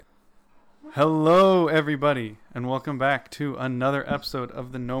Hello, everybody, and welcome back to another episode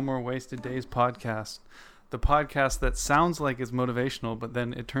of the No More Wasted Days podcast. The podcast that sounds like it's motivational, but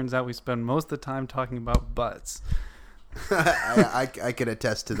then it turns out we spend most of the time talking about butts. I can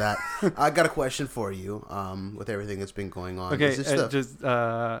attest to that. I got a question for you with everything that's been going on. Okay,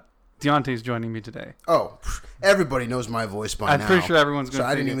 Dionte's joining me today. Oh, everybody knows my voice by now. I'm pretty sure everyone's going to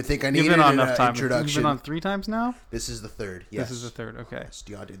I didn't even think I needed You've been on enough time. Introduction. You've been on 3 times now? This is the third, yes. This is the third, okay. It's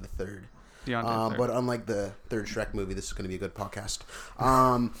Dionte the third. Third. But unlike the third Shrek movie, this is going to be a good podcast.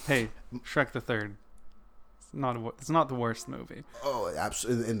 Hey, Shrek the Third. It's not the worst movie. Oh,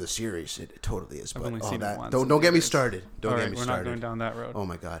 absolutely! In the series, it totally is. I've but only seen it once. Don't get me started. We're not going down that road. Oh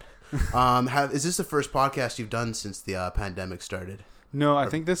my god! Is this the first podcast you've done since the pandemic started? No, I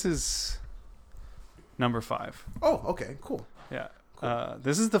think this is number 5. Oh, okay, cool. Yeah, cool.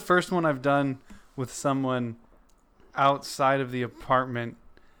 This is the first one I've done with someone outside of the apartment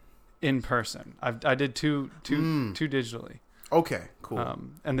in person. I did two digitally. Okay, cool.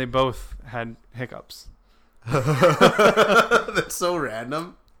 And they both had hiccups. That's so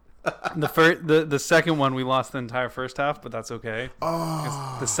random. The second one we lost the entire first half, but that's okay.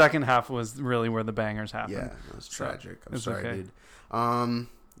 Oh, the second half was really where the bangers happened. Yeah, it was tragic. I'm sorry, okay. dude.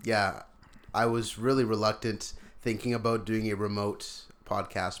 Yeah, I was really reluctant thinking about doing a remote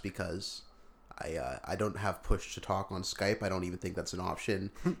podcast because I don't have push to talk on Skype. I don't even think that's an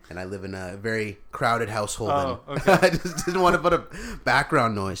option, and I live in a very crowded household. Oh, okay. I just didn't want to put a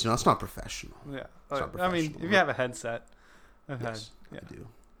background noise. It's not professional. Yeah, Not I mean, if you have a headset, I do.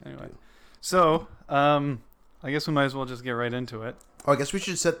 Anyway, so I guess we might as well just get right into it. Oh, I guess we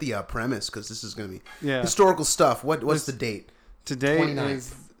should set the premise because this is going to be Yeah. historical stuff. What's the date? Today 29th.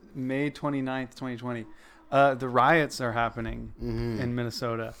 is May 29th, 2020. The riots are happening in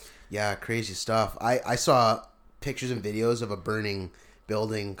Minnesota. Yeah, crazy stuff. I saw pictures and videos of a burning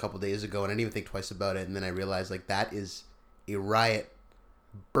building a couple days ago, and I didn't even think twice about it. And then I realized, like, that is a riot.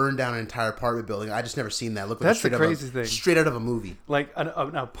 Burned down an entire apartment building. I just never seen that. Look, That's the crazy thing. Straight out of a movie. Like an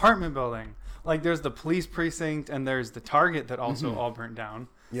apartment building. Like there's the police precinct and there's the Target that also all burnt down.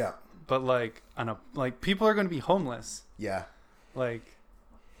 Yeah. But like people are going to be homeless. Yeah. Like.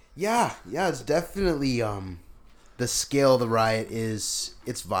 Yeah. It's definitely the scale of the riot is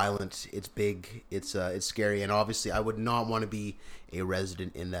it's violent. It's big. It's scary, and obviously I would not want to be a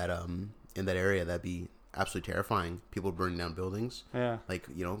resident in that area. That'd be absolutely terrifying. People burning down buildings. Yeah. Like,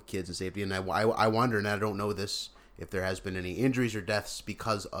 kids and safety. And I wonder, and I don't know this, if there has been any injuries or deaths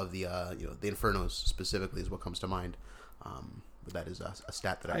because of the the infernos specifically is what comes to mind. But that is a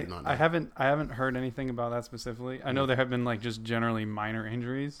stat that I do not know. I haven't heard anything about that specifically. I know there have been like just generally minor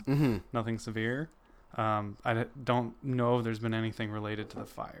injuries, nothing severe. I don't know if there's been anything related to the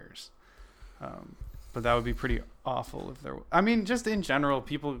fires. But that would be pretty awful if there. I mean, just in general,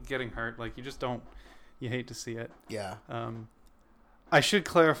 people getting hurt, like you hate to see it. Yeah. I should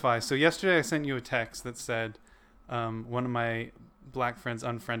clarify. So yesterday I sent you a text that said one of my black friends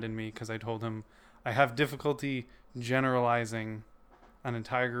unfriended me because I told him I have difficulty generalizing an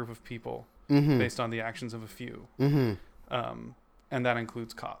entire group of people based on the actions of a few. And that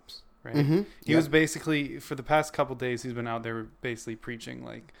includes cops, right? He was basically, for the past couple days, he's been out there basically preaching,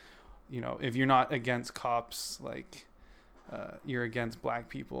 like, if you're not against cops, like, you're against black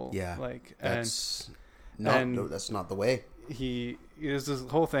people. Yeah. Like, that's not the way. He is this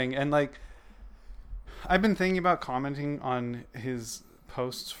whole thing. And like, I've been thinking about commenting on his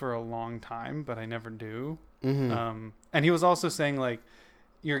posts for a long time, but I never do. And he was also saying like,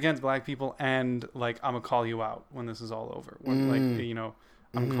 you're against black people and like, I'm gonna call you out when this is all over. When, like, I'm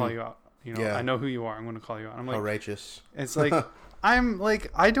gonna call you out. I know who you are. I'm gonna call you out. I'm like, how righteous. It's like, I'm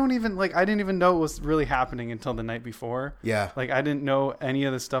like, I didn't even know it was really happening until the night before. Yeah. Like, I didn't know any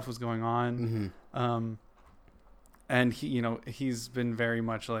of this stuff was going on. And he, he's been very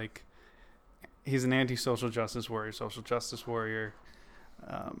much like, he's an anti-social justice warrior, social justice warrior.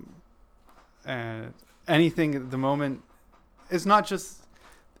 And anything at the moment, it's not just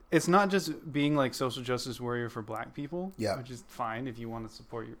being like social justice warrior for black people, which is fine if you want to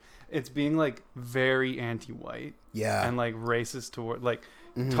support you. It's being like very anti-white, and like racist toward like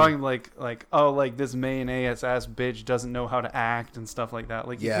talking like oh, like this mayonnaise ass bitch doesn't know how to act and stuff like that.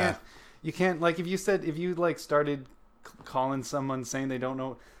 Like you can't like if you like started calling someone saying they don't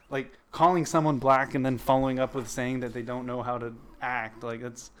know, like calling someone black and then following up with saying that they don't know how to act, like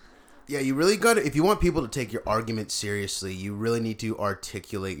it's. Yeah, you really got to, if you want people to take your argument seriously, you really need to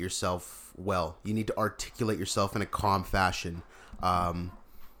articulate yourself well. You need to articulate yourself in a calm fashion.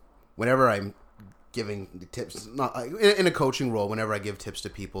 Whenever I'm giving the tips, not in a coaching role, whenever I give tips to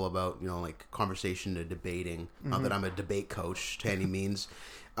people about, like conversation to debating, not that I'm a debate coach to any means,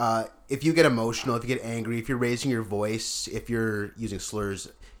 if you get emotional, if you get angry, if you're raising your voice, if you're using slurs,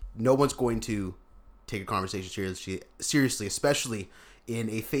 no one's going to take a conversation seriously, especially in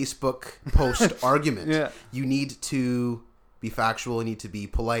a Facebook post argument. Yeah. You need to be factual, you need to be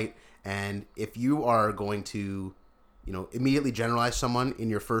polite, and if you are going to, immediately generalize someone in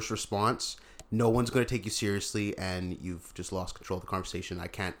your first response, no one's going to take you seriously, and you've just lost control of the conversation. I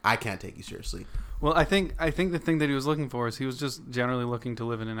can't take you seriously. Well, I think the thing that he was looking for is he was just generally looking to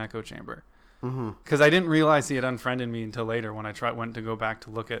live in an echo chamber. Because I didn't realize he had unfriended me until later when I went to go back to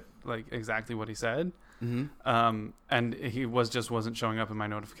look at like exactly what he said. And he wasn't showing up in my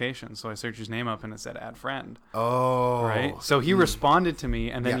notifications, so I searched his name up and it said add friend. Oh, right. So he responded to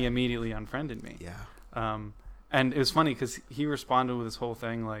me, and then he immediately unfriended me. Yeah. And it was funny because he responded with this whole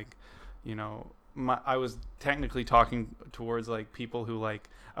thing like, I was technically talking towards like people who like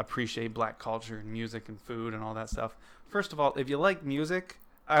appreciate black culture and music and food and all that stuff. First of all, if you like music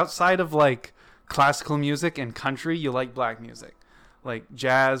outside of like classical music and country, you like black music, like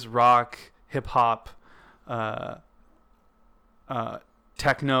jazz, rock, hip hop,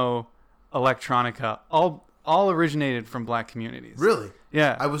 techno, electronica, all originated from black communities. Really?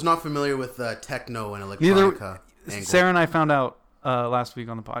 Yeah. I was not familiar with techno and electronica. Angle. Sarah and I found out last week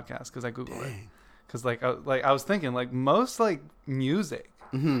on the podcast because I googled it. Because I was thinking like most like music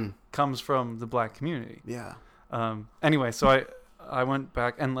comes from the black community. Yeah. Anyway, so I went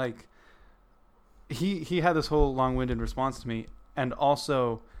back and like he had this whole long-winded response to me, and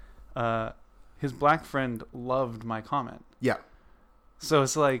also his black friend loved my comment. Yeah. So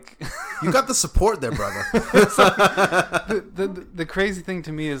it's like you got the support there, brother. The crazy thing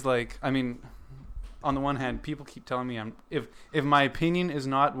to me is like, I mean, on the one hand, people keep telling me if my opinion is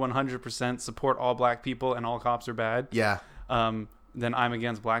not 100% support all black people and all cops are bad. Yeah. Then I'm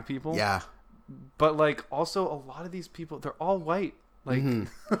against black people. Yeah. But like also a lot of these people, they're all white. Like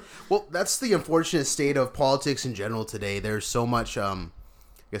well, that's the unfortunate state of politics in general today. There's so much I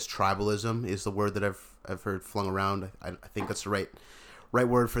guess tribalism is the word that I've heard flung around. I think that's the right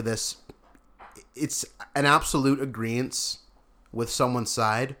word for this. It's an absolute agreement with someone's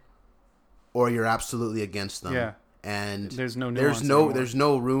side, or you're absolutely against them. Yeah. And there's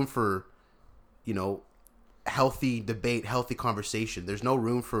no room for, healthy debate, healthy conversation. There's no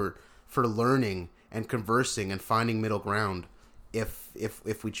room for learning and conversing and finding middle ground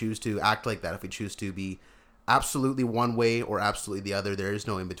if we choose to act like that, if we choose to be absolutely one way or absolutely the other. There is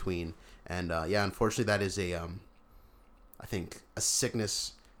no in between. And unfortunately that is I think a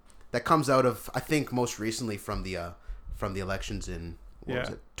sickness that comes out of, I think most recently from the elections in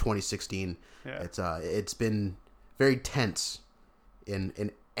 2016. Yeah. It's been very tense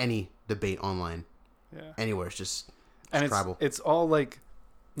in any debate online. Yeah. Anywhere. It's just tribal. It's all like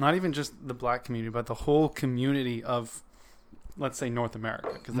not even just the black community, but the whole community of, let's say, North America,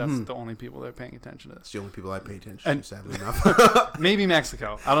 because that's the only people that are paying attention to this. It's the only people I pay attention to, sadly enough. Maybe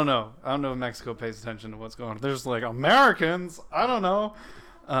Mexico. I don't know if Mexico pays attention to what's going on. There's like Americans. I don't know.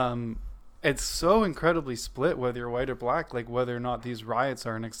 It's so incredibly split, whether you're white or black, like whether or not these riots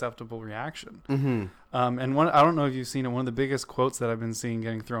are an acceptable reaction. And I don't know if you've seen it. One of the biggest quotes that I've been seeing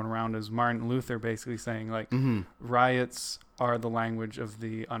getting thrown around is Martin Luther basically saying like, riots are the language of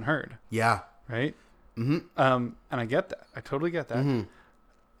the unheard. Yeah. Right. And I get that. I totally get that.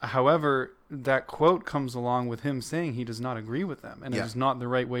 However, that quote comes along with him saying he does not agree with them, and it is not the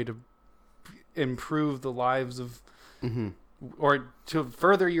right way to improve the lives of, or to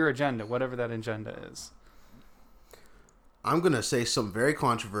further your agenda, whatever that agenda is. I'm going to say something very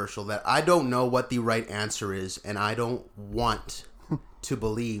controversial that I don't know what the right answer is, and I don't want to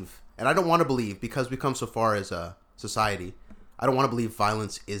believe, and I don't want to believe because we come so far as a society. I don't want to believe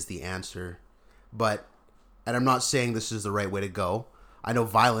violence is the answer, and I'm not saying this is the right way to go. I know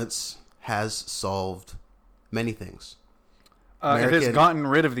violence has solved many things. It has gotten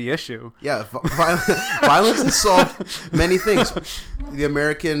rid of the issue. Yeah, violence has solved many things. The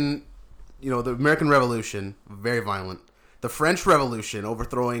American Revolution, very violent. The French Revolution,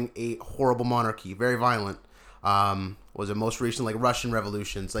 overthrowing a horrible monarchy, very violent. Was it most recent, like Russian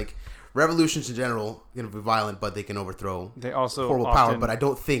revolutions? Like revolutions in general, can be violent, but they can overthrow. They also horrible power. But I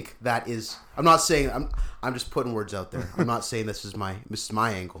don't think that is. I'm not saying. I'm just putting words out there. I'm not saying this is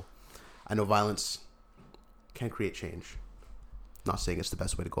my angle. I know violence can create change. Not saying it's the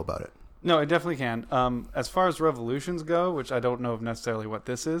best way to go about it. No, it definitely can. As far as revolutions go, which I don't know necessarily what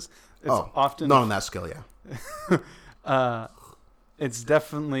this is, it's often not on that scale. Yeah. It's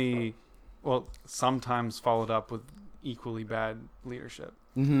definitely, sometimes followed up with equally bad leadership.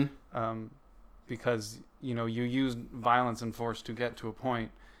 Because you use violence and force to get to a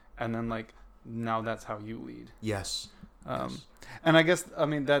point, and then now that's how you lead. Yes. And I guess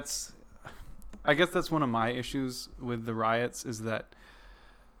that's one of my issues with the riots is that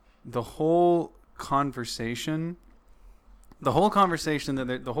the whole conversation the whole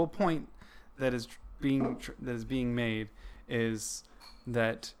point that is being made is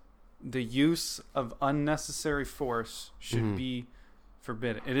that the use of unnecessary force should be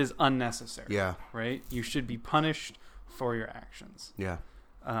forbidden. It is unnecessary. Yeah. Right? You should be punished for your actions. Yeah.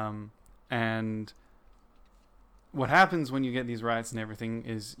 And what happens when you get these riots and everything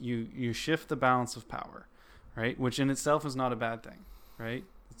is you shift the balance of power, right? Which in itself is not a bad thing, right?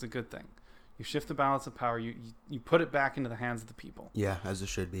 It's a good thing. You shift the balance of power. You put it back into the hands of the people. Yeah, as it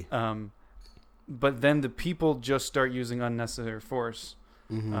should be. But then the people just start using unnecessary force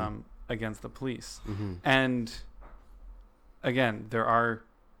against the police. And again, there are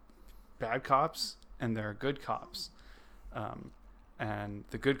bad cops and there are good cops. And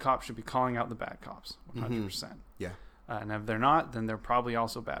the good cops should be calling out the bad cops 100%. Yeah. And if they're not, then they're probably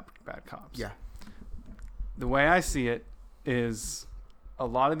also bad cops. Yeah. The way I see it is a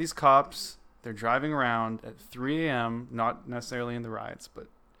lot of these cops, they're driving around at 3 a.m., not necessarily in the riots,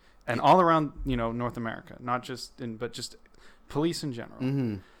 and all around, North America, but just police in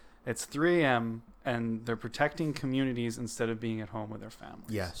general. It's 3 a.m. and they're protecting communities instead of being at home with their families.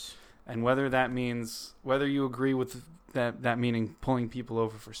 Yes. And whether you agree with that meaning pulling people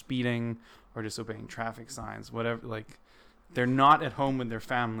over for speeding or disobeying traffic signs, whatever, they're not at home with their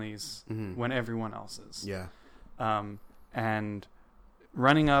families when everyone else is. Yeah. And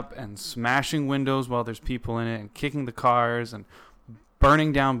running up and smashing windows while there's people in it and kicking the cars and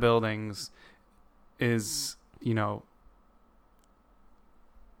burning down buildings is,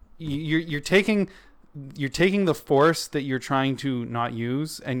 you're taking the force that you're trying to not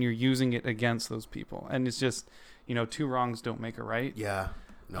use and you're using it against those people. And it's just, two wrongs don't make a right. Yeah.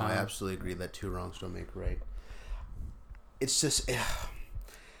 No, I absolutely agree that two wrongs don't make a right. It's just,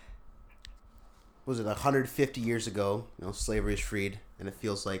 was it 150 years ago, slavery is freed, and it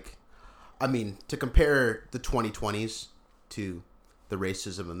feels like, to compare the 2020s to the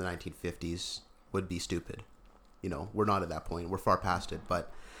racism in the 1950s would be stupid. We're not at that point. We're far past it,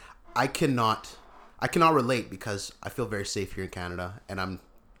 but I cannot relate because I feel very safe here in Canada, and I'm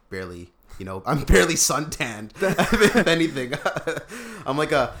barely suntanned. If anything, I'm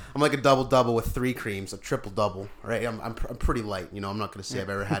like a double with 3 creams, a triple double. Right? I'm pretty light. I'm not going to say I've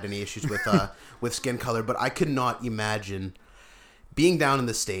ever had any issues with skin color, but I could not imagine being down in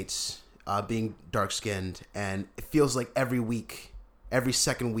the States, being dark skinned, and it feels like every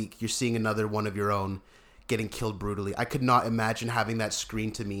second week, you're seeing another one of your own getting killed brutally. I could not imagine having that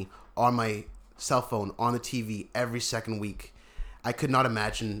screen to me on my cell phone, on the TV every second week. I could not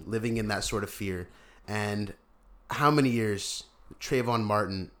imagine living in that sort of fear. And how many years, Trayvon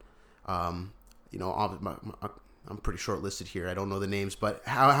Martin, I'm pretty short-listed here. I don't know the names, but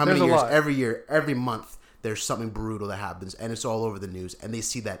how many years, every year, every month, there's something brutal that happens, and it's all over the news. And they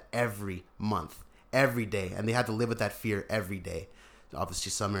see that every month, every day, and they have to live with that fear every day. Obviously,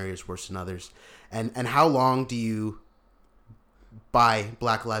 some areas worse than others. And how long do you buy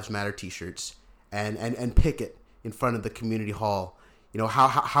Black Lives Matter T-shirts and picket in front of the community hall?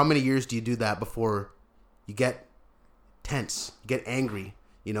 How many years do you do that before you get tense, get angry?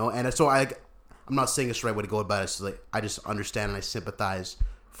 And so I'm not saying it's the right way to go about it. So I just understand and I sympathize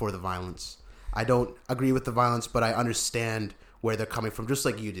for the violence. I don't agree with the violence, but I understand where they're coming from, just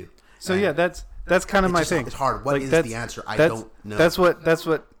like you do. So and that's kind of my thing. It's hard. What is the answer? I don't know. That's what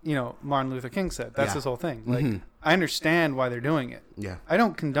Martin Luther King said. That's his whole thing. I understand why they're doing it. Yeah. I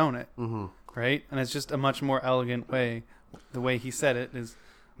don't condone it. Right? And it's just a much more elegant way. The way he said it is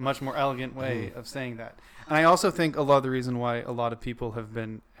a much more elegant way of saying that. And I also think a lot of the reason why a lot of people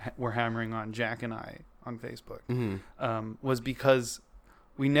were hammering on Jack and I on Facebook was because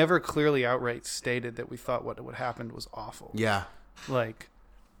we never clearly outright stated that we thought what had happened was awful. Yeah.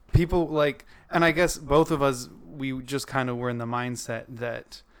 People and I guess both of us, we just kind of were in the mindset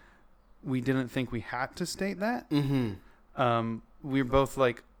that we didn't think we had to state that. We were both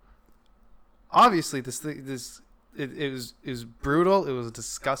obviously it was brutal. It was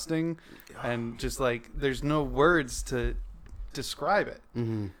disgusting, and just there's no words to describe it.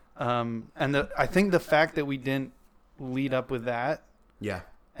 And I think the fact that we didn't lead up with that,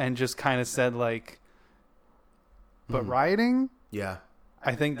 and just kind of said but rioting,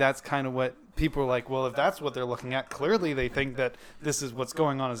 I think that's kind of what people are like. Well, if that's what they're looking at, clearly they think that this is what's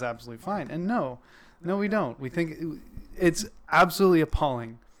going on is absolutely fine. And no, we don't. We think it's absolutely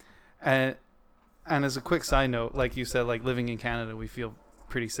appalling. And as a quick side note, like you said, living in Canada, we feel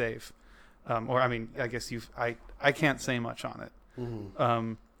pretty safe. I guess I can't say much on it.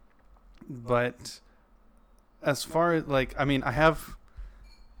 But as far as like, I mean, I have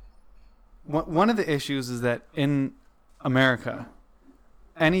one of the issues is that in America,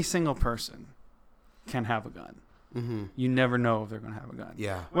 any single person can have a gun. Mm-hmm. You never know if they're going to have a gun.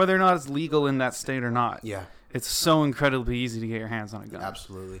 Yeah. Whether or not it's legal in that state or not. Yeah. It's so incredibly easy to get your hands on a gun.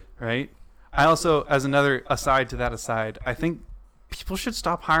 Absolutely. Right? I also, as another aside to that aside, I think people should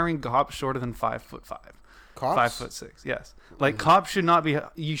stop hiring cops shorter than 5'5". Cops? 5'6". Yes. Like cops should not be.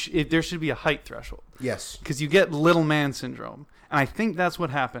 There should be a height threshold. Yes. Because you get little man syndrome, and I think that's what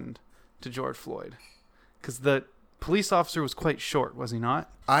happened to George Floyd. Because the police officer was quite short, was he not?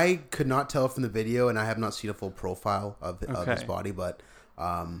 I could not tell from the video, and I have not seen a full profile of his body, but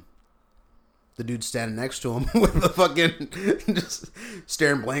the dude standing next to him with the fucking just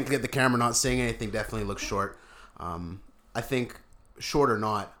staring blankly at the camera, not saying anything, definitely looks short. I think, short or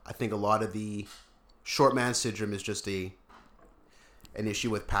not, I think a lot of the short man syndrome is just an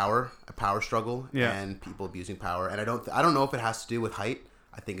issue with power, a power struggle, and people abusing power. And I don't know if it has to do with height.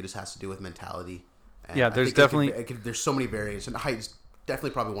 I think it just has to do with mentality. And yeah, there's definitely there's so many variants, and height is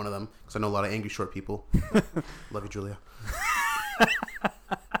definitely probably one of them because I know a lot of angry short people. Love you, Julia.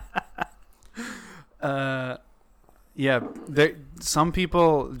 Yeah, some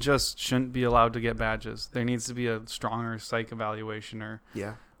people just shouldn't be allowed to get badges. There needs to be a stronger psych evaluation or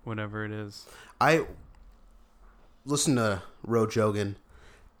whatever it is. I listened to Ro Jogan,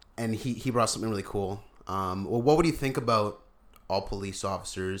 and he brought something really cool. Well, what would you think about all police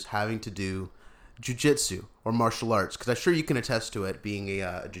officers having to do jiu-jitsu or martial arts? Because I'm sure you can attest to it, being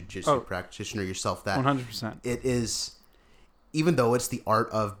a jiu-jitsu practitioner yourself, that 100%. It is, even though it's the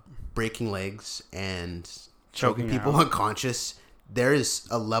art of breaking legs and choking people unconscious, there is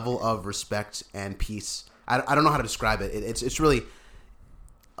a level of respect and peace. I don't know how to describe it. It's really,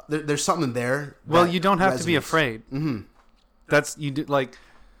 there's something there. Well, you don't have to be afraid. Mm-hmm. That's, you do, like,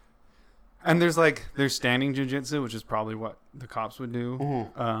 and there's standing jiu-jitsu, which is probably what the cops would do.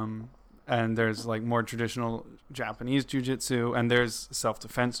 Mm-hmm. And there's like more traditional Japanese jiu-jitsu, and there's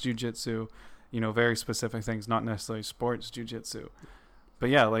self-defense jiu-jitsu, very specific things, not necessarily sports jiu-jitsu. But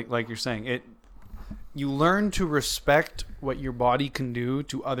yeah, like you're saying, you learn to respect what your body can do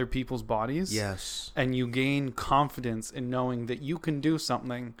to other people's bodies. Yes. And you gain confidence in knowing that you can do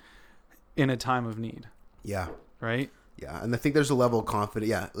something in a time of need. Yeah. Right? Yeah, and I think there's a level of confidence.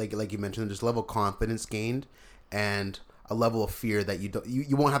 Yeah, like you mentioned, there's a level of confidence gained, and a level of fear that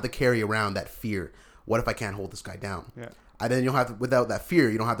you won't have to carry around that fear. What if I can't hold this guy down? Yeah. And then you'll have to, without that fear,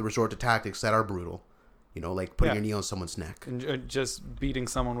 you don't have to resort to tactics that are brutal. Like putting your knee on someone's neck. And just beating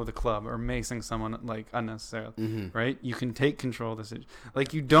someone with a club or macing someone, like, unnecessarily. Right? You can take control of the situation.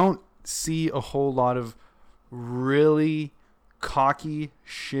 Like, you don't see a whole lot of really cocky,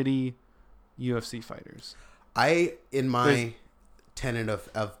 shitty UFC fighters. In my tenet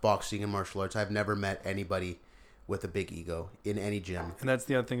of boxing and martial arts, I've never met anybody with a big ego in any gym. And that's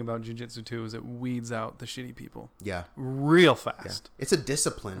the other thing about jiu-jitsu too, is it weeds out the shitty people. Yeah. Real fast. Yeah. It's a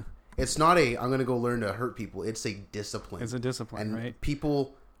discipline. It's not I'm going to go learn to hurt people. It's a discipline. It's a discipline, and right?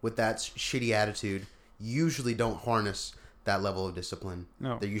 People with that shitty attitude usually don't harness that level of discipline.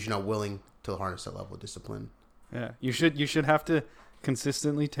 No. They're usually not willing to harness that level of discipline. Yeah. You should have to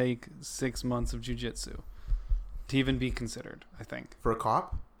consistently take 6 months of jiu-jitsu to even be considered, I think. For a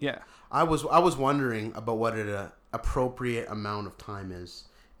cop? Yeah. I was wondering about what an appropriate amount of time is,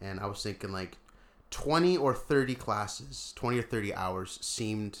 and I was thinking like 20 or 30 classes, 20 or 30 hours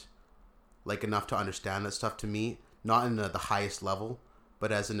seemed like enough to understand that stuff to me, not in the highest level,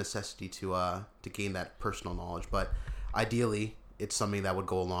 but as a necessity to gain that personal knowledge. But ideally, it's something that would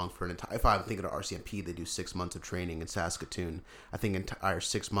go along for an entire. If I'm thinking of RCMP, they do 6 months of training in Saskatoon. I think entire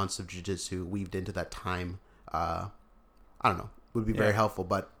 6 months of jiu-jitsu weaved into that time. I don't know, would be very helpful,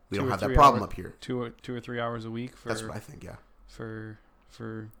 but we don't have that problem up here. 2 or 3 hours a week. That's what I think. Yeah. For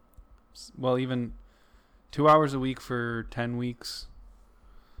even 2 hours a week for 10 weeks.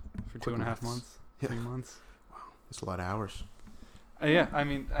 For 2.5 months, 3 months. Wow, that's a lot of hours. Yeah, I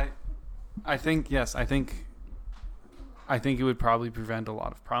mean, I think it would probably prevent a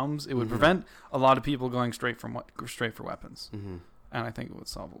lot of problems. It would prevent a lot of people going straight for weapons, and I think it would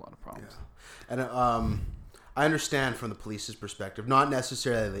solve a lot of problems. Yeah. And I understand from the police's perspective, not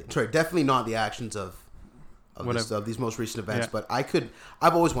necessarily, definitely not the actions of these most recent events, but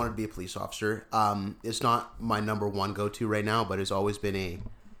I've always wanted to be a police officer. It's not my number one go-to right now, but it's always been a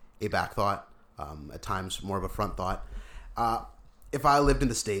back thought, at times more of a front thought. If I lived in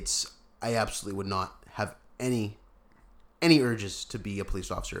the States, I absolutely would not have any urges to be a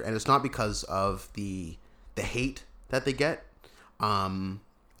police officer. And it's not because of the hate that they get.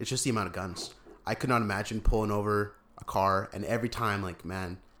 It's just the amount of guns. I could not imagine pulling over a car and every time, like,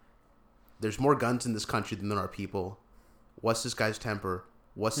 man, there's more guns in this country than there are people. What's this guy's temper?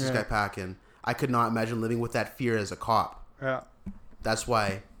 What's this guy packing? I could not imagine living with that fear as a cop. Yeah. That's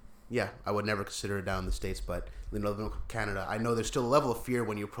why, I would never consider it down in the States, but living in Canada, I know there's still a level of fear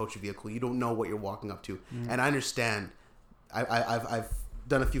when you approach a vehicle. You don't know what you're walking up to. And I understand. I've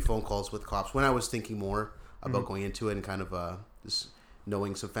done a few phone calls with cops when I was thinking more about going into it and kind of just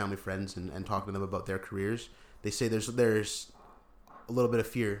knowing some family friends and talking to them about their careers. They say there's a little bit of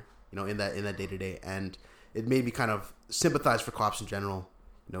fear, in that day to day, and it made me kind of sympathize for cops in general,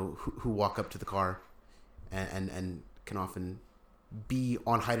 who walk up to the car and can often be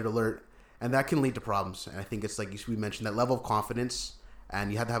on heightened alert, and that can lead to problems. And I think it's like we mentioned, that level of confidence,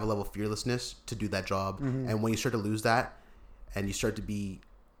 and you have to have a level of fearlessness to do that job. And when you start to lose that, and you start to be,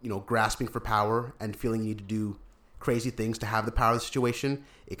 grasping for power and feeling you need to do crazy things to have the power of the situation,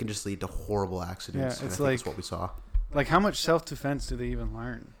 it can just lead to horrible accidents. Yeah, it's and I think that's what we saw. Like, how much self-defense do they even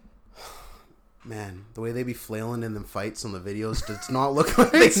learn? Man, the way they be flailing in them fights on the videos does not look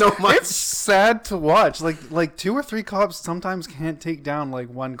like they know much. It's sad to watch. Like 2 or 3 cops sometimes can't take down like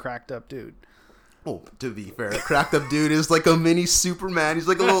one cracked up dude. Oh, to be fair, a cracked up dude is like a mini Superman. He's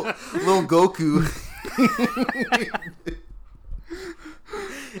like a little Goku.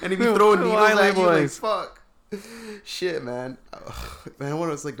 And he be throwing needles at you like, fuck. Shit, man. Man, I wonder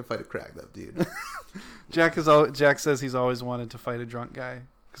what it's like to fight a cracked up dude. Jack says he's always wanted to fight a drunk guy.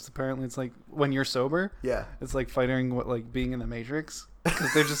 Because apparently it's like when you're sober, it's like fighting being in the Matrix.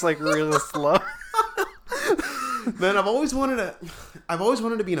 Because they're just like real slow. Man, I've always wanted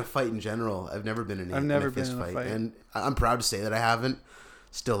to be in a fight in general. I've never been in a fist fight, and I'm proud to say that I haven't.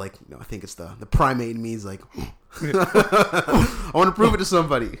 Still, like, I think it's the primate in me is like, I want to prove it to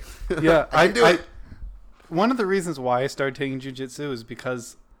somebody. Yeah, I do it. One of the reasons why I started taking jiu-jitsu is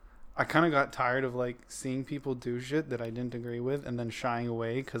because I kind of got tired of like seeing people do shit that I didn't agree with and then shying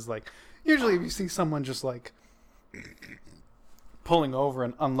away, because like usually if you see someone just like pulling over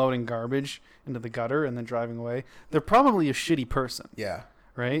and unloading garbage into the gutter and then driving away, they're probably a shitty person. Yeah.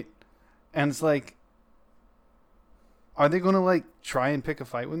 Right? And it's like, are they going to like try and pick a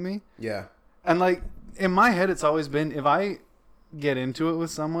fight with me? Yeah. And like in my head it's always been, if I get into it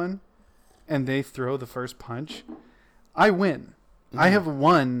with someone and they throw the first punch, I win. I have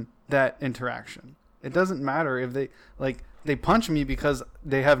won that interaction. It doesn't matter if they punch me because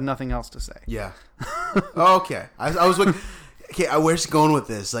they have nothing else to say. Yeah. Okay. I was like, okay, where's he going with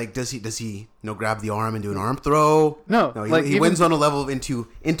this? Like, does he grab the arm and do an arm throw? No. He wins on a level of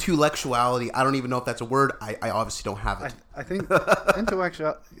intellectuality. I don't even know if that's a word. I obviously don't have it. I think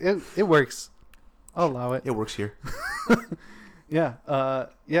intellectual. It works. I'll allow it. It works here. Yeah.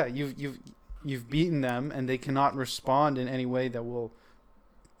 You've beaten them, and they cannot respond in any way that will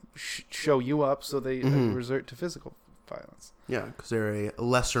show you up, so they resort to physical violence. Yeah, because they're a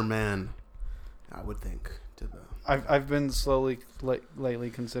lesser man, I would think. I've been slowly lately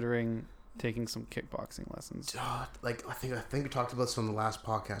considering taking some kickboxing lessons. Like I think we talked about this on the last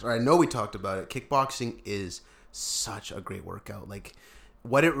podcast, or I know we talked about it. Kickboxing is such a great workout. Like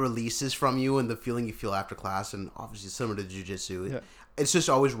what it releases from you and the feeling you feel after class, and obviously similar to jiu-jitsu. Yeah. It's just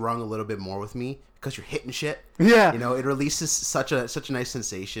always rung a little bit more with me because you're hitting shit. Yeah, it releases such a nice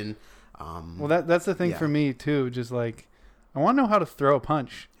sensation. Well, that's the thing for me too. Just like I want to know how to throw a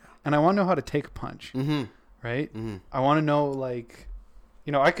punch, and I want to know how to take a punch. Mm-hmm. Right? Mm-hmm. I want to know, like,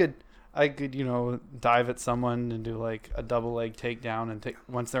 I could dive at someone and do like a double leg takedown, and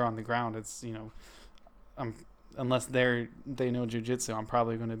once they're on the ground, it's unless they know jiu-jitsu, I'm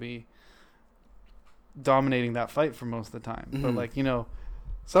probably going to be dominating that fight for most of the time. Mm-hmm. But like,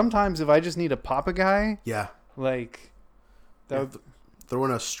 sometimes if I just need to pop a guy, like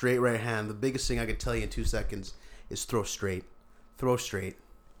throwing a straight right hand, the biggest thing I can tell you in 2 seconds is throw straight.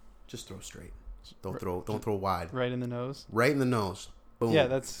 Just throw straight. Don't throw wide. Right in the nose. Right in the nose. Boom. Yeah,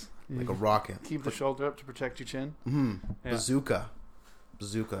 that's like a rocket. Keep the shoulder up to protect your chin. Mm-hmm. Yeah. Bazooka.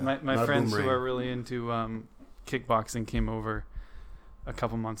 My friends who are really into kickboxing came over a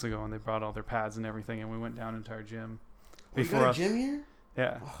couple months ago, and they brought all their pads and everything, and we went down into our gym. You got a gym here?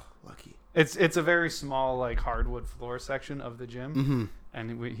 Yeah. Oh, lucky. It's a very small like hardwood floor section of the gym, mm-hmm.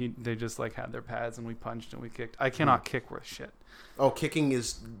 and they just like had their pads, and we punched and we kicked. I cannot kick worth shit. Oh, kicking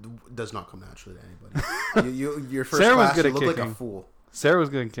does not come naturally to anybody. Your first Sarah class, was good you at look kicking. like a fool. Sarah was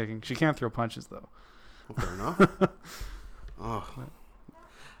good at kicking. She can't throw punches though. Well, fair enough. Oh,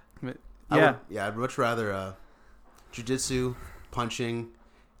 but, yeah. I'd much rather jiu-jitsu, punching.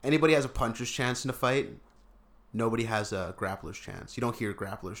 Anybody has a puncher's chance in a fight. Nobody has a grappler's chance. You don't hear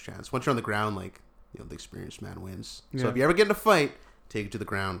grappler's chance. Once you're on the ground, like the experienced man wins. So if you ever get in a fight, take it to the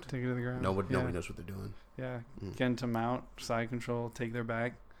ground. Nobody knows what they're doing. Yeah, get into mount, side control, take their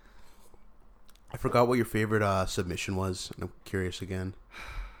back. I forgot what your favorite submission was. I'm curious again.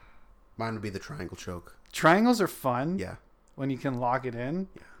 Mine would be the triangle choke. Triangles are fun. Yeah. When you can lock it in.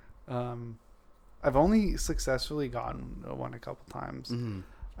 Yeah. I've only successfully gotten one a couple times.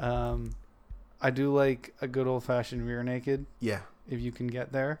 Mm-hmm. I do like a good old fashioned rear naked. Yeah. If you can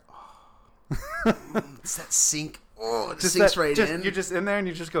get there. It's that sink. Oh, it sinks right in. You're just in there and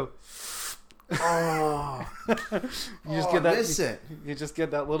you just go. Oh. Get that. Miss it. You just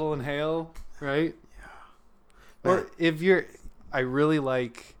get that little inhale, right? Yeah. Or if you're, I really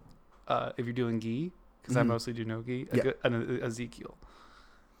like, if you're doing gi, because I mostly do no gi, an Ezekiel.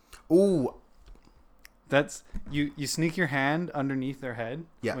 Ooh. That's you sneak your hand underneath their head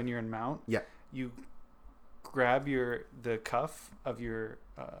when you're in mount. Yeah. You grab the cuff of your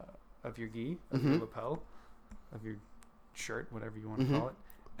gi, of your lapel, of your shirt, whatever you want to call it,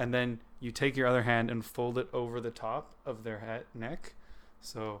 and then you take your other hand and fold it over the top of their neck.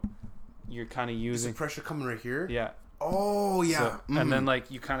 So you're kind of using... Is the pressure coming right here? Yeah. Oh, yeah. So, and then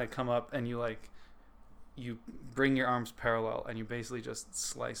you kind of come up and you bring your arms parallel and you basically just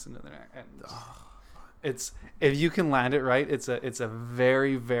slice into their neck. And it's, if you can land it right, it's a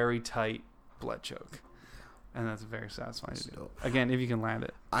very, very tight blood choke. And that's very satisfying to do. Dope. Again, if you can land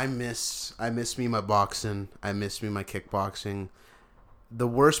it. I miss me my boxing. I miss me my kickboxing. The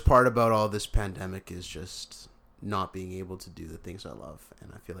worst part about all this pandemic is just not being able to do the things I love.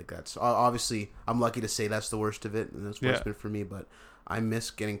 And I feel like that's... Obviously, I'm lucky to say that's the worst of it. And that's what's been for me. But I miss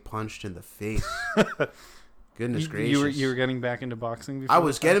getting punched in the face. Goodness gracious. You were getting back into boxing before? I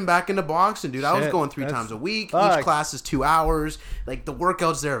was getting back into boxing, dude. Shit, I was going 3 times a week. Fuck. Each class is 2 hours. Like, the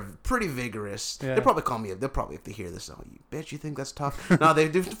workouts there are pretty vigorous. Yeah. They'll probably call me... They'll probably, if they hear this, oh, you bitch, you think that's tough? No, they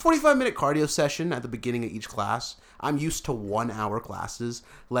do a 45-minute cardio session at the beginning of each class. I'm used to 1-hour classes,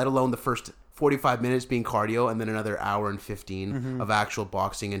 let alone the first 45 minutes being cardio and then another hour and 15 of actual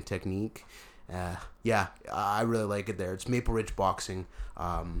boxing and technique. Yeah, I really like it there. It's Maple Ridge Boxing.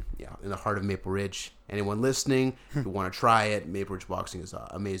 In the heart of Maple Ridge. Anyone listening, if you want to try it, Maple Ridge Boxing is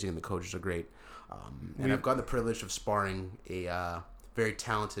amazing and the coaches are great. And I've gotten the privilege of sparring a very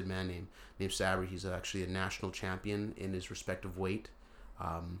talented man named Sabri. He's actually a national champion in his respective weight.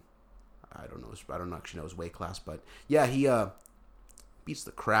 I don't actually know his weight class, but yeah, he beats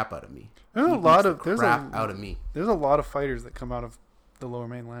the crap out of me. There's a lot of fighters that come out of the Lower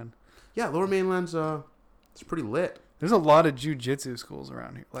Mainland. Yeah, Lower Mainland's it's pretty lit. There's a lot of jiu-jitsu schools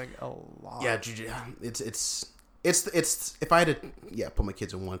around here, like a lot. Yeah, it's if I had to put my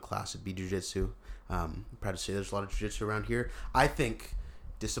kids in one class, it'd be jiu-jitsu. I'm proud to say there's a lot of jiu-jitsu around here. I think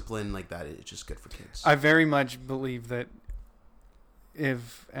discipline like that is just good for kids. I very much believe that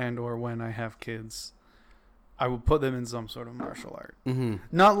if and or when I have kids, I will put them in some sort of martial art. Mm-hmm.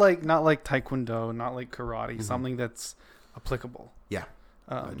 Not like taekwondo, not like karate, something that's applicable. Yeah,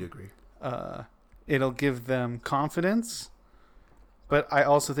 I do agree. It'll give them confidence, but I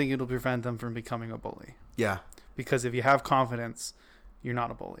also think it'll prevent them from becoming a bully. Yeah. Because if you have confidence, you're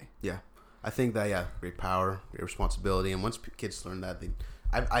not a bully. Yeah. I think that, great power, great responsibility. And once kids learn that,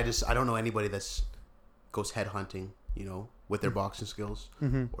 I don't know anybody that's goes head hunting, with their boxing skills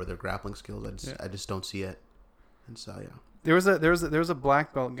or their grappling skills. I just don't see it. And so, yeah. There was a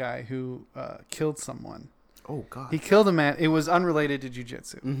black belt guy who killed someone. Oh, God. He killed a man. It was unrelated to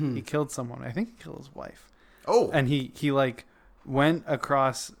jiu-jitsu. Mm-hmm. He killed someone. I think he killed his wife. Oh. And he went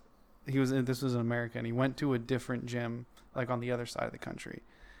across... This was in America, and he went to a different gym, like on the other side of the country.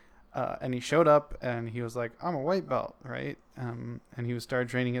 And he showed up, and he was like, I'm a white belt, right? And he started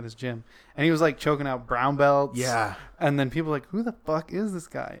training at this gym. And he was like choking out brown belts. Yeah. And then people were like, who the fuck is this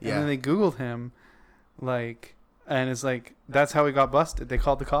guy? Yeah. And then they Googled him, and it's like, that's how he got busted. They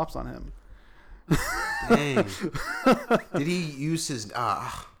called the cops on him. Dang. Did he use his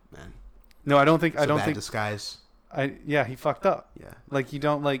man? No, I don't think disguise. He fucked up. Yeah. You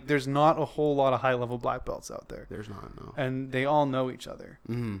don't there's not a whole lot of high level black belts out there. There's not, no. And they all know each other.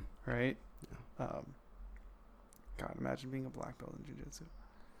 Mm-hmm. Right? Yeah. God, imagine being a black belt in jiu-jitsu.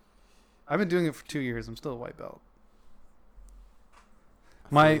 I've been doing it for 2 years. I'm still a white belt.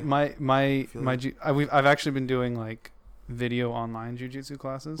 I've actually been doing video online jiu-jitsu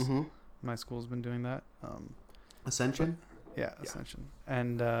classes. Mm-hmm. My school's been doing that. Ascension? Yeah, Ascension.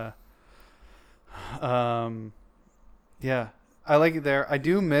 And I like it there. I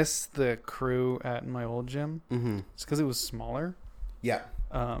do miss the crew at my old gym. Mm-hmm. It's because it was smaller. Yeah.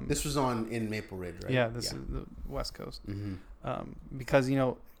 This was in Maple Ridge, right? Yeah, this is the West Coast. Mm-hmm. Because,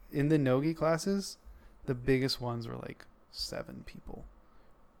 in the no-gi classes, the biggest ones were 7 people.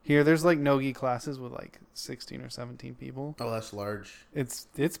 Here, there's no-gi classes with 16 or 17 people. Oh, that's large. It's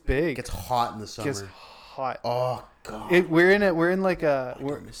big. It gets hot in the summer. It gets hot. Oh, God. We're in like a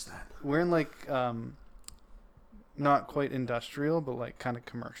I miss that. we're in like not quite industrial, but like kind of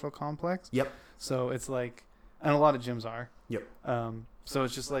commercial complex. Yep. So it's like, and a lot of gyms are. Yep. So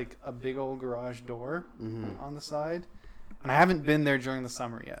it's just like a big old garage door on the side, and I haven't been there during the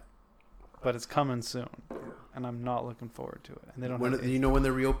summer yet, but it's coming soon, and I'm not looking forward to it. And they don't. Do you know when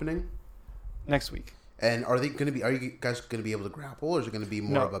they're reopening? Next week. And are you guys going to be able to grapple, or is it going to be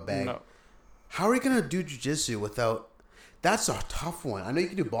more of a bag? No. How are you going to do jiu-jitsu without... That's a tough one. I know you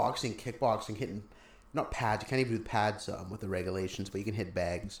can do boxing, kickboxing, hitting... Not pads. You can't even do pads with the regulations, but you can hit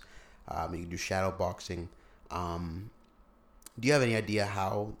bags. You can do shadow boxing. Do you have any idea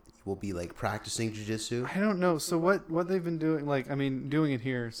how you will be, like, practicing jiu-jitsu? I don't know. So what they've been doing... Like, I mean, doing it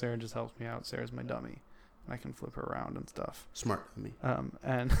here, Sarah just helps me out. Sarah's my dummy. I can flip her around and stuff. Smart dummy.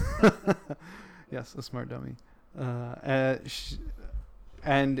 And... Yes, a smart dummy.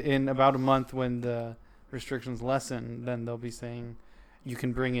 And in about a month, when the restrictions lessen, then they'll be saying you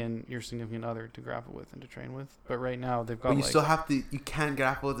can bring in your significant other to grapple with and to train with. But right now they've got. But you still have to. You can't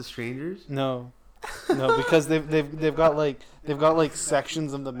grapple with the strangers. No, because they've got like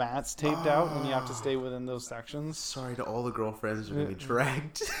sections of the mats taped out, and you have to stay within those sections. Sorry to all the girlfriends who are gonna be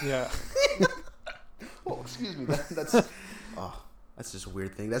dragged. Yeah. Oh, excuse me. That's. Oh, that's just a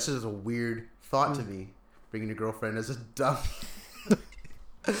weird thing. That's just a weird thought to me. Bringing your girlfriend as a dummy.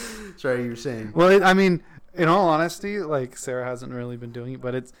 Sorry, you were saying. Well, I mean, in all honesty, like Sarah hasn't really been doing it,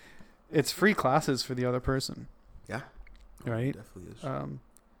 but it's free classes for the other person. Yeah. Right. It definitely is.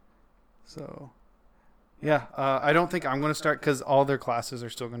 So, yeah, I don't think I'm going to start because all their classes are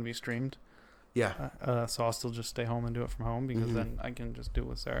still going to be streamed. Yeah. So I'll still just stay home and do it from home because then I can just do it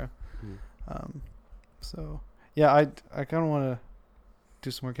with Sarah. So yeah, I kind of want to do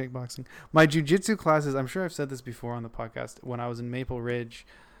some more kickboxing. My jiu-jitsu classes, I'm sure I've said this before on the podcast, when I was in Maple Ridge,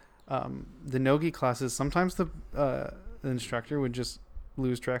 the no-gi classes, sometimes the instructor would just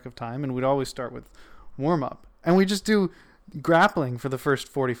lose track of time, and we'd always start with warm-up. And we just do grappling for the first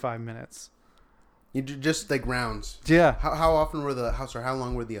 45 minutes. You do just like rounds. Yeah. How often were how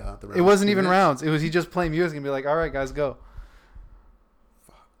long were the rounds? It wasn't even rounds. It was he just playing music and be like, all right, guys, go.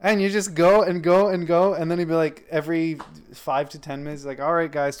 And you just go and go and go, and then he'd be like, every 5 to 10 minutes, like, all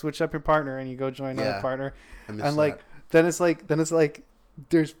right, guys, switch up your partner, and you go join another partner, and like, then it's like,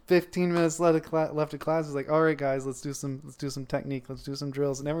 there's 15 minutes left of class. It's like, all right, guys, let's do some technique, let's do some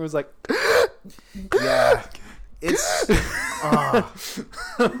drills, and everyone's like, yeah, it is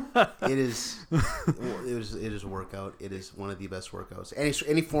a workout. It is one of the best workouts.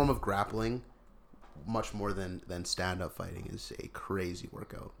 Any form of grappling. Much more than stand-up fighting is a crazy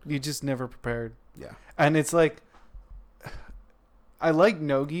workout. You just never prepared. Yeah. And it's like, I like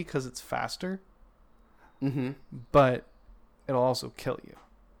no-gi because it's faster. But it'll also kill you.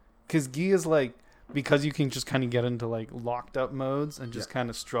 Because gi is like, because you can just kind of get into like locked up modes and just kind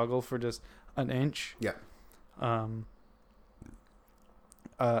of struggle for just an inch. Yeah.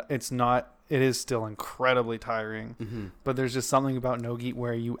 It is still incredibly tiring. But there's just something about no-gi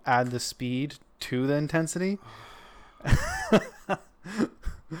where you add the speed to the intensity.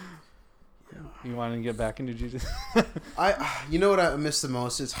 You want to get back into jiu-jitsu? You know what I miss the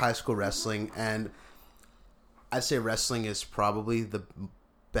most is high school wrestling, and I'd say wrestling is probably the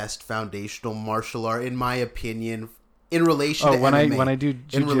best foundational martial art in my opinion in relation to MMA. When I do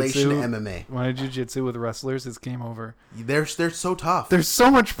jiu-jitsu, in relation to MMA. When I do jiu-jitsu with wrestlers, it's game over. They're so tough. There's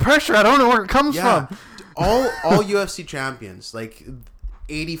so much pressure. I don't know where it comes from. All UFC champions, like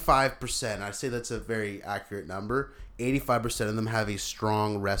 85%, I say that's a very accurate number, 85% of them have a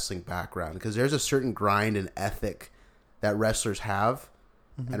strong wrestling background because there's a certain grind and ethic that wrestlers have.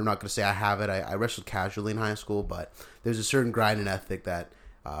 And I'm not going to say I have it. I wrestled casually in high school, but there's a certain grind and ethic that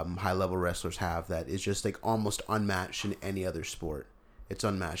high-level wrestlers have that is just like almost unmatched in any other sport. It's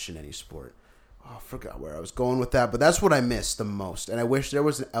unmatched in any sport. Oh, I forgot where I was going with that, but that's what I miss the most. And I wish there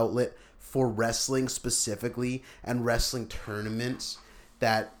was an outlet for wrestling specifically and wrestling tournaments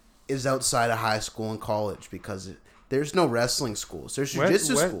that is outside of high school and college because there's no wrestling schools. There's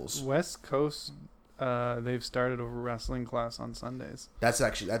jiu-jitsu schools. West Coast, they've started a wrestling class on Sundays. That's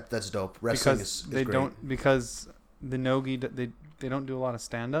actually that's dope. Wrestling is great. Because the no-gi they don't do a lot of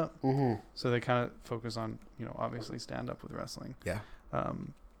stand-up, so they kind of focus on obviously stand-up with wrestling. Yeah.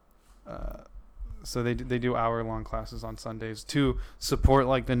 So they do hour-long classes on Sundays to support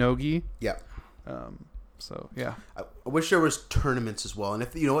like the no-gi. Yeah. So yeah, I wish there was tournaments as well. And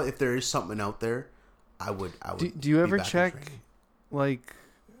if there is something out there, I would. Do you ever check like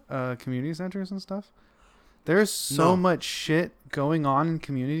community centers and stuff? There's so much shit going on in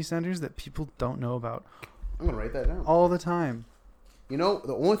community centers that people don't know about. I'm gonna write that down all the time. You know,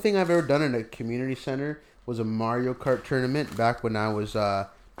 the only thing I've ever done in a community center was a Mario Kart tournament back when I was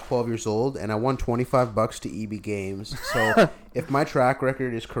 12 years old, and I won $25 to EB Games. So if my track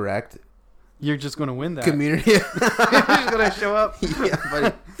record is correct, you're just going to win that. Community. You're just going to show up. Yeah,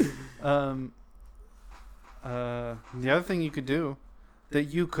 buddy. The other thing you could do, that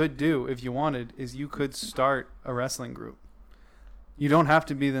you could do if you wanted, is you could start a wrestling group. You don't have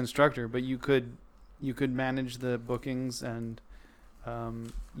to be the instructor, but you could manage the bookings, and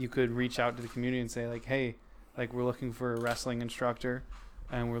you could reach out to the community and say, like, hey, like, we're looking for a wrestling instructor,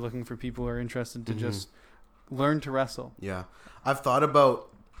 and we're looking for people who are interested to just learn to wrestle. Yeah. I've thought about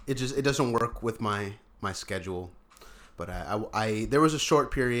it. It doesn't work with my schedule, but I there was a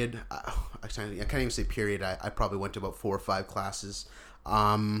short period. I can't even say period. I probably went to about 4 or 5 classes.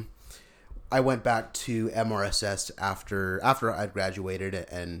 I went back to MRSS after I graduated,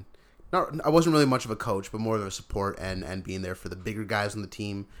 and I wasn't really much of a coach, but more of a support and being there for the bigger guys on the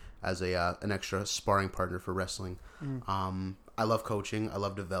team as an extra sparring partner for wrestling. I love coaching. I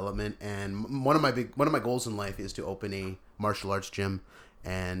love development, and one of my goals in life is to open a martial arts gym.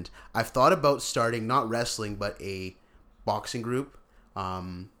 And I've thought about starting not wrestling but a boxing group.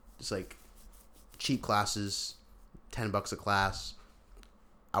 Just like cheap classes, $10 a class.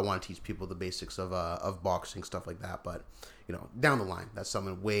 I want to teach people the basics of boxing, stuff like that. But you know, down the line, that's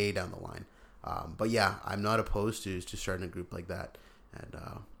something way down the line. But yeah, I'm not opposed to starting a group like that. And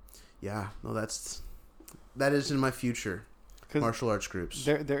yeah, no, that is in my future. Martial arts groups.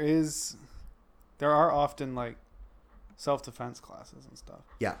 There are often like self-defense classes and stuff.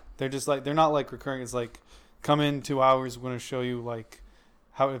 Yeah. They're just like, they're not like recurring. It's like, come in 2 hours, we're going to show you like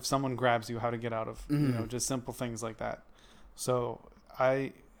how, if someone grabs you, how to get out of, you know, just simple things like that. So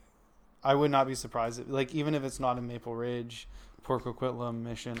I would not be surprised if, like, even if it's not in Maple Ridge, Port Coquitlam,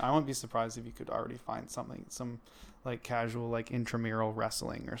 Mission, I wouldn't be surprised if you could already find something, some like casual, like intramural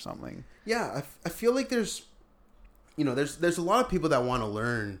wrestling or something. Yeah. I feel like there's a lot of people that want to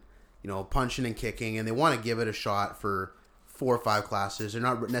learn, you know, punching and kicking, and they want to give it a shot for 4 or 5 classes. They're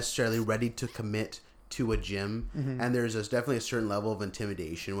not necessarily ready to commit to a gym. And there's definitely a certain level of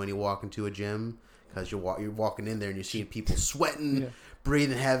intimidation when you walk into a gym, because you're walking in there and you're seeing people sweating,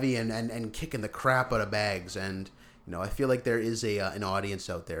 breathing heavy, and kicking the crap out of bags. And you know, I feel like there is an audience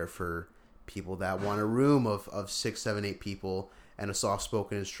out there for people that want a room of 6, 7, 8 people and a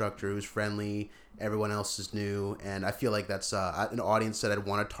soft-spoken instructor who's friendly. Everyone else is new, and I feel like that's an audience that I'd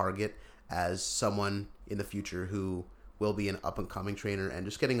want to target as someone in the future who will be an up-and-coming trainer, and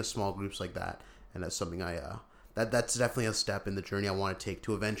just getting a small groups like that. And that's something that's definitely a step in the journey I want to take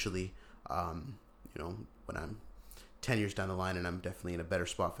to eventually, you know, when I'm 10 years down the line and I'm definitely in a better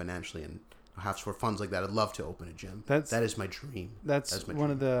spot financially and have for funds like that, I'd love to open a gym. That is my dream. That's one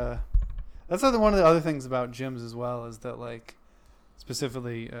of the other things about gyms as well, is that, like,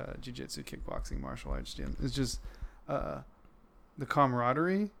 specifically jiu-jitsu, kickboxing, martial arts gym, is just the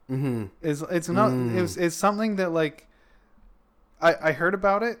camaraderie. It's something that, like, I heard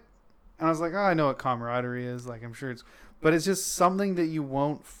about it and I was like, oh, I know what camaraderie is, like, I'm sure but it's just something that you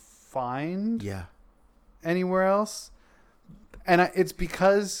won't find anywhere else. And it's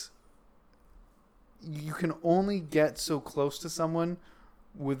because you can only get so close to someone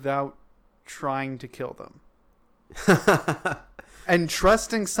without trying to kill them. And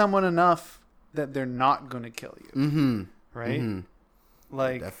trusting someone enough that they're not going to kill you. Right?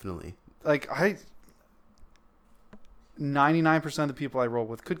 Like, definitely. Like, 99% of the people I roll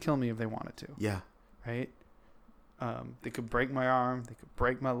with could kill me if they wanted to. Yeah. Right? They could break my arm, they could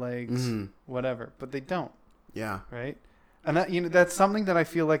break my legs, whatever, but they don't. Yeah. Right? And that, you know, that's something that I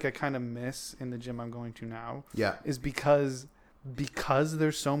feel like I kind of miss in the gym I'm going to now. Yeah. Is because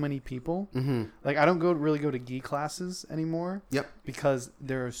there's so many people. Like, I don't really go to gi classes anymore. Yep. Because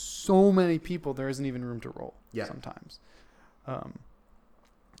there are so many people, there isn't even room to roll. Yeah. Sometimes.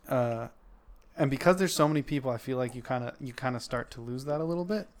 And because there's so many people, I feel like you kind of start to lose that a little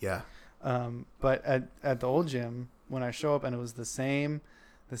bit. Yeah. But at the old gym, when I show up and it was the same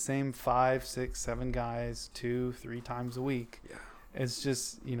 5, 6, 7 guys 2, 3 times a week. Yeah. It's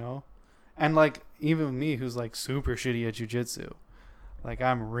just, you know, and like, even me, who's like super shitty at jiu-jitsu, like,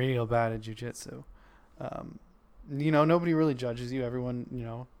 I'm real bad at jiu-jitsu. You know, nobody really judges you. Everyone, you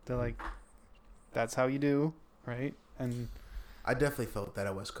know, they're like, that's how you do, right? And I definitely felt that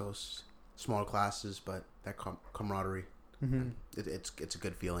at West Coast. Small classes, but that camaraderie, it's a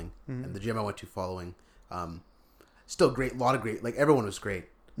good feeling. And the gym I went to following, still great, a lot of great, like, everyone was great.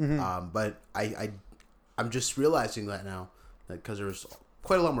 But I'm just realizing that now, because there was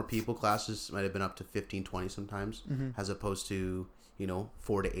quite a lot more people. Classes might have been up to 15, 20 sometimes, as opposed to, you know,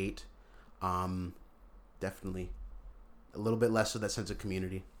 4 to 8. Definitely a little bit less of that sense of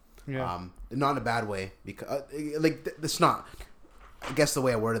community. Yeah. Not in a bad way, because it's not. I guess the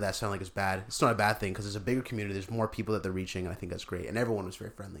way I worded that sounded like it's bad. It's not a bad thing because it's a bigger community. There's more people that they're reaching, and I think that's great. And everyone was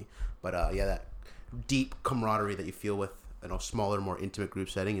very friendly. But that deep camaraderie that you feel with smaller, more intimate group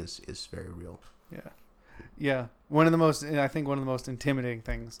setting is very real. Yeah, yeah. One of the most intimidating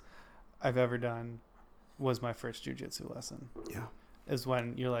things I've ever done was my first jiu-jitsu lesson. Yeah, is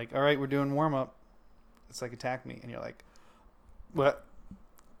when you're like, all right, we're doing warm up. It's like attack me, and you're like, what?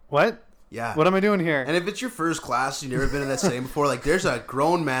 Yeah. What am I doing here? And if it's your first class, you've never been in that setting before, like there's a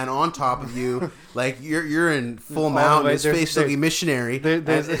grown man on top of you, like you're in full mount, his face looking missionary.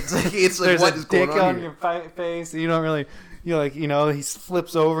 It's like what is going on? There's a dick on your face. And you don't really, he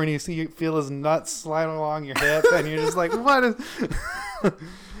flips over and you feel his nuts slide along your hip, and you're just like, what is? But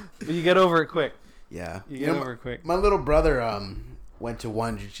you get over it quick. Yeah, you get over it quick. My little brother went to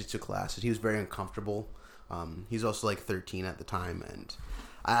one jiu-jitsu class, and he was very uncomfortable. He's also like 13 at the time, and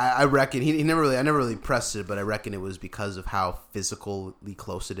I reckon I never really pressed it, but I reckon it was because of how physically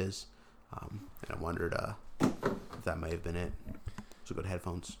close it is. And I wondered if that may have been it. So good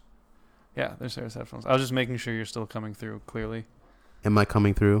headphones. Yeah, there's headphones. I was just making sure you're still coming through clearly. Am I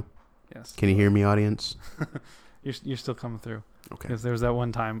coming through? Yes. Can you hear me, audience? You're still coming through. Okay. Because there was that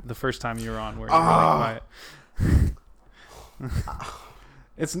one time, the first time you were on, where you were really quiet.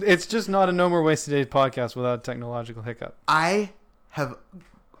 It's just not a No More Wasted Days podcast without a technological hiccup. I have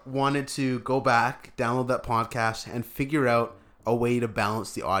wanted to go back, download that podcast, and figure out a way to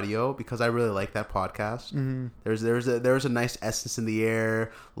balance the audio because I really like that podcast. Mm-hmm. There was a nice essence in the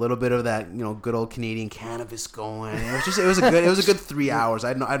air, a little bit of that good old Canadian cannabis going. It was a good 3 hours.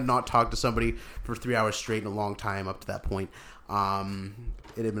 I'd not talked to somebody for 3 hours straight in a long time up to that point. It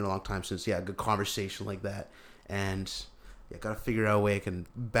had been a long time since a good conversation like that, and got to figure out a way I can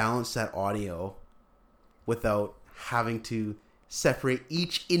balance that audio without having to separate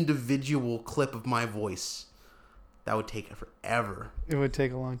each individual clip of my voice. That would take forever. It would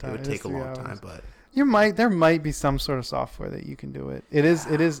take a long time. But there might be some sort of software that you can do it. It is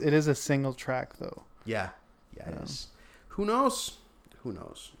a single track though. Yeah, it is. Who knows?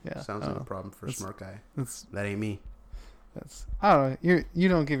 Yeah, sounds like a problem for a smart guy. That ain't me. I don't know. You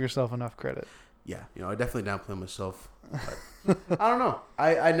don't give yourself enough credit. Yeah, I definitely downplay myself. But I don't know.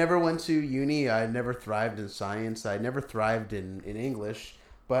 I never went to uni. I never thrived in science. I never thrived in English.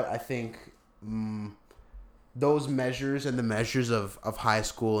 But I think those measures and the measures of high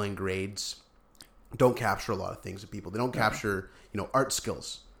school and grades don't capture a lot of things of people. They don't capture, art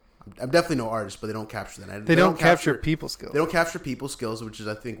skills. I'm definitely no artist, but they don't capture that. They don't capture people skills. They don't capture people skills, which is,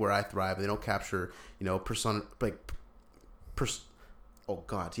 I think, where I thrive. They don't capture, oh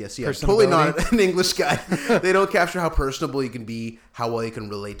God, yes, totally not an English guy. They don't capture how personable you can be, how well you can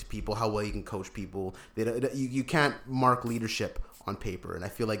relate to people, how well you can coach people. You can't mark leadership on paper, and I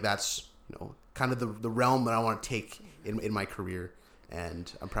feel like that's kind of the realm that I want to take in my career.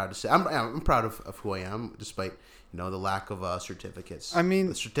 And I'm proud to say I'm proud of who I am, despite the lack of certificates. I mean,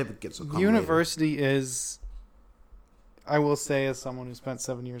 the certificates will come university later. Is, I will say, as someone who spent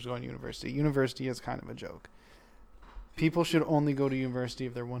 7 years going to university is kind of a joke. People should only go to university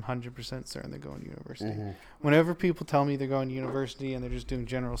if they're 100% certain they're going to university. Mm-hmm. Whenever people tell me they're going to university and they're just doing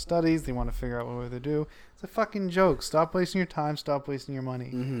general studies, they want to figure out what they do, it's a fucking joke. Stop wasting your time. Stop wasting your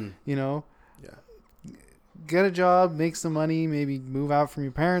money. Mm-hmm. Yeah. Get a job, make some money, maybe move out from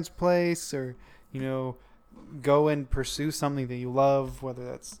your parents' place, or, go and pursue something that you love, whether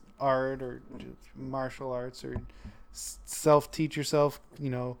that's art or martial arts, or self-teach yourself,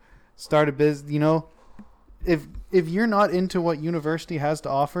 start a business, If you're not into what university has to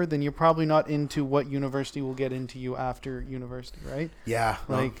offer, then you're probably not into what university will get into you after university, right? Yeah.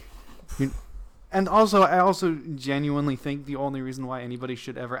 And also, I also genuinely think the only reason why anybody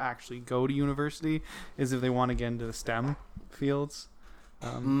should ever actually go to university is if they want to get into the STEM fields.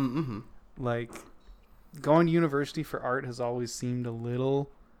 Like, going to university for art has always seemed a little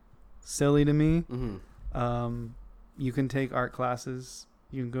silly to me. Mm-hmm. You can take art classes.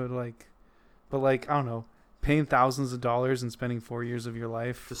 You can go to but I don't know. Paying thousands of dollars and spending 4 years of your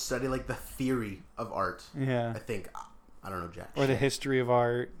life to study the theory of art. Yeah, I think I don't know, Jack. Or the history of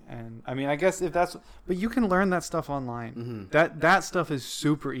art, and I mean, I guess if that's, but you can learn that stuff online. Mm-hmm. That stuff is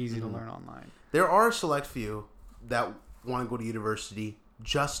super easy to learn online. There are a select few that want to go to university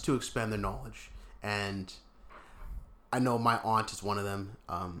just to expand their knowledge, and I know my aunt is one of them.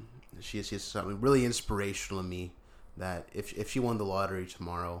 She is something really inspirational in me. That if she won the lottery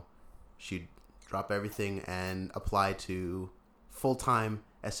tomorrow, she'd drop everything and apply to full-time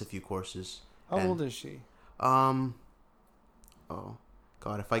SFU courses. How old is she?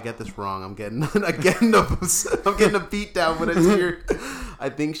 God, if I get this wrong, I'm getting a beat down when it's here. I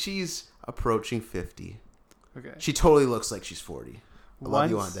think she's approaching 50. Okay. She totally looks like she's 40. I love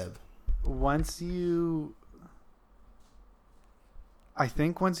you, Aunt Deb. I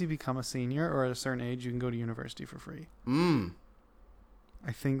think once you become a senior or at a certain age, you can go to university for free.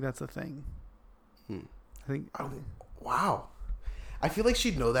 I think that's a thing. Wow. I feel like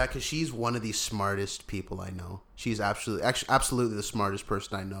she'd know that because she's one of the smartest people I know. She's absolutely the smartest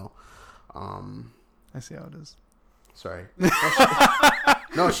person I know. I see how it is. Sorry.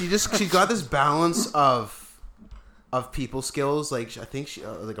 She's got this balance of people skills. Like I think she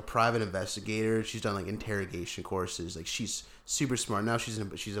like a private investigator. She's done like interrogation courses. Like she's super smart. Now she's in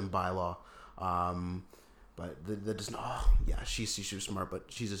bylaw. But that doesn't. Oh yeah, she's super smart. But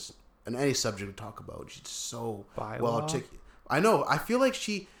she's just on any subject to talk about. She's so bylaw? well articulated. I know. I feel like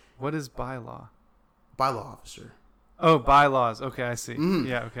she. What is bylaw? Bylaw officer. Oh, bylaws. Okay, I see. Mm-hmm.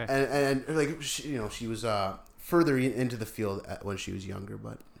 Yeah, okay. And like she was further into the field when she was younger,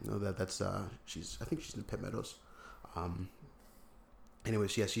 but that's I think she's in Pitt Meadows.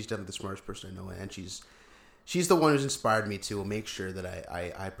 Anyways, yeah, she's definitely the smartest person I know, and she's the one who's inspired me to make sure that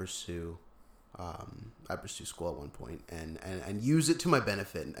I pursue school at one point and use it to my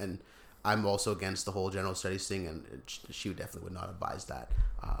benefit. And I'm also against the whole general studies thing, and she definitely would not advise that.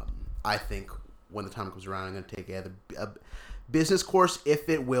 I think when the time comes around, I'm going to take a business course if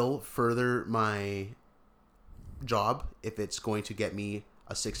it will further my job, if it's going to get me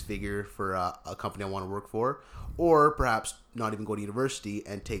a 6-figure for a company I want to work for, or perhaps not even go to university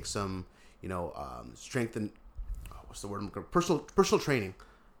and take some, strength and personal training,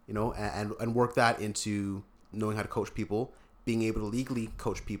 and work that into knowing how to coach people, being able to legally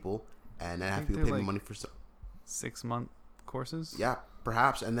coach people, and then have people pay me money for 6-month courses. Yeah,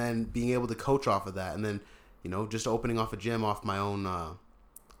 perhaps, and then being able to coach off of that, and then just opening off a gym off my own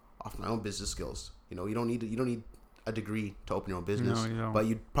business skills. You don't need a degrry to open your own business, no, you don't. But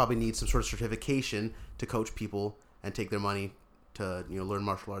you probably need some sort of certification to coach people and take their money to learn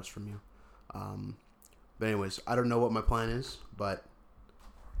martial arts from you. But anyways, I don't know what my plan is, but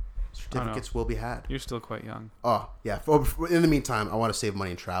certificates will be had. You're still quite young. Oh yeah. In the meantime, I want to save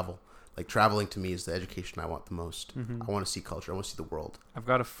money and travel. Like traveling to me is the education I want the most. Mm-hmm. I want to see culture. I want to see the world. I've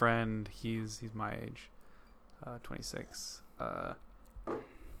got a friend. He's my age, 26.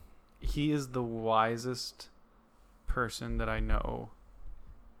 He is the wisest person that I know.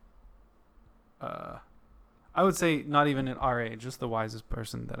 I would say not even at our age, just the wisest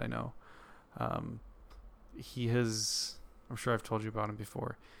person that I know. He has, I'm sure I've told you about him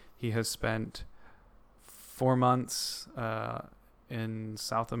before. He has spent 4 months in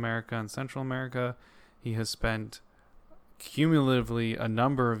South America and Central America. He has spent cumulatively a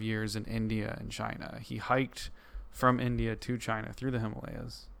number of years in India and China. He hiked from India to China through the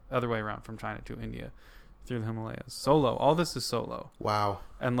Himalayas. Other way around, from China to India through the Himalayas. Solo. All this is solo. Wow.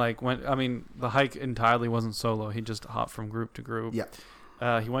 And the hike entirely wasn't solo. He just hopped from group to group. Yeah.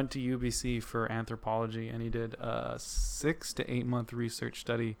 He went to UBC for anthropology, and he did a 6 to 8 month research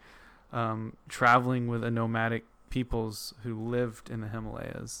study traveling with a nomadic peoples who lived in the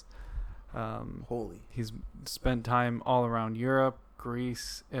Himalayas. He's spent time all around Europe,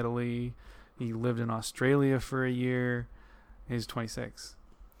 Greece, Italy. He lived in Australia for a year. He's 26.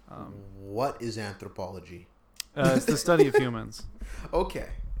 What is anthropology? It's the study of humans. Okay.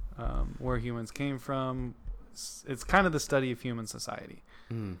 Where humans came from. It's kind of the study of human society.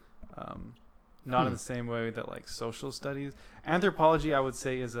 Not in the same way that like social studies. Anthropology, I would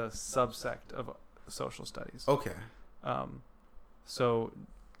say, is a subsect of social studies. Okay. So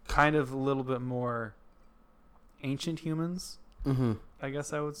kind of a little bit more ancient humans, I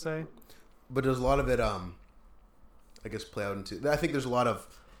guess I would say. But there's a lot of it, I guess, play out into... I think there's a lot of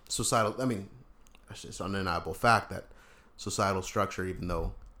societal... I mean, it's an undeniable fact that societal structure, even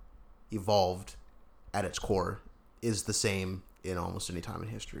though evolved at its core, is the same in almost any time in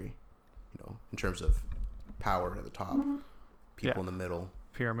history. In terms of power at the top, people in the middle,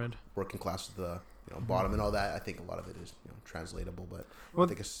 pyramid, working class at the bottom, and all that. I think a lot of it is translatable, but I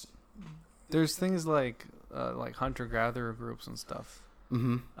think it's... There's things like hunter-gatherer groups and stuff.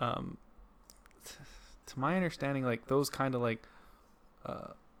 Mm-hmm. To my understanding, like those kind of like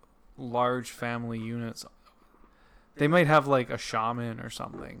large family units, they might have like a shaman or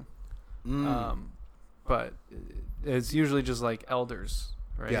something. But it's usually just like elders,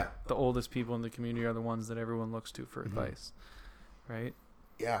 right? Yeah. The oldest people in the community are the ones that everyone looks to for advice, right?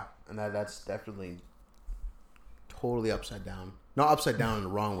 Yeah, and that's definitely totally upside down. Not upside down in the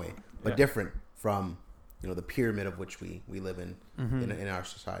wrong way, but different from the pyramid of which we live in our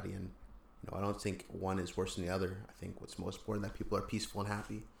society. And I don't think one is worse than the other. I think what's most important that people are peaceful and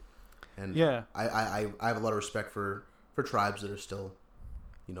happy. And I have a lot of respect for tribes that are still,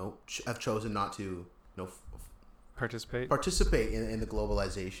 have chosen not to, participate in the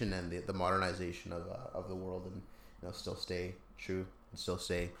globalization and the modernization of the world, and still stay true and still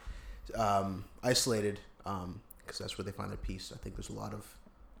stay isolated, because that's where they find their peace. I think there's a lot of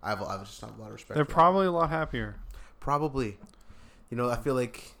I just have a lot of respect. They're probably a lot happier. Probably, I feel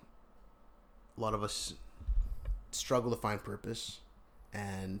like a lot of us struggle to find purpose,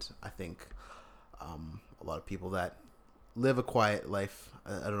 and I think a lot of people that live a quiet life.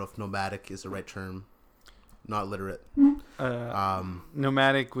 I don't know if nomadic is the right term. Not literate.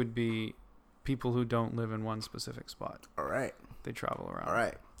 Nomadic would be people who don't live in one specific spot. All right. They travel around. All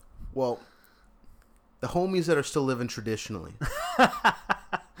right. Well, the homies that are still living traditionally.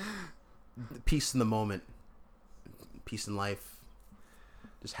 Peace in the moment. Peace in life.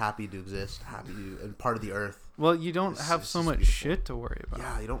 Just happy to exist. Happy to and part of the earth. Well, you don't have so much shit to worry about.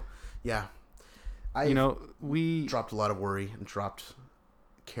 Yeah, you don't. Yeah. We dropped a lot of worry and dropped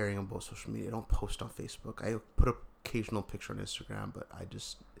caring on both social media. I don't post on Facebook. I put an occasional picture on Instagram, but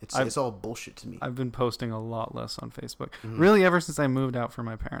it's all bullshit to me. I've been posting a lot less on Facebook. Mm-hmm. Really, ever since I moved out from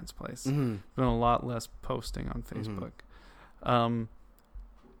my parents' place. Mm-hmm. Been a lot less posting on Facebook. Mm-hmm.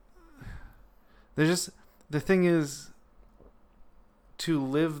 The thing is, to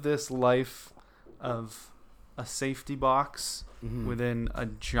live this life of a safety box mm-hmm. within a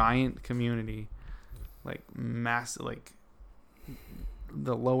giant community, like massive, like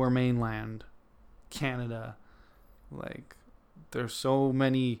the Lower Mainland, Canada, like there's so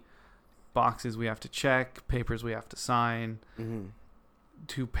many boxes we have to check, papers we have to sign, mm-hmm.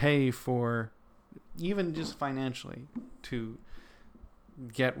 to pay for, even just financially, to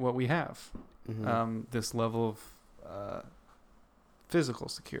get what we have. Mm-hmm. This level of physical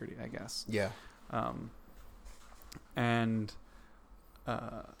security, I guess. Yeah. And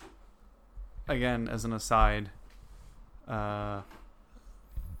again, as an aside, a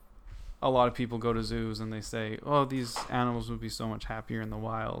lot of people go to zoos and they say, "Oh, these animals would be so much happier in the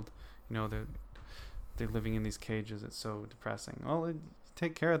wild. They're living in these cages. It's so depressing." Well,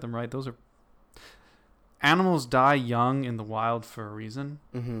 take care of them, right? Those are animals die young in the wild for a reason.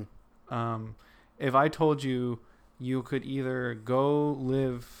 Mm-hmm. If I told you could either go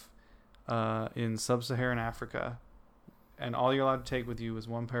live in sub-Saharan Africa, and all you're allowed to take with you is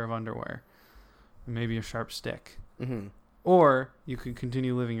one pair of underwear, and maybe a sharp stick. Mm-hmm. Or you could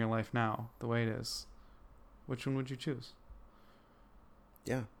continue living your life now the way it is. Which one would you choose?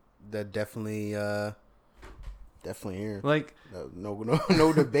 Yeah, that definitely here. Like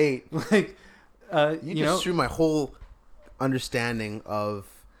no debate. Like you just threw my whole understanding of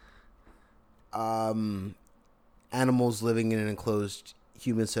animals living in an enclosed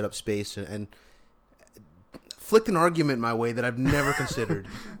human set up space and flicked an argument my way that I've never considered.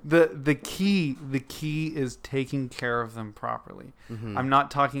 The key is taking care of them properly. Mm-hmm. I'm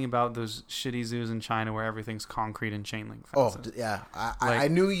not talking about those shitty zoos in China where everything's concrete and chain link fences. Oh yeah, I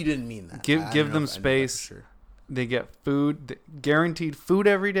knew you didn't mean that. Give them space. Sure. They get food, guaranteed food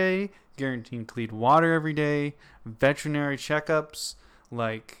every day, guaranteed clean water every day, veterinary checkups,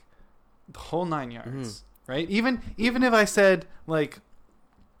 like the whole 9 yards. Mm-hmm. Right? Even if I said, like,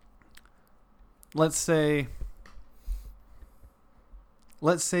 let's say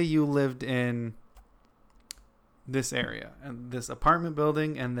you lived in this area and this apartment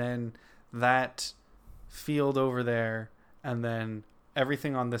building, and then that field over there, and then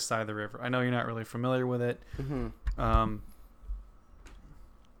everything on this side of the river. I know you're not really familiar with it. Mm-hmm.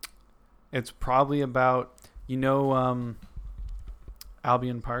 It's probably about, Albion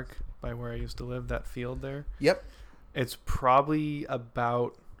Park, by where I used to live, that field there. Yep. It's probably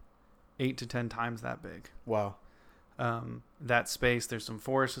about 8 to 10 times that big. Wow. That space, there's some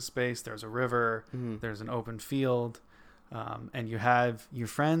forested space, there's a river, mm-hmm. there's an open field, and you have your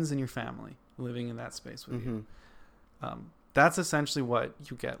friends and your family living in that space with mm-hmm. you. That's essentially what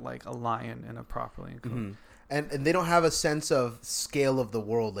you get, like a lion in a properly enclosed. Mm-hmm. And they don't have a sense of scale of the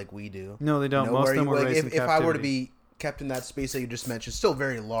world like we do. No, they don't. Most of them were raised in captivity. If I were to be kept in that space that you just mentioned, still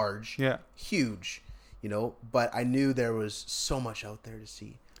very large, huge, but I knew there was so much out there to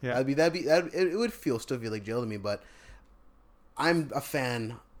see. Yeah, it would still feel like jail to me, but I'm a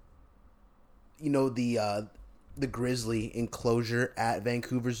fan. The grizzly enclosure at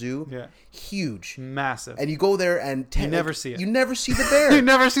Vancouver Zoo. Yeah, huge, massive, and you go there and you never see it. You never see the bear. You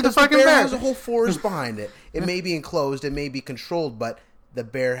never see the fucking bear. There's a whole forest behind it. It may be enclosed, it may be controlled, but the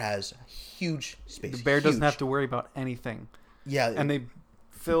bear has huge space. The bear doesn't have to worry about anything. Yeah, and they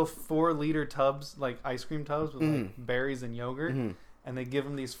fill 4-liter tubs, like ice cream tubs, with like berries and yogurt. Mm-hmm. and they give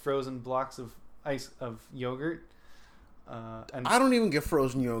them these frozen blocks of yogurt. And I don't even get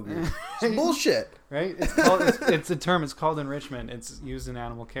frozen yogurt. It's bullshit, right? It's a term. It's called enrichment. It's used in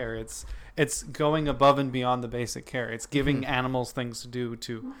animal care. It's going above and beyond the basic care. It's giving animals things to do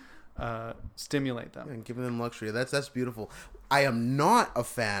to stimulate them and giving them luxury. That's beautiful. I am not a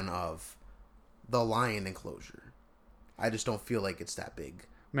fan of the lion enclosure. I just don't feel like it's that big.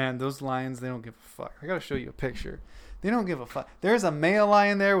 Man, those lions, they don't give a fuck. I gotta show you a picture. They don't give a fuck. There's a male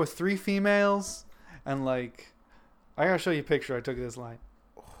lion there with 3 females, and like, I gotta show you a picture I took of this lion.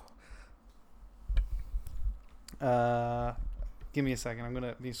 Give me a second. I'm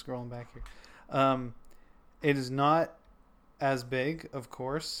gonna be scrolling back here. It is not as big, of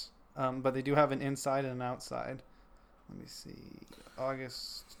course, but they do have an inside and an outside. Let me see.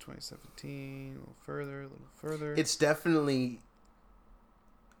 August 2017. A little further. It's definitely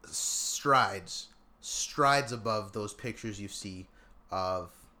strides above those pictures you see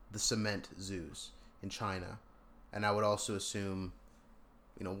of the cement zoos in China. And I would also assume,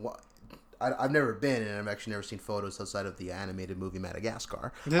 what I've never been, and I've actually never seen photos outside of the animated movie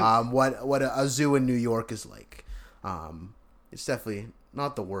Madagascar. What a zoo in New York is like. It's definitely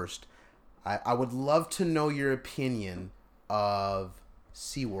not the worst. I would love to know your opinion of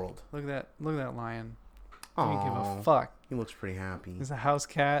SeaWorld. Look at that lion. He don't give a fuck. He looks pretty happy. He's a house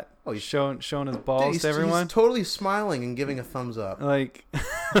cat. Oh, he's showing his balls to everyone. He's totally smiling and giving a thumbs up. Like,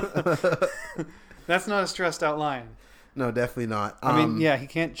 that's not a stressed out lion. No, definitely not. I mean, yeah, he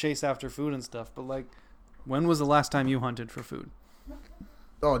can't chase after food and stuff, but like, when was the last time you hunted for food?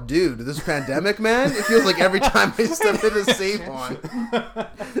 Oh, dude, this pandemic, man, it feels like every time I step in a safe on.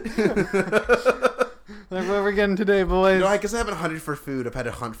 Like, what we're getting today, boys? I guess I haven't hunted for food. I've had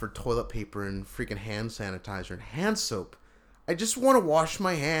to hunt for toilet paper and freaking hand sanitizer and hand soap. I just want to wash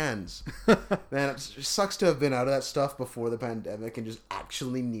my hands. Man, it sucks to have been out of that stuff before the pandemic and just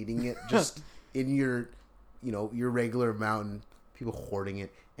actually needing it just in your regular amount and people hoarding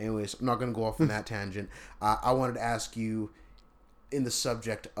it. Anyways, I'm not going to go off on that tangent. I wanted to ask you, in the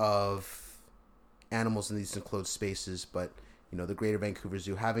subject of animals in these enclosed spaces, but the Greater Vancouver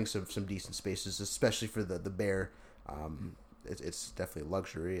Zoo having some decent spaces, especially for the bear, it's definitely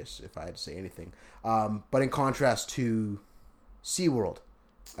luxurious if I had to say anything. But in contrast to SeaWorld,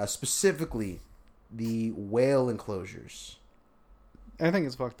 specifically the whale enclosures, I think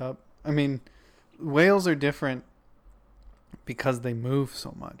it's fucked up. I mean, whales are different because they move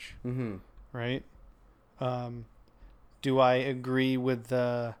so much, right? Do I agree with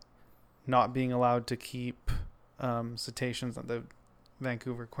the not being allowed to keep cetaceans at the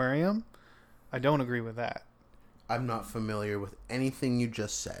Vancouver Aquarium? I don't agree with that. I'm not familiar with anything you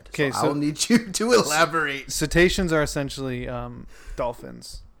just said. Okay, so I'll need you to elaborate. Cetaceans are essentially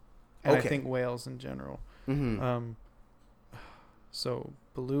dolphins, and I think whales in general. So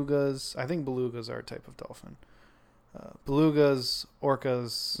belugas, I think belugas are a type of dolphin. Belugas,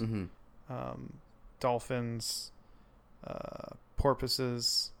 orcas, dolphins,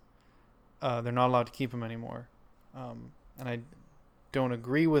 porpoises, they're not allowed to keep them anymore. And I don't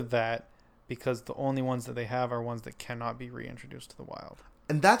agree with that because the only ones that they have are ones that cannot be reintroduced to the wild.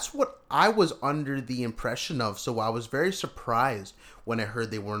 And that's what I was under the impression of. So I was very surprised when I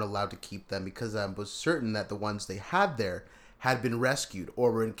heard they weren't allowed to keep them, because I was certain that the ones they had there had been rescued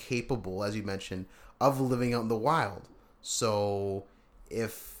or were incapable, as you mentioned, of living out in the wild. So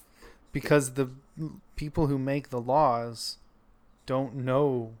because the people who make the laws don't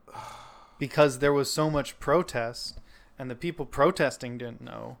know, because there was so much protest and the people protesting didn't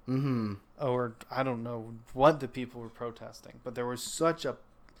know, or I don't know what the people were protesting, but there was such a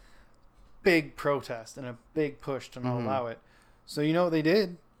big protest and a big push to not allow it. So you know what they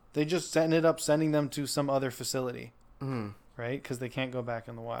did? They just ended up sending them to some other facility, right? Because they can't go back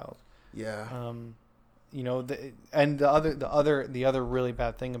in the wild. Yeah. The other really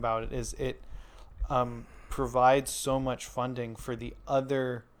bad thing about it is it provides so much funding for the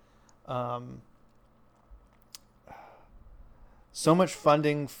other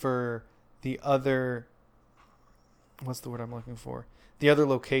what's the word I'm looking for? The other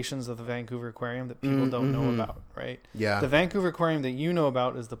locations of the Vancouver Aquarium that people don't know about, right? Yeah. The Vancouver Aquarium that you know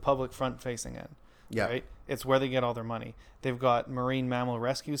about is the public front-facing end. Yeah. Right? It's where they get all their money. They've got marine mammal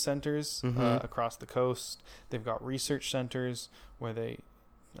rescue centers across the coast. They've got research centers where they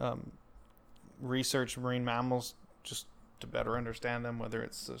research marine mammals just to better understand them, whether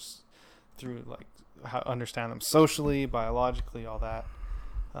it's just through like how understand them socially, biologically, all that.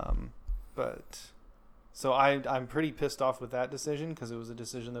 But So I'm pretty pissed off with that decision because it was a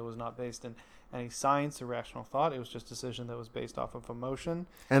decision that was not based in any science or rational thought. It was just a decision that was based off of emotion.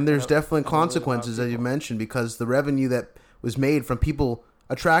 And there's definitely consequences, as you mentioned, because the revenue that was made from people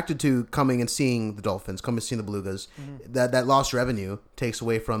attracted to coming and seeing the dolphins, coming and seeing the belugas, that lost revenue takes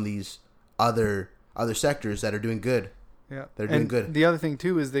away from these other sectors that are doing good. Yeah, they're doing good. The other thing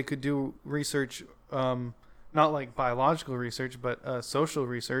too is they could do research, not like biological research, but social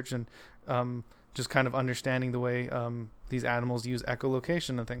research and just kind of understanding the way these animals use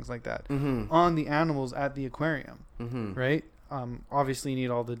echolocation and things like that on the animals at the aquarium, right? Obviously, you need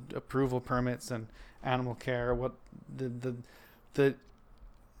all the approval permits and animal care. What the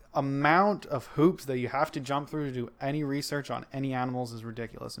amount of hoops that you have to jump through to do any research on any animals is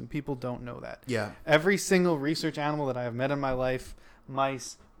ridiculous, and people don't know that. Yeah. Every single research animal that I have met in my life,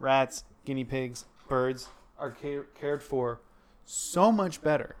 mice, rats, guinea pigs, birds, are cared for so much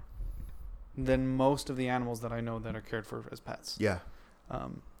better than most of the animals that I know that are cared for as pets. Yeah.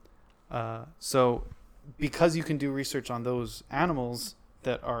 So because you can do research on those animals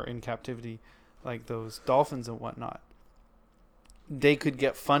that are in captivity, like those dolphins and whatnot, they could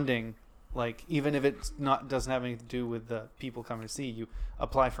get funding, like even if it's not doesn't have anything to do with the people coming to see you,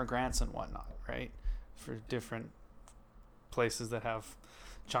 apply for grants and whatnot, right? For different places that have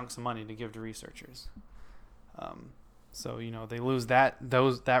chunks of money to give to researchers. So they lose that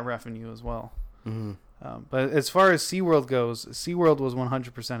revenue as well. But as far as SeaWorld goes, SeaWorld was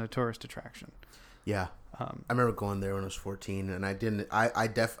 100% a tourist attraction. Yeah. I remember going there when I was 14, and I didn't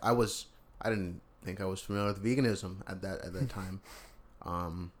think I was familiar with veganism at that time.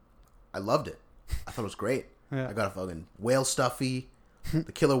 I loved it. I thought it was great. Yeah. I got a fucking whale stuffy.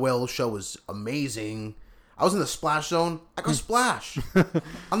 The killer whale show was amazing. I was in the splash zone. I got splash.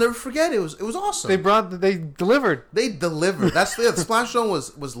 I'll never forget. It was awesome. They delivered. That's the splash zone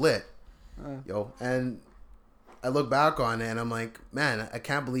was lit. And I look back on it and I'm like, man, I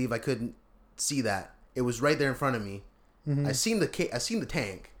can't believe I couldn't see that. It was right there in front of me. I seen the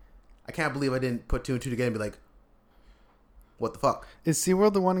tank. I can't believe I didn't put two and two together and be like, what the fuck? Is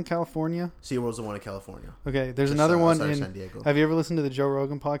SeaWorld the one in California? SeaWorld's the one in California. Okay, there's another one in San Diego. Have you ever listened to the Joe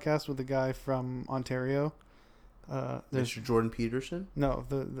Rogan podcast with the guy from Ontario? Mr. Jordan Peterson? No,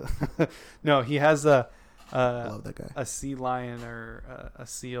 no, he has I love that guy. A sea lion or a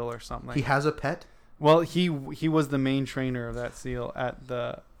seal or something. He has a pet? Well, he was the main trainer of that seal at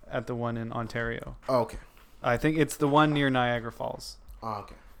the one in Ontario. Oh, okay. I think it's the one near Niagara Falls. Oh,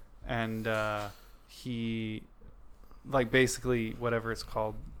 okay. And he, like, basically whatever it's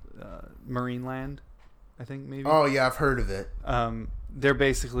called, Marine Land, I think maybe. Oh yeah, I've heard of it. They're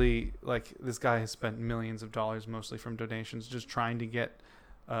basically like, this guy has spent millions of dollars, mostly from donations, just trying to get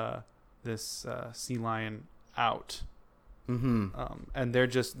this sea lion out. And they're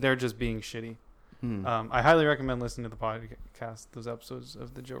just being shitty. I highly recommend listening to the podcast, those episodes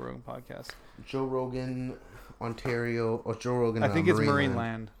of the Joe Rogan podcast. Joe Rogan, Ontario, or Joe Rogan. I think it's Marine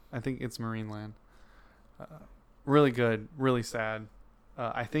Land. I think it's Marine Land. Really good, really sad.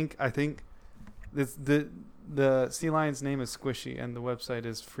 I think this, the sea lion's name is Squishy, and the website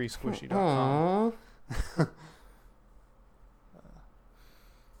is freesquishy.com.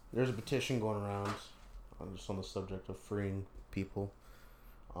 There's a petition going around, just on the subject of freeing people.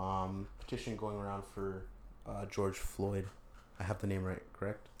 Petition going around for George Floyd. I have the name right,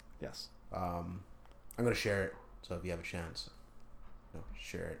 correct? Yes. I'm going to share it, so if you have a chance,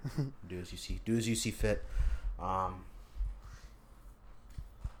 share it. Do as you see fit.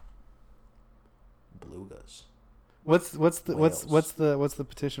 Belugas. What's the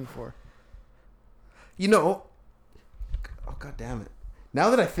petition for? Oh, god damn it. Now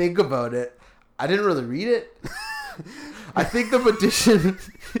that I think about it, I didn't really read it. I think the petition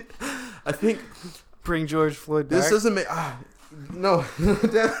bring George Floyd back. This doesn't make no.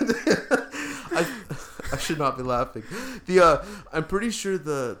 I should not be laughing. I'm pretty sure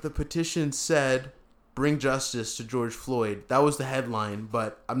the petition said bring justice to George Floyd. That was the headline,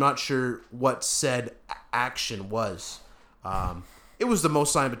 but I'm not sure what said action was. It was the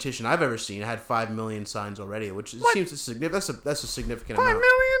most signed petition I've ever seen. It had 5 million signs already, which seems significant. That's a significant 5 amount.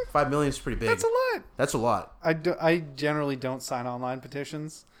 million? 5 million is pretty big. That's a lot. I generally don't sign online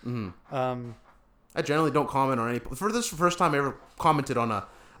petitions. I generally don't comment on any. This is the first time I ever commented on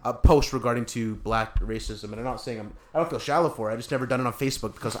a post regarding to black racism, and I'm not saying I don't feel shallow for it. I just never done it on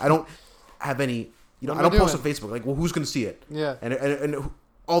Facebook because I don't have any. I don't post on Facebook. Like, well, who's going to see it? Yeah. And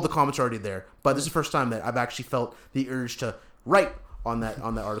all the comments are already there. But this is the first time that I've actually felt the urge to write on that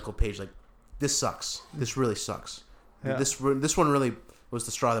article page. Like, this sucks. This really sucks. Yeah. This one really was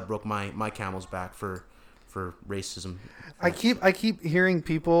the straw that broke my camel's back for racism. I keep hearing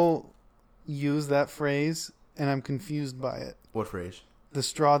people use that phrase, and I'm confused by it. What phrase? The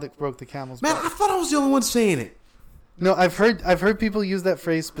straw that broke the camel's back. Man, I thought I was the only one saying it. No, I've heard people use that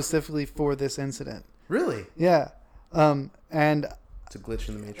phrase specifically for this incident. Really? Yeah. And it's a glitch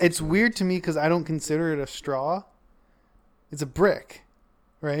in the matrix. It's weird to me because I don't consider it a straw. It's a brick,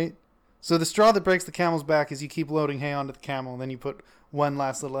 right? So the straw that breaks the camel's back is you keep loading hay onto the camel, and then you put one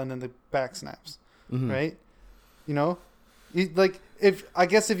last little end, and the back snaps, right? You know,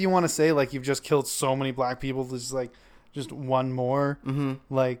 if you want to say like you've just killed so many black people, there's like just one more,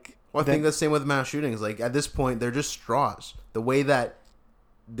 like. Well, I think that's the same with mass shootings. Like at this point, they're just straws. The way that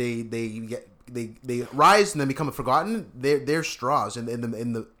they rise and then become forgotten, they're straws in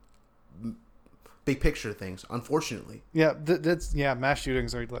the big picture of things. Unfortunately, yeah, mass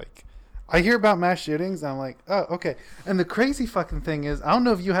shootings are like. I hear about mass shootings, and I'm like, oh, okay. And the crazy fucking thing is, I don't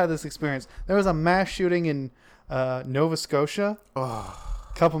know if you had this experience. There was a mass shooting in Nova Scotia a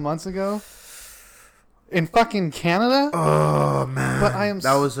couple months ago. In fucking Canada? Oh, man. But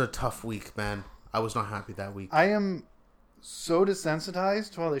that was a tough week, man. I was not happy that week. I am so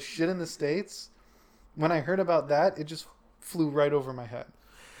desensitized to all this shit in the States. When I heard about that, it just flew right over my head.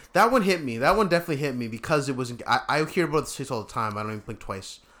 That one hit me. That one definitely hit me because it wasn't... I hear about the States all the time. I don't even blink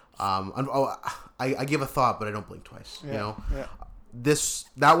twice. I give a thought, but I don't blink twice. Yeah, you know? Yeah.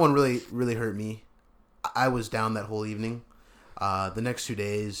 That one really, really hurt me. I was down that whole evening. The next 2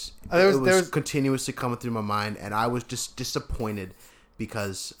 days, it was continuously coming through my mind, and I was just disappointed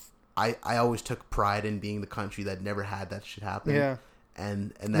because I always took pride in being the country that never had that shit happen. Yeah,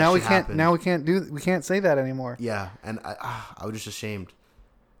 and that now shit happened. Now we can't say that anymore. Yeah, and I was just ashamed.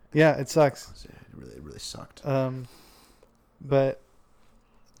 Yeah, it sucks. It really sucked. But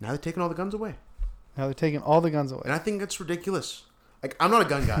now they're taking all the guns away. Now they're taking all the guns away, and I think that's ridiculous. Like, I'm not a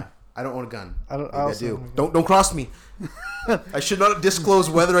gun guy. I don't own a gun. I do. Don't cross me. I should not disclose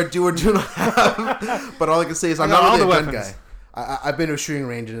whether I do or do not have. But all I can say is I'm not really a gun guy. I've been to a shooting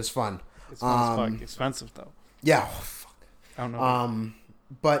range and it's fun. It's fun as fuck. Expensive though. Yeah. Oh, fuck. I don't know.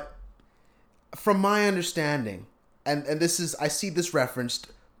 But from my understanding, and this is, I see this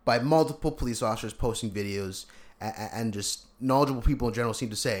referenced by multiple police officers posting videos, and just knowledgeable people in general seem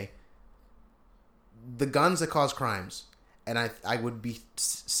to say the guns that cause crimes. And I would be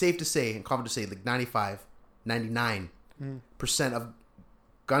safe to say and confident to say like 99% of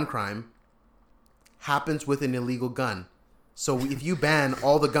gun crime happens with an illegal gun. So if you ban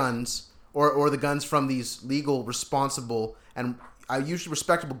all the guns or the guns from these legal, responsible, and usually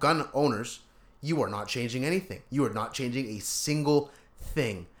respectable gun owners, you are not changing anything. You are not changing a single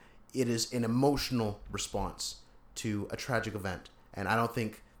thing. It is an emotional response to a tragic event. And I don't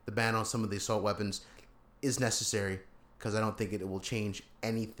think the ban on some of the assault weapons is necessary. Because I don't think it will change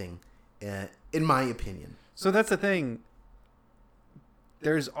anything, in my opinion. So that's the thing.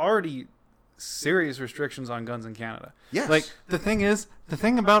 There's already serious restrictions on guns in Canada. Yes. Like, the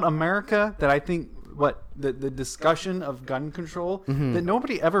thing about America that I think, the discussion of gun control that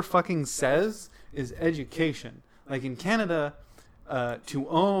nobody ever fucking says is education. Like, in Canada, to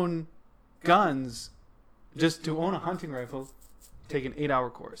own guns, just to own a hunting rifle, take an 8-hour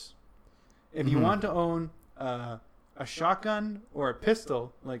course. If you want to own... a shotgun or a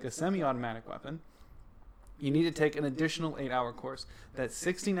pistol, like a semi-automatic weapon, you need to take an additional 8-hour course. That's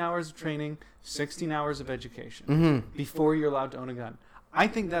 16 hours of training, 16 hours of education before you're allowed to own a gun. I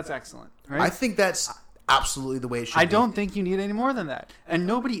think that's excellent, right? I think that's absolutely the way it should be. I don't think you need any more than that. And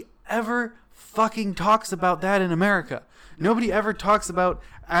nobody ever fucking talks about that in America. Nobody ever talks about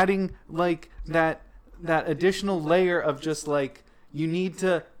adding like that additional layer of just like you need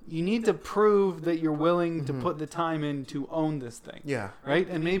to prove that you're willing to put the time in to own this thing. Yeah. Right?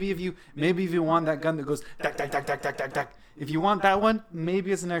 And maybe if you want that gun that goes tack, tack, tack, tack, tack, tack, tack. If you want that one,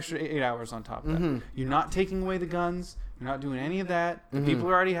 maybe it's an extra 8 hours on top of that. You're not taking away the guns. You're not doing any of that. The people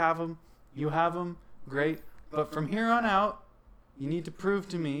already have them. You have them. Great. But from here on out, you need to prove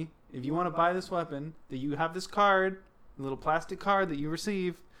to me, if you want to buy this weapon, that you have this card, a little plastic card that you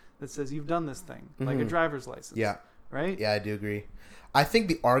receive that says you've done this thing, like a driver's license. Yeah. Right? Yeah, I do agree. I think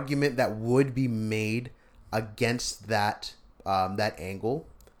the argument that would be made against that that angle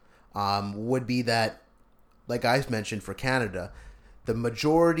would be that, like I mentioned for Canada, the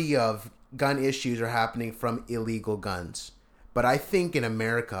majority of gun issues are happening from illegal guns. But I think in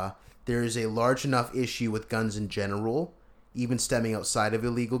America, there is a large enough issue with guns in general, even stemming outside of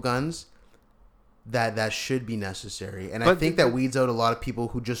illegal guns, that should be necessary. And I think that weeds out a lot of people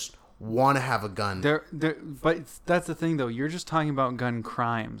who just want to have a gun. But that's the thing, though. You're just talking about gun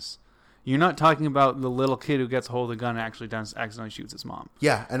crimes. You're not talking about the little kid who gets a hold of a gun and actually accidentally shoots his mom.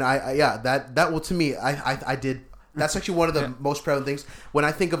 Yeah, and that will, to me, I did That's actually one of the most prevalent things. When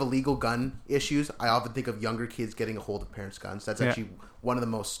I think of illegal gun issues, I often think of younger kids getting a hold of parents' guns. That's actually one of the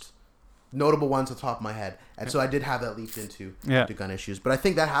most notable ones on top of my head. And so I did have that leaped into gun issues. But I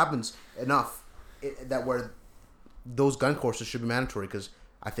think that happens enough that where those gun courses should be mandatory, because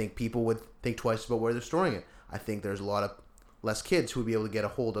I think people would think twice about where they're storing it. I think there's a lot of less kids who would be able to get a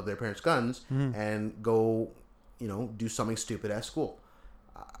hold of their parents' guns and go, do something stupid at school.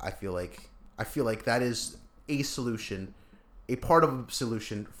 I feel like that is a solution, a part of a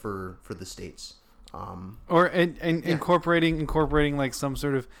solution for the states. Incorporating like some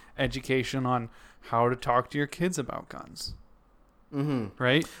sort of education on how to talk to your kids about guns.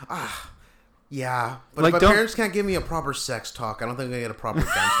 Right? Yeah, but like, if my parents can't give me a proper sex talk, I don't think I'm going to get a proper gun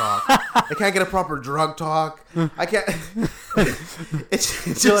talk. I can't get a proper drug talk. I can't...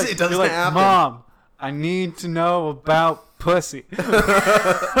 it doesn't happen. Mom, I need to know about pussy.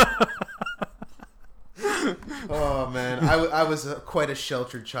 Oh, man. I was quite a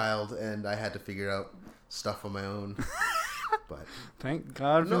sheltered child, and I had to figure out stuff on my own. But thank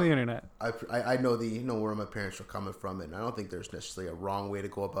God for the internet. I know where my parents are coming from, and I don't think there's necessarily a wrong way to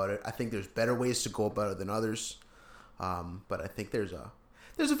go about it. I think there's better ways to go about it than others. But I think there's a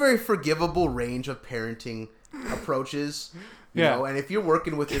very forgivable range of parenting approaches. You know, and if you're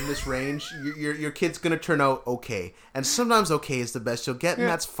working within this range, your kid's gonna turn out okay. And sometimes okay is the best you'll get, and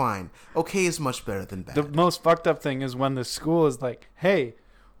that's fine. Okay is much better than bad. The most fucked up thing is when the school is like, hey,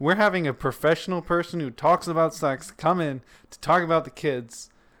 we're having a professional person who talks about sex come in to talk about the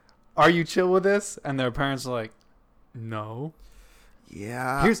kids. Are you chill with this? And their parents are like, no.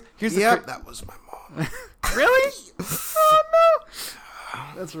 Yeah. Here's that was my mom. Really? Oh, no.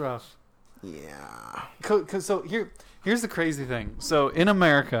 That's rough. Yeah. So here's the crazy thing. So in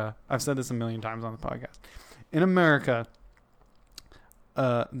America, I've said this a million times on the podcast. In America,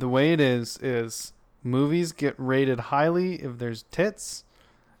 the way it is movies get rated highly if there's tits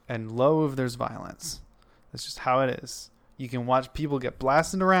and low if there's violence. That's just how it is. You can watch people get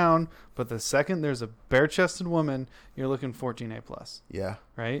blasted around, but the second there's a bare-chested woman, you're looking 14A+. Yeah.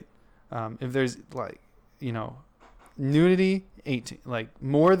 Right? If there's, nudity, 18. Like,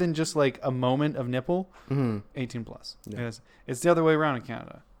 more than just, a moment of nipple, 18+. Yeah. It's the other way around in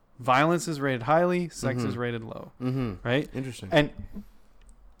Canada. Violence is rated highly, sex is rated low. Right? Interesting. And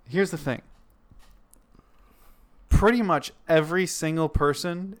here's the thing. Pretty much every single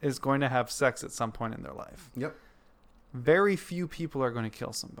person is going to have sex at some point in their life. Yep. Very few people are going to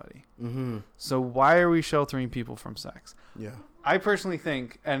kill somebody. So why are we sheltering people from sex? Yeah. I personally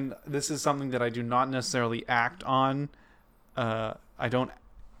think, and this is something that I do not necessarily act on, I don't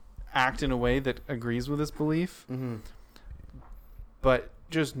act in a way that agrees with this belief, but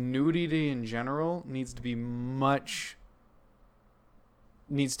just nudity in general needs to be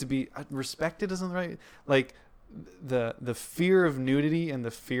respected isn't right. Like, the fear of nudity and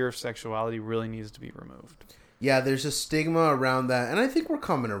the fear of sexuality really needs to be removed. Yeah, there's a stigma around that, and I think we're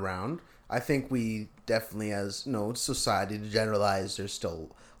coming around. I think we definitely, as society to generalize, there's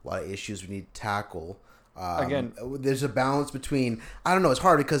still a lot of issues we need to tackle. Again, there's a balance between, I don't know, it's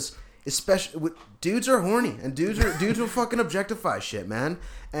hard because especially dudes are horny and dudes will fucking objectify shit, man.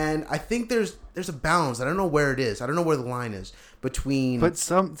 And I think there's a balance. I don't know where it is. I don't know where the line is between. But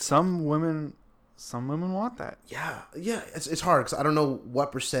some women want that. Yeah. It's hard because I don't know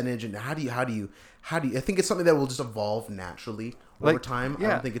what percentage and how do you. I think it's something that will just evolve naturally over time. Yeah.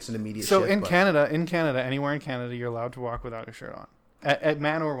 I don't think it's an immediate. So shift, in Canada, anywhere in Canada, you're allowed to walk without your shirt on, at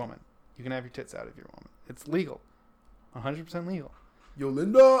man or woman. You can have your tits out if you're a woman. It's legal, 100% legal. Yo,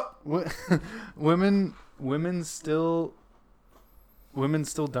 Linda. Women still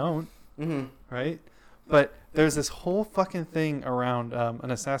don't. Right? But there's this whole fucking thing around an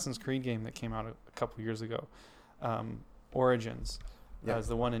Assassin's Creed game that came out a couple years ago. Origins. As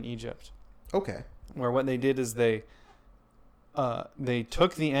the one in Egypt. Okay. Where what they did is they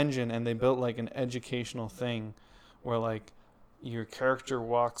took the engine and they built like an educational thing where like your character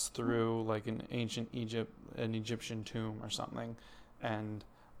walks through like an Egyptian tomb or something, and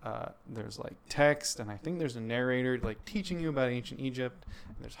there's like text, and I think there's a narrator like teaching you about ancient Egypt,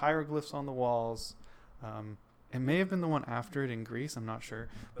 and there's hieroglyphs on the walls. It may have been the one after it in Greece, I'm not sure,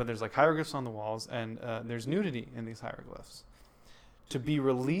 but there's like hieroglyphs on the walls, and there's nudity in these hieroglyphs. To be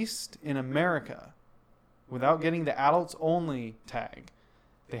released in America without getting the adults only tag,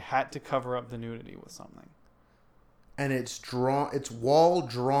 they had to cover up the nudity with something. And it's wall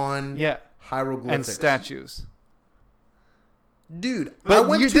drawn hieroglyphics and statues. Dude, but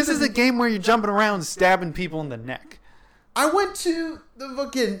this is a game where you're jumping around stabbing people in the neck. I went to the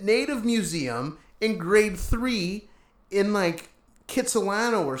fucking Native Museum in grade 3 in like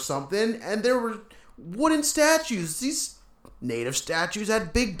Kitsilano or something, and there were wooden statues. These native statues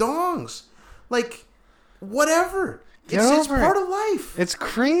had big dongs. Like, whatever. It's part of life. It's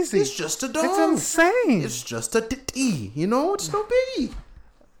crazy. It's just a dong. It's insane. It's just a titty. You know, it's no biggie.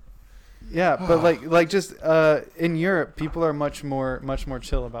 Yeah, but like just in Europe, people are much more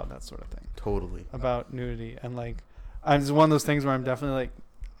chill about that sort of thing. Totally. About nudity, and like, it's one of those things where I'm definitely like,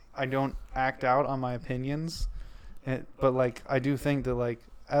 I don't act out on my opinions, but like I do think that like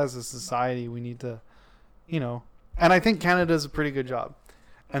as a society we need to, and I think Canada does a pretty good job,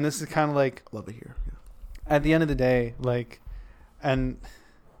 and this is kind of like love it here. Yeah. At the end of the day, like, and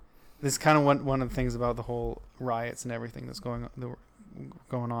this is kind of one of the things about the whole riots and everything that's going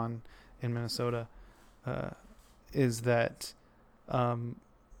on in Minnesota, is that,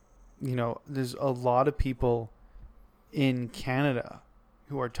 there's a lot of people in Canada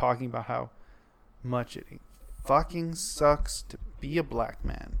who are talking about how much it fucking sucks to be a black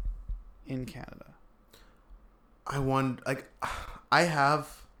man in Canada. I have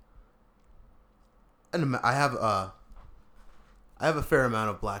a fair amount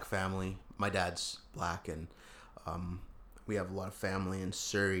of black family. My dad's black, and we have a lot of family in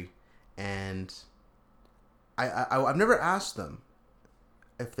Surrey. And I've never asked them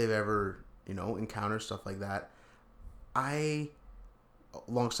if they've ever, encountered stuff like that.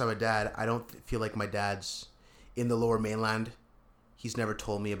 Alongside my dad, I don't feel like my dad's in the Lower Mainland. He's never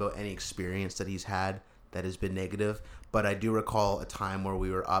told me about any experience that he's had that has been negative. But I do recall a time where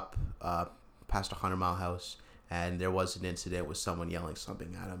we were up past a 100-mile house, and there was an incident with someone yelling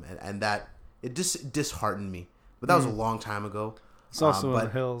something at him, and that it disheartened me. But that was a long time ago. It's also in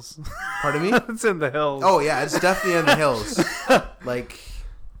the hills. Pardon me? It's in the hills. Oh yeah, it's definitely in the hills. Like,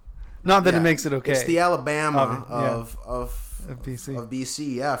 not that it makes it okay. It's the Alabama of BC. Of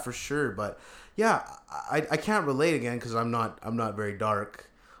BC, yeah, for sure. But yeah, I can't relate again because I'm not very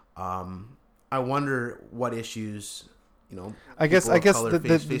dark. I wonder what issues I guess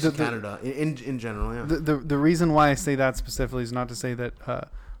face Canada in general. Yeah. The reason why I say that specifically is not to say that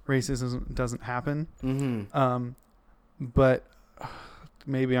racism doesn't happen. Mm-hmm. But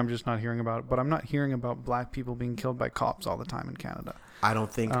maybe I'm just not hearing about it. But I'm not hearing about black people being killed by cops all the time in Canada. I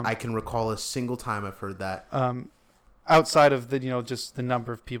don't think I can recall a single time I've heard that. Outside of the just the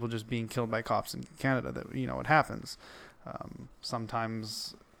number of people just being killed by cops in Canada, that it happens.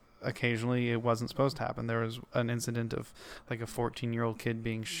 Sometimes, occasionally, it wasn't supposed to happen. There was an incident of like a 14-year-old kid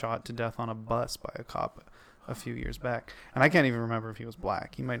being shot to death on a bus by a cop a few years back, and I can't even remember if he was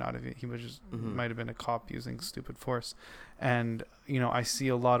black. He might not have. He was just might have been a cop using stupid force. And I see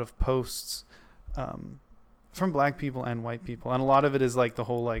a lot of posts from black people and white people, and a lot of it is like the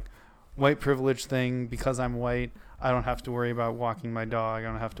whole like white privilege thing. Because I'm white, I don't have to worry about walking my dog. I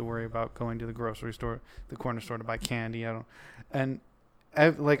don't have to worry about going to the grocery store, the corner store to buy candy. There's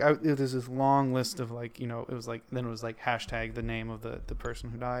this long list of like, it was like, then it was like hashtag the name of the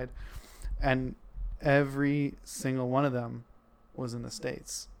person who died. And every single one of them was in the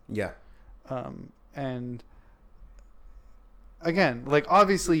States. Yeah. And again, like,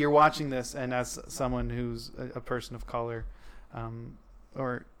 obviously you're watching this, and as someone who's a person of color,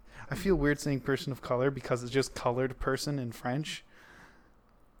 or I feel weird saying person of color because it's just colored person in French.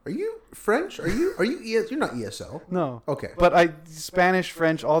 Are you French? Are you you're not ESL? No. Okay. But Spanish,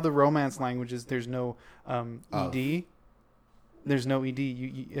 French, all the Romance languages, there's no ED. There's no ED.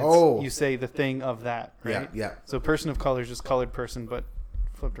 You say the thing of that, right? Yeah. So person of color is just colored person, but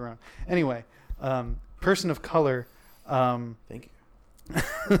flipped around. Anyway, person of color. Thank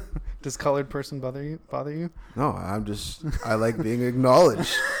you. Does colored person bother you? No, I like being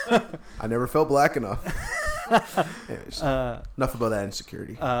acknowledged. I never felt black enough. Anyways, enough about that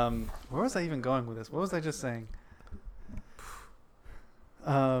insecurity. Where was I even going with this? What was I just saying?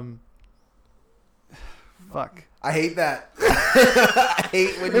 Fuck. I hate that. I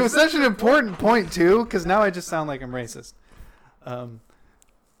hate when it was such an important point too, because now I just sound like I'm racist.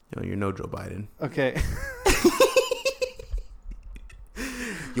 You're no Joe Biden. Okay.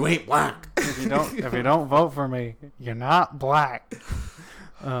 You ain't black. If you don't vote for me, you're not black.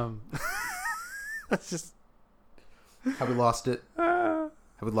 That's just. Have we lost it? Have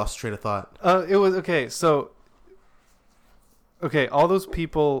we lost train of thought? It was okay. So, all those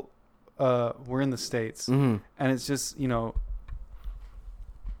people were in the States, and it's just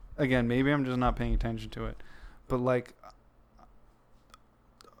again, maybe I'm just not paying attention to it, but like,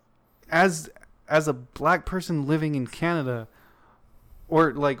 as a black person living in Canada,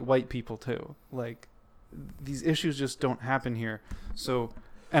 or like white people too, like these issues just don't happen here. So.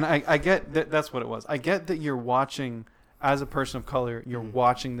 And I get that that's what it was. I get that you're watching, as a person of color, you're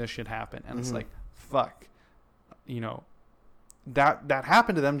watching this shit happen. And it's like, fuck. That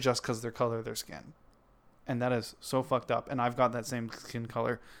happened to them just because their color of their skin. and that is so fucked up, and I've got that same skin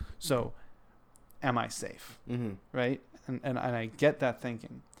color, so am I safe? Right? And I get that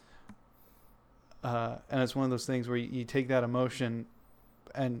thinking. And it's one of those things where you take that emotion,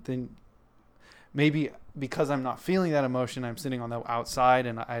 and then maybe because I'm not feeling that emotion, I'm sitting on the outside,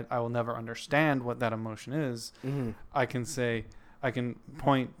 and I will never understand what that emotion is. I can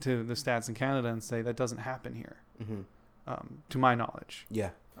point to the stats in Canada and say that doesn't happen here, to my knowledge. Yeah.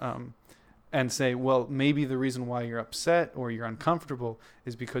 And say, well, maybe the reason why you're upset or you're uncomfortable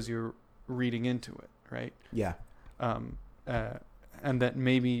is because you're reading into it, right? Yeah. And that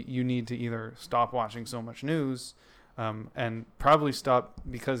maybe you need to either stop watching so much news, and probably stop,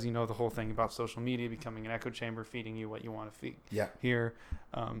 because the whole thing about social media becoming an echo chamber, feeding you what you want to hear.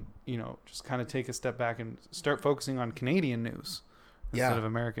 Just kind of take a step back and start focusing on Canadian news instead of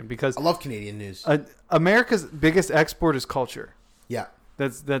American, because I love Canadian news. America's biggest export is culture. Yeah.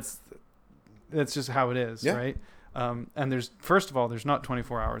 That's just how it is, right? And there's not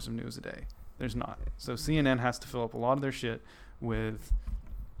 24 hours of news a day. There's not. So CNN has to fill up a lot of their shit with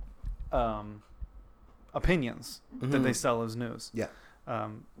opinions that they sell as news. Yeah.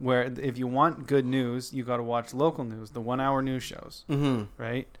 Where if you want good news, you got to watch local news, the 1 hour news shows,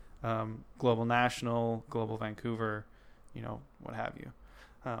 right? Global National, Global Vancouver, what have you.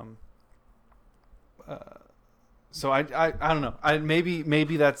 So I don't know.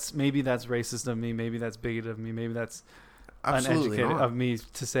 Maybe that's racist of me. Maybe that's bigoted of me. Maybe that's uneducated of me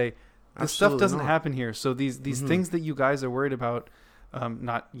to say this stuff doesn't happen here. So these things that you guys are worried about,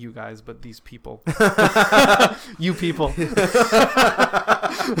 not you guys, but these people, you people. The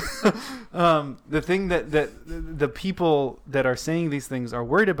thing that the people that are saying these things are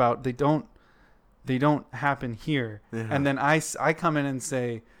worried about, they don't happen here. And then I come in and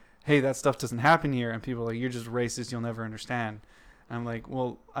say, hey, that stuff doesn't happen here, and people are like, you're just racist, you'll never understand. And I'm like,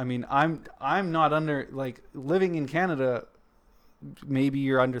 well, I mean, I'm not under, like, living in Canada, maybe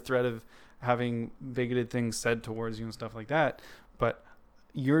you're under threat of having bigoted things said towards you and stuff like that, but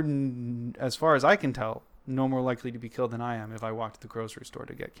you're, as far as I can tell, no more likely to be killed than I am if I walk to the grocery store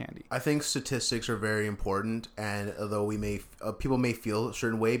to get candy. I think statistics are very important, and although people may feel a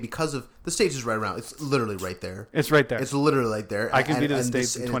certain way because of the States is right around. It's literally right there. It's right there. It's literally right there. I can be to the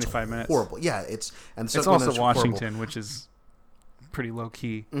States in 25 minutes. Horrible. Yeah, it's also Washington, which is pretty low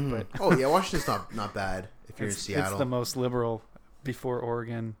key. But oh yeah, Washington's not bad if you're in Seattle. It's the most liberal before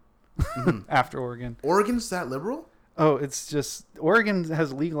Oregon, after Oregon. Oregon's that liberal? Oh, it's just Oregon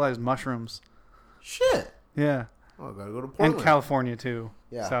has legalized mushrooms. Shit. Yeah. Oh, I gotta go to Portland. And California too.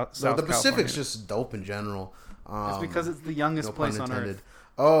 Yeah. South the Pacific's California. Just dope in general. It's because it's the youngest place on Earth.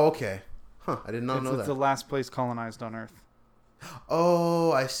 Oh, okay. Huh. I did not know that. It's the last place colonized on Earth.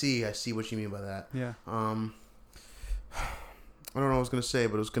 Oh, I see. I see what you mean by that. Yeah. I don't know what I was gonna say,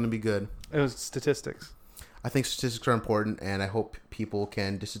 but it was gonna be good. It was statistics. I think statistics are important, and I hope people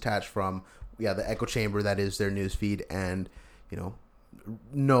can disattach from the echo chamber that is their news feed, and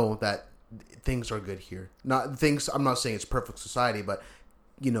know that things are good here. I'm not saying it's perfect society, but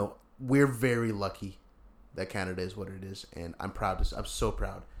we're very lucky that Canada is what it is, and I'm so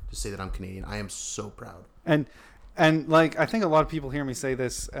proud to say that I'm Canadian. I am so proud. And like, I think a lot of people hear me say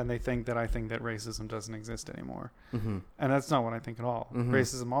this and they think that I think that racism doesn't exist anymore. And that's not what I think at all.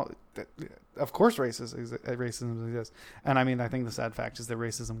 Racism, of course racism exists. And I mean, I think the sad fact is that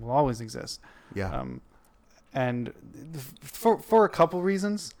racism will always exist. Yeah. And for a couple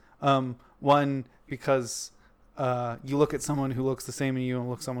reasons. One, because you look at someone who looks the same as you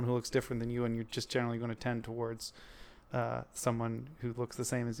and someone who looks different than you, and you're just generally going to tend towards someone who looks the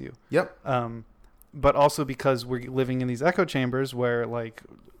same as you. Yep. But also because we're living in these echo chambers where, like,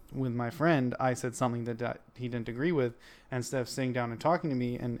 with my friend, I said something that he didn't agree with, and instead of sitting down and talking to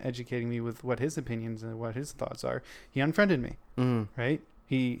me and educating me with what his opinions and what his thoughts are, he unfriended me. Right?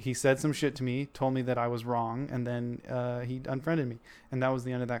 He said some shit to me, told me that I was wrong, and then he unfriended me, and that was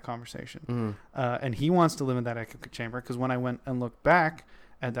the end of that conversation. And he wants to live in that echo chamber, because when I went and looked back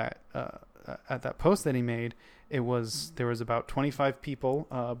at that post that he made, there was about 25 people,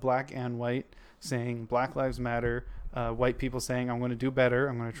 black and white, saying Black Lives Matter, white people saying I'm going to do better,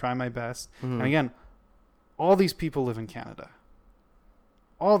 I'm going to try my best. And again, all these people live in Canada.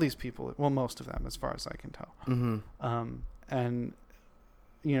 All these people, well, most of them, as far as I can tell. And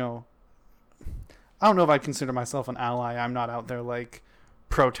I don't know if I'd consider myself an ally. I'm not out there like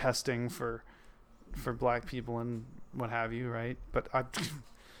protesting for black people and what have you, right? But I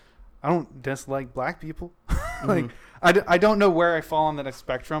don't dislike black people. Like, I don't know where I fall on that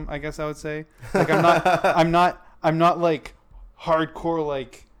spectrum, I guess I would say. Like, I'm not like hardcore,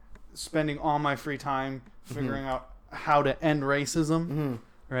 like spending all my free time figuring out how to end racism,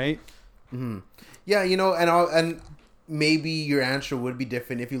 right? Mm-hmm. Yeah, you know, and maybe your answer would be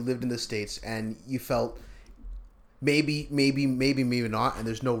different if you lived in the States and you felt maybe not, and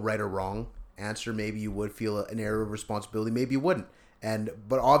there's no right or wrong answer. Maybe you would feel an area of responsibility. Maybe you wouldn't.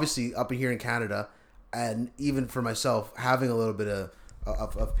 But obviously up here in Canada, and even for myself, having a little bit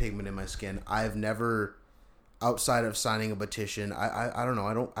of pigment in my skin, I've never, outside of signing a petition, I don't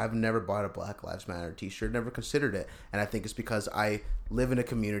know, I've never bought a Black Lives Matter t-shirt, never considered it. And I think it's because I live in a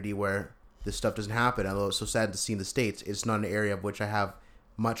community where this stuff doesn't happen. Although it's so sad to see in the States, it's not an area of which I have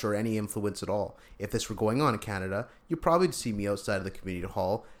much or any influence at all. If this were going on in Canada, you'd probably see me outside of the community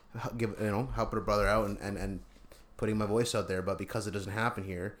hall, helping a brother out and putting my voice out there. But because it doesn't happen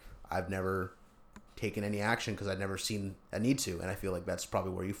here, I've never taken any action because I've never seen a need to. And I feel like that's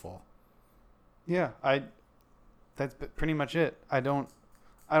probably where you fall. Yeah, that's pretty much it. I don't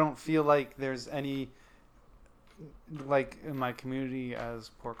feel like there's any, like in my community as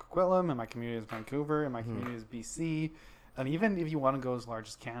Port Coquitlam, in my community as Vancouver, in my community as BC, and even if you want to go as large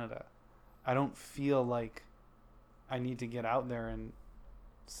as Canada, I don't feel like I need to get out there and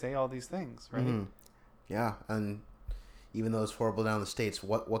say all these things, right? Mm-hmm. Yeah, and even though it's horrible down in the States,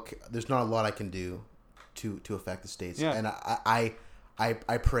 what there's not a lot I can do to affect the States. Yeah. And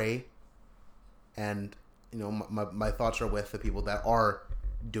I pray, and you know, my thoughts are with the people that are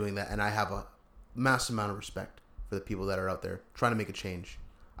doing that, and I have a massive amount of respect for the people that are out there trying to make a change,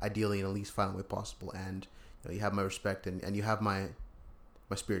 ideally in the least violent way possible. And you know, you have my respect, and you have my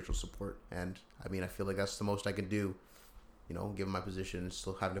spiritual support. And I mean, I feel like that's the most I can do, you know, given my position and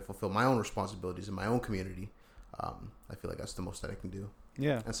still having to fulfill my own responsibilities in my own community. I feel like that's the most that I can do.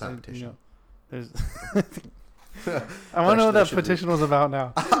 Yeah, and sign a petition. You know, there's I want to know what that petition was about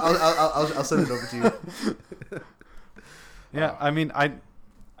now. I'll send it over to you. Yeah, I mean, I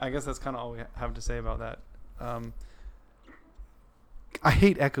guess that's kind of all we have to say about that. I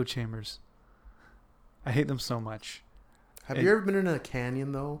hate echo chambers. I hate them so much. Have you ever been in a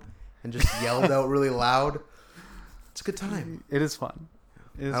canyon though and just yelled out really loud? It's a good time. It is fun.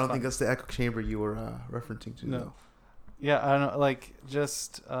 I don't think that's the echo chamber you were referencing to. No. Though. Yeah, I don't know. Like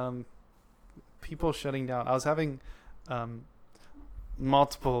just people shutting down. I was having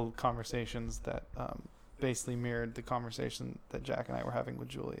multiple conversations that basically mirrored the conversation that Jack and I were having with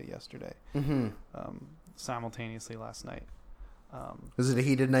Julia yesterday, simultaneously last night. Was it a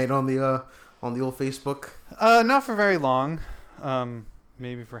heated night on the old Facebook? Not for very long.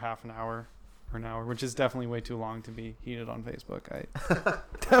 Maybe for half an hour or an hour, which is definitely way too long to be heated on Facebook. I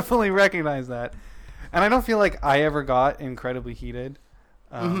definitely recognize that. And I don't feel like I ever got incredibly heated.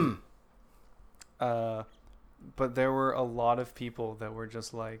 But there were a lot of people that were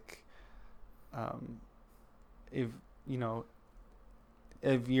just like, if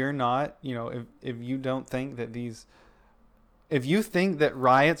you're not, if you don't think that if you think that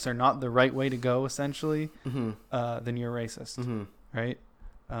riots are not the right way to go, essentially, then you're racist, right?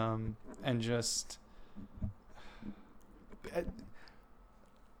 And just, the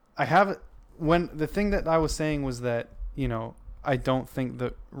thing that I was saying was that, I don't think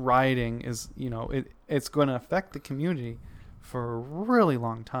that rioting is, it's going to affect the community for a really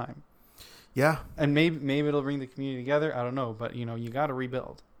long time. Yeah. And maybe it'll bring the community together. I don't know. But, you got to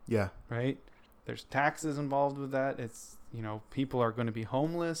rebuild. Yeah. Right? There's taxes involved with that. It's, people are going to be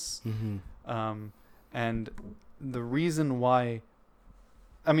homeless. And the reason why,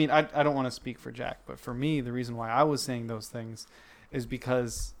 I mean, I don't want to speak for Jack, but for me, the reason why I was saying those things is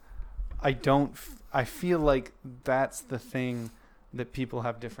because I feel like that's the thing that people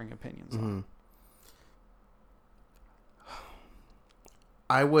have differing opinions on.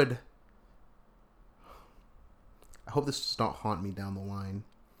 I hope this does not haunt me down the line.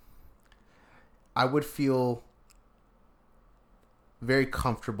 I would feel very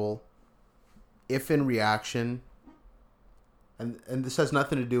comfortable if in reaction, and this has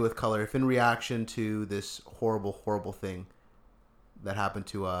nothing to do with color, if in reaction to this horrible, horrible thing that happened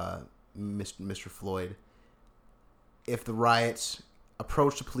to Mr. Floyd, if the riots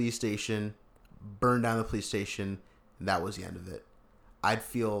approached the police station, burned down the police station, and that was the end of it, I'd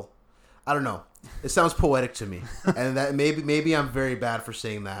feel, I don't know, it sounds poetic to me, and that maybe I'm very bad for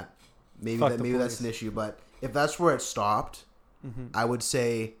saying that. Maybe that's an issue, but if that's where it stopped, I would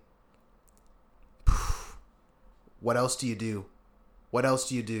say, what else do you do? What else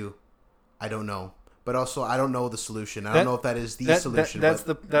do you do? I don't know. But also, I don't know the solution. I don't know if that is the solution. That's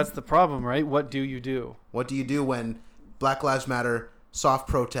the problem, right? What do you do? What do you do when Black Lives Matter, soft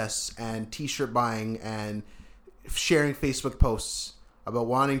protests, and T-shirt buying, and sharing Facebook posts about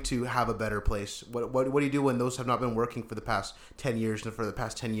wanting to have a better place? What do you do when those have not been working for the past 10 years? And for the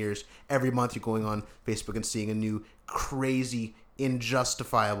past 10 years, every month you're going on Facebook and seeing a new crazy,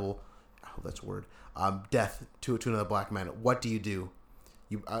 injustifiable, hope that's a word, death to another black man, what do? You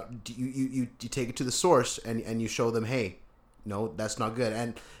take it to the source and you show them, hey, no, that's not good.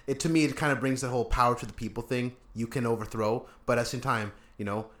 And to me, it kind of brings the whole power to the people thing. You can overthrow, but at the same time,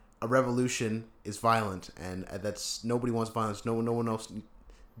 a revolution is violent, and that's, nobody wants violence. No one else.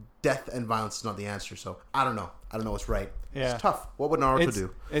 Death and violence is not the answer. So I don't know what's right. Yeah. It's tough. What would Naruto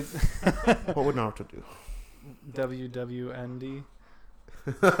do? What would Naruto do? WWND.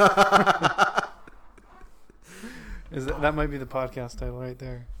 That might be the podcast title right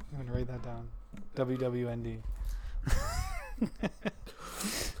there. I'm gonna write that down. WWND.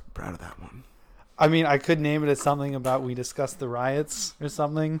 Proud of that one. I mean, I could name it as something about we discussed the riots or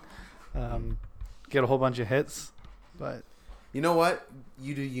something. Get a whole bunch of hits, but you know what?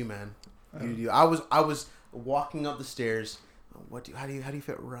 You do you, man. You do. I was walking up the stairs. How do you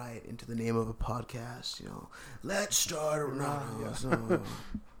fit riot into the name of a podcast? Let's start. No.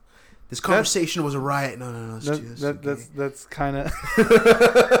 This conversation was a riot. No. That's kind of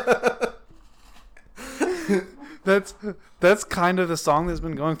that's kind of the song that's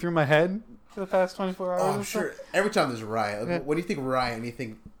been going through my head for the past 24 hours. Oh, I'm sure. Every time there's a riot, when you think of riot and you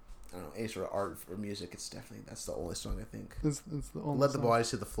think, I don't know, any sort of art or music, that's the only song I think. It's the only Let song. the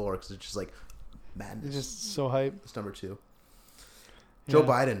Bodies Hit the Floor, because it's just like madness. It's just so hype. It's number 2. Joe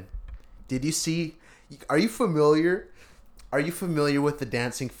Biden. Did you see? Are you familiar with the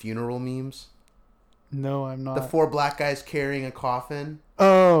dancing funeral memes? No, I'm not. The 4 black guys carrying a coffin.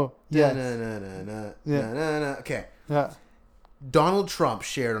 Oh, yeah. Okay. Yeah. Donald Trump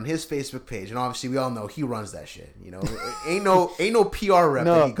shared on his Facebook page, and obviously we all know he runs that shit. Ain't no PR rep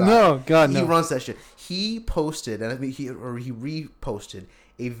that he got. No, God, he no. runs that shit. He posted, and I mean he reposted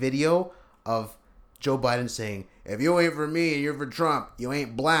a video of Joe Biden saying, "If you ain't for me, you're for Trump. You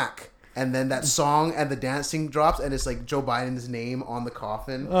ain't black." And then that song and the dancing drops, and it's like Joe Biden's name on the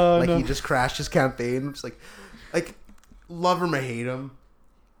coffin, he just crashed his campaign. It's like love him or hate him.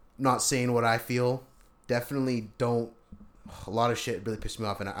 Not saying what I feel. Definitely don't. A lot of shit really pissed me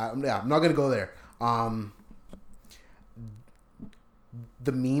off, and I'm not gonna go there.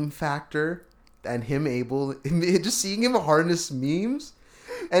 The meme factor and just seeing him harness memes,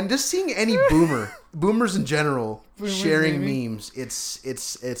 and just seeing any boomers in general sharing memes.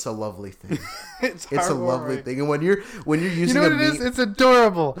 It's a lovely thing. It's a lovely thing, and when you're using what it is? It's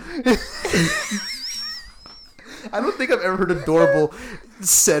adorable. I don't think I've ever heard adorable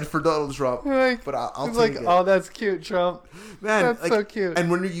said for Donald Trump, but I'll take it. Oh, that's cute, Trump. Man, that's so cute.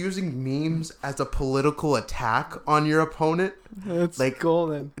 And when you're using memes as a political attack on your opponent, that's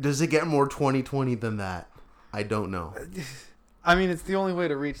golden. Does it get more 2020 than that? I don't know. I mean, it's the only way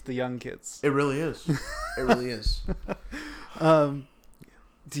to reach the young kids. It really is. It really is. Do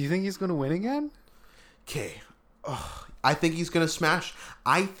you think he's going to win again? Okay. I think he's going to smash.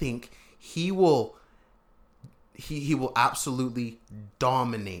 I think he will. He will absolutely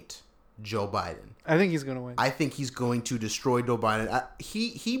dominate Joe Biden. I think he's going to win. I think he's going to destroy Joe Biden.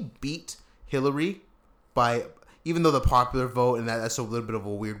 He beat Hillary by, even though the popular vote, and that's a little bit of a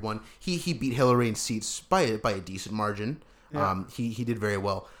weird one, he beat Hillary in seats by a decent margin. Yeah. He did very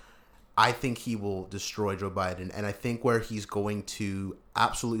well. I think he will destroy Joe Biden, and I think where he's going to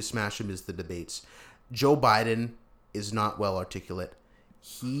absolutely smash him is the debates. Joe Biden is not well articulate.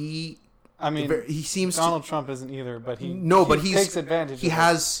 He seems Donald Trump isn't either, but he takes advantage. He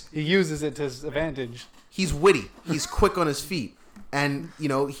uses it to his advantage. He's witty. He's quick on his feet, and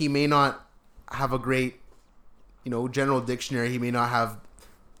he may not have a great general dictionary. He may not have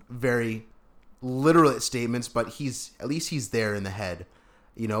very literate statements, but at least he's there in the head.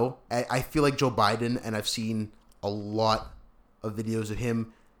 I feel like Joe Biden, and I've seen a lot of videos of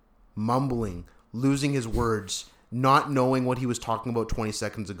him mumbling, losing his words, not knowing what he was talking about 20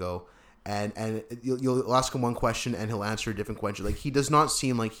 seconds ago. And you'll ask him one question and he'll answer a different question. Like, he does not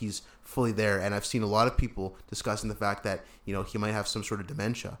seem like he's fully there. And I've seen a lot of people discussing the fact that, he might have some sort of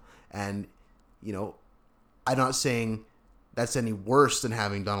dementia. And, I'm not saying that's any worse than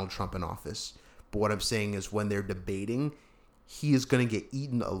having Donald Trump in office. But what I'm saying is when they're debating, he is going to get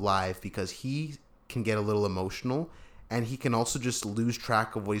eaten alive because he can get a little emotional and he can also just lose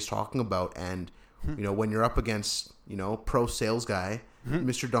track of what he's talking about. And, when you're up against, pro sales guy,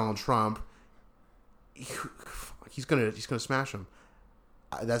 Mr. Donald Trump, he's gonna smash him.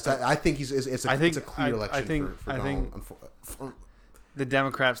 I think it's a clear election for Donald. The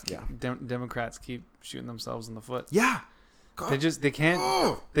Democrats Democrats keep shooting themselves in the foot. Yeah, God. They can't.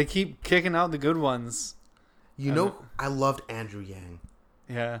 Oh. They keep kicking out the good ones. I loved Andrew Yang.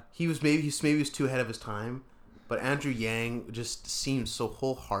 Yeah, he was maybe too ahead of his time, but Andrew Yang just seemed so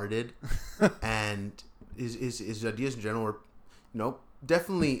wholehearted, and his ideas in general were,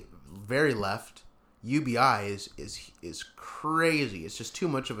 definitely very left. UBI is crazy. It's just too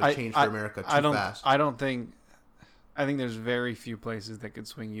much of a change for America fast. I think there's very few places that could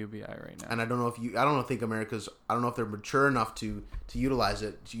swing UBI right now. And I don't know if they're mature enough to utilize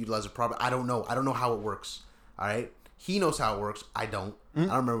it properly. I don't know. I don't know how it works. All right. He knows how it works. I don't. I don't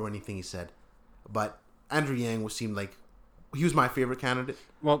remember anything he said. But Andrew Yang seemed like he was my favorite candidate.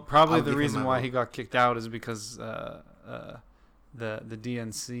 Well, probably the reason why he got kicked out is because the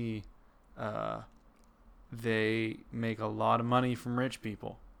DNC they make a lot of money from rich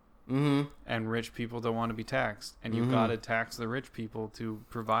people. Mm-hmm. And rich people don't want to be taxed, and you've got to tax the rich people to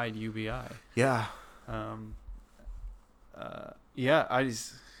provide UBI. Yeah.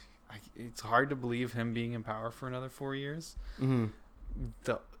 It's hard to believe him being in power for another 4 years. Mm-hmm.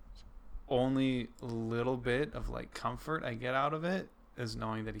 The only little bit of like comfort I get out of it is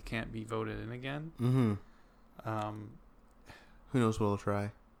knowing that he can't be voted in again. Mm-hmm. Who knows what he'll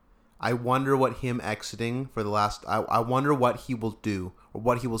try? I wonder what him exiting for the last... I wonder what he will do, or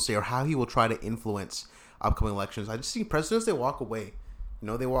what he will say, or how he will try to influence upcoming elections. I just see presidents, they walk away.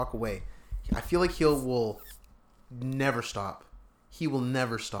 They walk away. I feel like will never stop. He will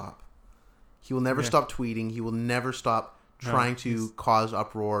never stop. He will never stop tweeting. He will never stop trying to cause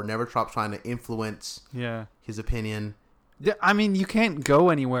uproar, never stop trying to influence his opinion. Yeah, I mean, you can't go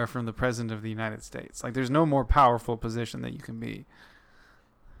anywhere from the president of the United States. Like, there's no more powerful position that you can be.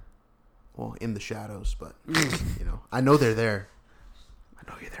 Well, in the shadows, but I know they're there. I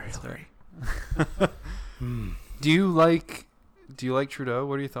know you're there, Hillary. Do you like Trudeau?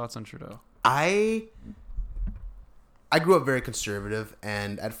 What are your thoughts on Trudeau? I grew up very conservative,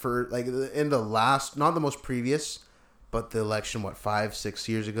 and at first, like in the last, not the most previous, but the election, 5-6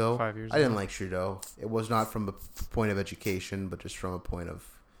 years ago? 5 years I didn't like Trudeau. It was not from a point of education, but just from a point of,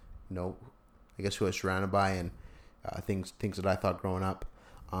 I guess who I was surrounded by and things that I thought growing up.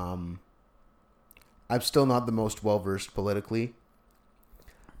 I'm still not the most well-versed politically,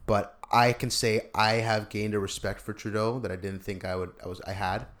 but I can say I have gained a respect for Trudeau that I didn't think I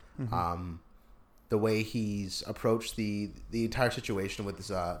had. Mm-hmm. The way he's approached the entire situation with this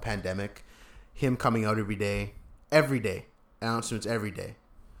pandemic, him coming out every day, announcements every day.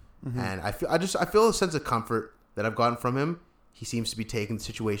 Mm-hmm. And I feel a sense of comfort that I've gotten from him. He seems to be taking the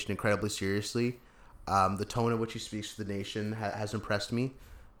situation incredibly seriously. The tone in which he speaks to the nation has impressed me.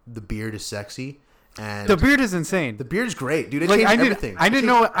 The beard is sexy. And the beard is insane. The beard is great, dude. It changed everything. I didn't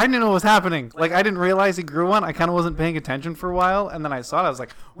know what was happening. Like, I didn't realize he grew one. I kind of wasn't paying attention for a while, and then I saw it. I was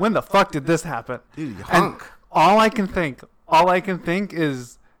like, when the fuck did this happen? Dude, you hunk. And all I can think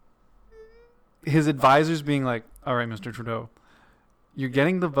is his advisors being like, all right, Mr. Trudeau, you're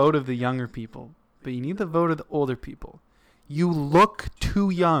getting the vote of the younger people, but you need the vote of the older people. You look too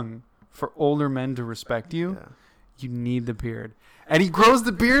young for older men to respect you. Yeah. You need the beard. And he grows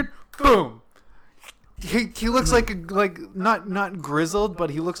the beard, boom. He looks like not grizzled, but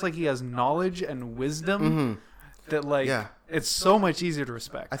he looks like he has knowledge and wisdom that it's so much easier to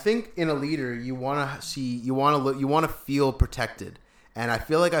respect. I think in a leader you want to feel protected, and I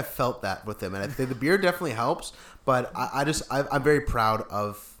feel like I felt that with him, and I think the beard definitely helps. But I'm very proud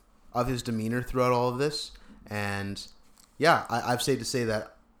of his demeanor throughout all of this, and I've said to say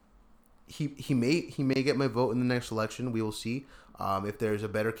that he may get my vote in the next election. We will see. If there's a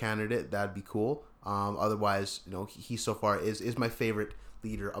better candidate, that'd be cool. Otherwise, he so far is my favorite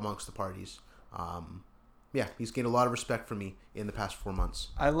leader amongst the parties. He's gained a lot of respect from me in the past 4 months.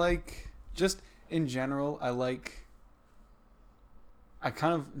 Just in general, I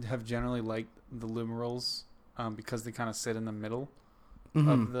kind of have generally liked the liberals because they kind of sit in the middle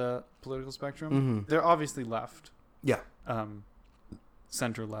of the political spectrum. Mm-hmm. They're obviously left. Yeah.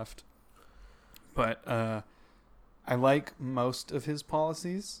 Center left. But I like most of his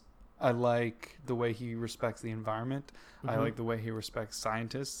policies. I like the way he respects the environment. Mm-hmm. I like the way he respects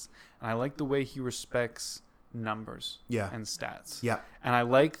scientists. And I like the way he respects numbers and stats. Yeah. And I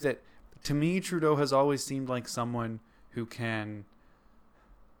like that, to me, Trudeau has always seemed like someone who can...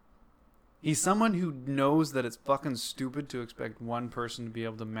 He's someone who knows that it's fucking stupid to expect one person to be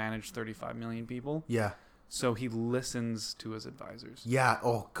able to manage 35 million people. Yeah. So he listens to his advisors. Yeah.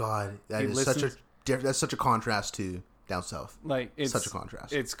 Oh, God. That's such a contrast to... down south. Like, it's such a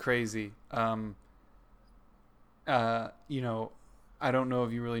contrast. It's crazy. I don't know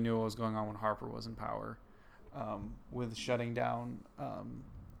if you really knew what was going on when Harper was in power, with shutting down,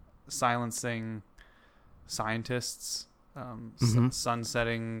 silencing scientists,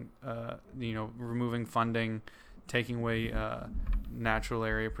 sunsetting, removing funding, taking away natural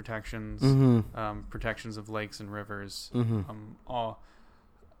area protections, protections of lakes and rivers, all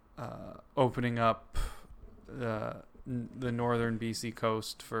opening up the northern BC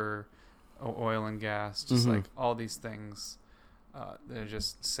coast for oil and gas, just like all these things. They're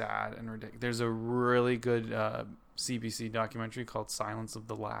just sad and ridiculous. There's a really good CBC documentary called Silence of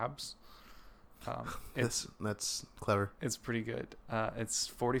the Labs. That's clever. It's pretty good. It's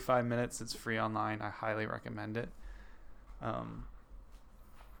 45 minutes. It's free online. I highly recommend it.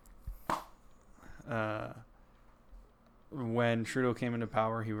 When Trudeau came into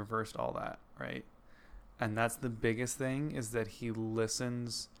power, he reversed all that, right? And that's the biggest thing, is that he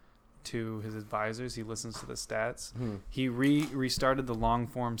listens to his advisors. He listens to the stats. He restarted the long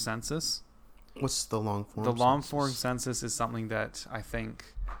form census. What's the long form? The long form census is something that I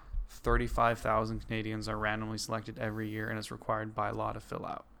think 35,000 Canadians are randomly selected every year, and it's required by law to fill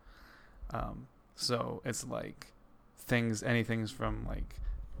out. So it's like anything from like,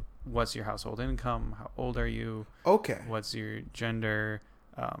 what's your household income? How old are you? Okay. What's your gender?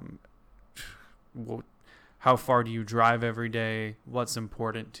 How far do you drive every day? What's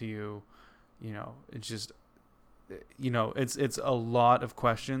important to you? It's just, it's a lot of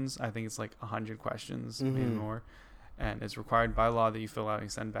questions. I think it's like 100 questions, maybe more. And it's required by law that you fill out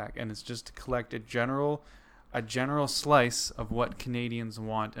and send back. And it's just to collect a general slice of what Canadians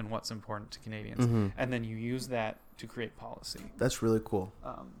want and what's important to Canadians. And then you use that to create policy. That's really cool.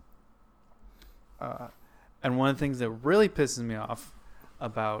 And one of the things that really pisses me off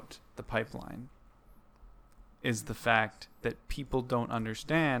about the pipeline is the fact that people don't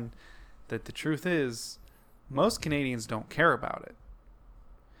understand that the truth is most Canadians don't care about it.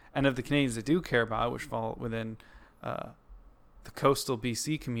 And of the Canadians that do care about it, which fall within the coastal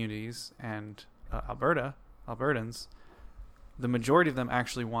BC communities and Albertans, the majority of them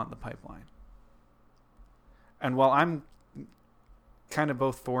actually want the pipeline. And while I'm kind of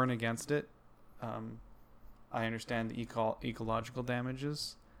both for and against it, I understand the ecological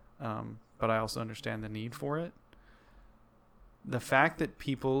damages, but I also understand the need for it. The fact that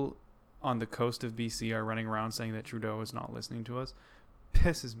people on the coast of BC are running around saying that Trudeau is not listening to us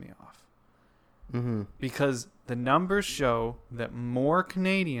pisses me off. Because the numbers show that more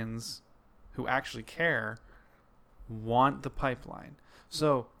Canadians who actually care want the pipeline.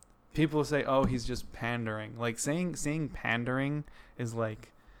 So people say, oh, he's just pandering. Like saying pandering is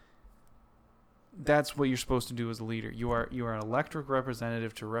like, that's what you're supposed to do as a leader. You are an elected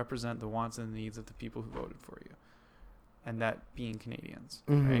representative to represent the wants and needs of the people who voted for you, and that being Canadians,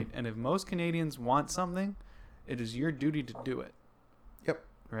 right? And if most Canadians want something, it is your duty to do it. Yep.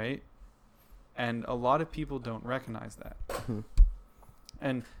 Right? And a lot of people don't recognize that.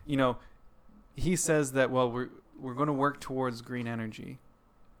 And he says that, well, we're going to work towards green energy,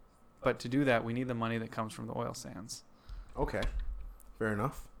 but to do that, we need the money that comes from the oil sands. Okay, fair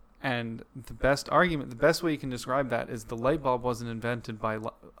enough. And the best way you can describe that is the light bulb wasn't invented by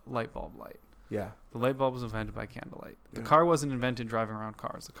light bulb light. Yeah. The light bulb was invented by candlelight. The car wasn't invented driving around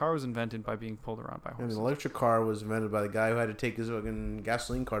cars. The car was invented by being pulled around by horses. And the electric car was invented by the guy who had to take his fucking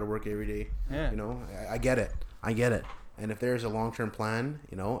gasoline car to work every day. Yeah. I get it. And if there's a long-term plan,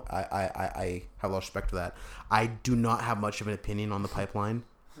 I have a lot of respect for that. I do not have much of an opinion on the pipeline.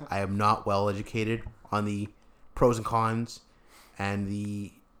 I am not well educated on the pros and cons and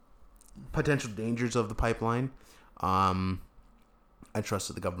the potential dangers of the pipeline. I trust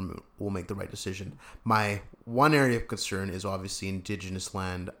that the government will make the right decision. My one area of concern is obviously Indigenous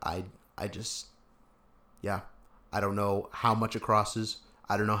land. I don't know how much it crosses.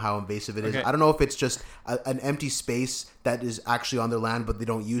 I don't know how invasive it is. I don't know if it's just an empty space that is actually on their land, but they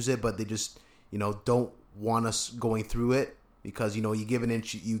don't use it, but they just, don't want us going through it because, you give an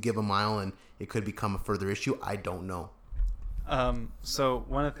inch, you give a mile, and it could become a further issue. I don't know. So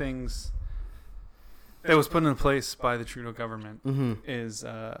one of the things that was put in place by the Trudeau government is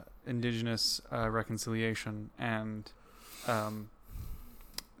Indigenous reconciliation, and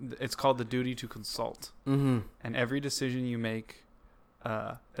it's called the duty to consult. And every decision you make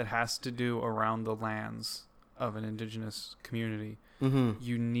that has to do around the lands of an Indigenous community,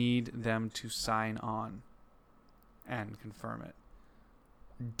 you need them to sign on and confirm it.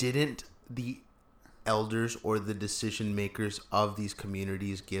 Didn't the elders or the decision makers of these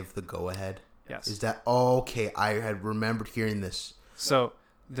communities give the go-ahead? Yes. Is that okay? I had remembered hearing this. So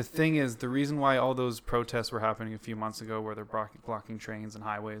the thing is, the reason why all those protests were happening a few months ago, where they're blocking trains and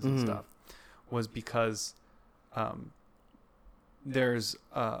highways and stuff, was because there's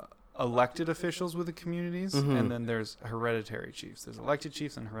elected officials with the communities, and then there's hereditary chiefs. There's elected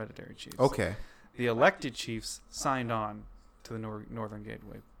chiefs and hereditary chiefs. Okay. The elected chiefs signed on to the Northern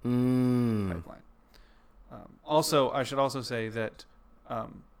Gateway pipeline. Also, I should also say that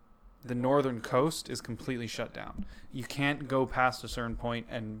the northern coast is completely shut down. You can't go past a certain point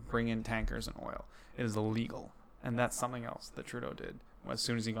and bring in tankers and oil. It is illegal. And that's something else that Trudeau did as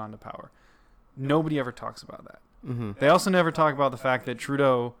soon as he got into power. Nobody ever talks about that. Mm-hmm. They also never talk about the fact that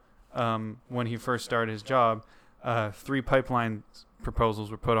Trudeau, when he first started his job, 3 pipeline proposals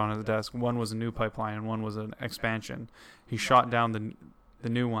were put on his desk. One was a new pipeline and one was an expansion. He shot down the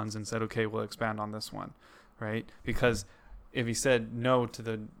new ones and said, okay, we'll expand on this one, right? Because if he said no to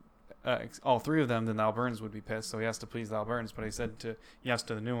the all 3 of them, then the Albertans would be pissed. So he has to please the Albertans. But he said yes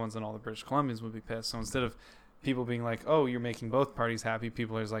to the new ones, and all the British Columbians would be pissed. So instead of people being like, oh, you're making both parties happy,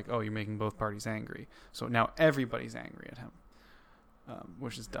 people are just like, oh, you're making both parties angry. So now everybody's angry at him,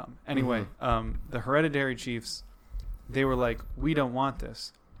 which is dumb. Anyway, the hereditary chiefs, they were like, we don't want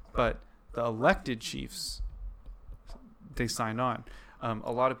this. But the elected chiefs, they signed on.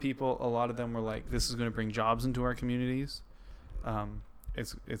 A lot of them were like, this is going to bring jobs into our communities.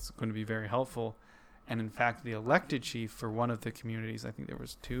 It's going to be very helpful. And in fact, the elected chief for one of the communities, I think there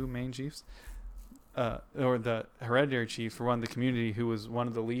was 2 main chiefs, or the hereditary chief for one of the community, who was one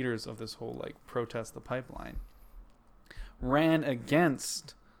of the leaders of this whole like protest the pipeline, ran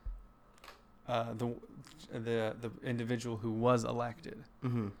against the individual who was elected.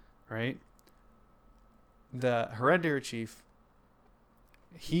 Mm-hmm. Right? The hereditary chief,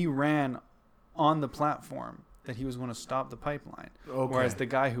 he ran on the platform that he was going to stop the pipeline. Okay. Whereas the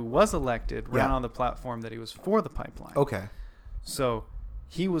guy who was elected ran on the platform that he was for the pipeline. Okay. So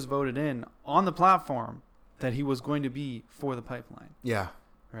he was voted in on the platform that he was going to be for the pipeline. Yeah.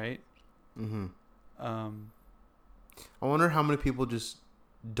 Right? Mm-hmm. I wonder how many people just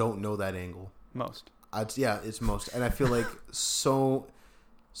don't know that angle. Most. It's most. And I feel like so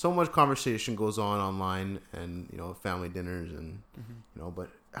much conversation goes on online and, family dinners and, but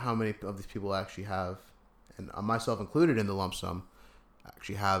how many of these people actually have, and myself included in the lump sum,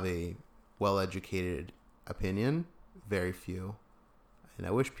 actually have a well-educated opinion? Very few. And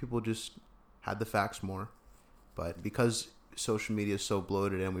I wish people just had the facts more. But because social media is so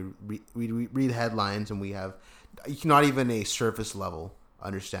bloated and we read headlines and we have not even a surface level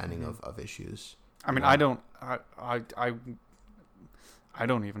understanding of issues. I mean, I don't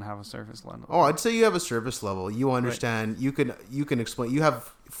even have a surface level. Oh, I'd say you have a surface level. You understand. Right. You can explain. You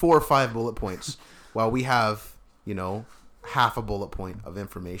have 4 or 5 bullet points, while we have half a bullet point of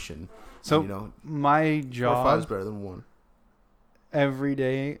information. So and, my job 4 or 5 is better than 1. Every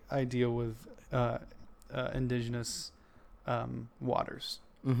day I deal with indigenous waters.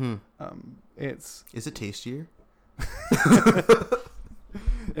 Mm-hmm. Is it tastier?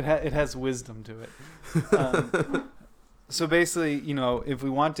 It has wisdom to it. So basically, if we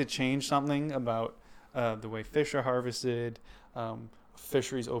want to change something about the way fish are harvested,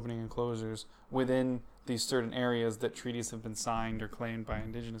 fisheries opening and closures within these certain areas that treaties have been signed or claimed by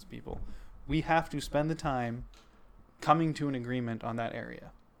indigenous people, we have to spend the time coming to an agreement on that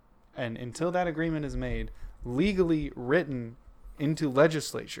area. And until that agreement is made, legally written into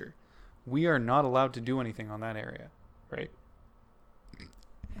legislature, we are not allowed to do anything on that area, right?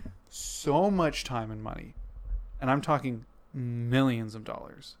 So much time and money, and I'm talking millions of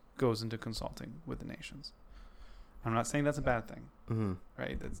dollars, goes into consulting with the nations. I'm not saying that's a bad thing, mm-hmm.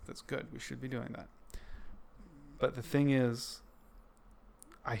 right? That's good. We should be doing that. But the thing is,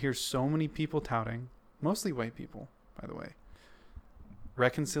 I hear so many people touting, mostly white people, by the way,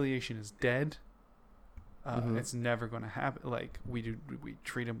 reconciliation is dead. It's never going to happen. Like we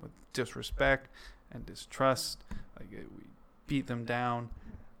treat them with disrespect and distrust. Like we beat them down.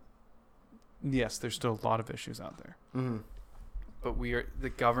 Yes, there's still a lot of issues out there. Mm-hmm. But the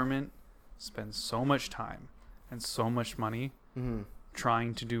government spends so much time and so much money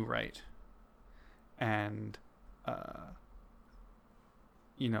trying to do right. And,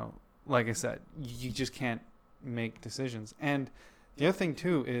 like I said, you just can't make decisions. And the other thing,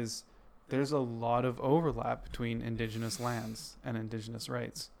 too, is there's a lot of overlap between indigenous lands and indigenous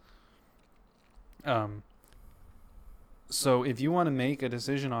rights. So if you want to make a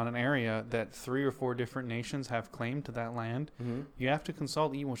decision on an area that 3 or 4 different nations have claim to that land, you have to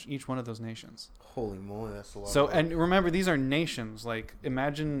consult each one of those nations. Holy moly, that's a lot. So, and remember, these are nations. Like,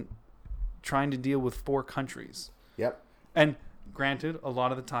 imagine trying to deal with 4 countries. Yep. And granted, a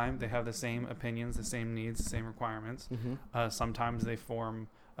lot of the time they have the same opinions, the same needs, the same requirements. Sometimes they form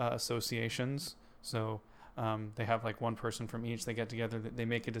associations. So they have like one person from each. They get together, they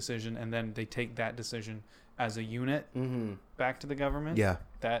make a decision, and then they take that decision as a unit back to the government. Yeah,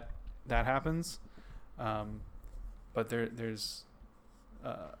 that happens. But there's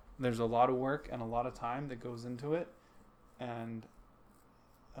a lot of work and a lot of time that goes into it, and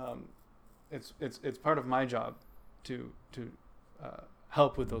it's part of my job to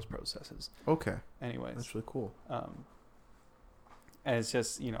help with those processes. Okay. Anyways, that's really cool. And it's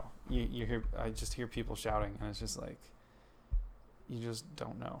just, you know, you hear, I just hear people shouting, and it's just like, you just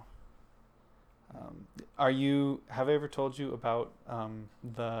don't know. Have I ever told you about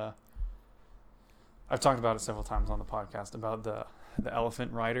I've talked about it several times on the podcast about the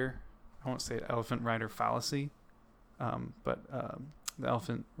elephant rider. I won't say elephant rider fallacy, but the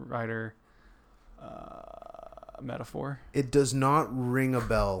elephant rider metaphor. It does not ring a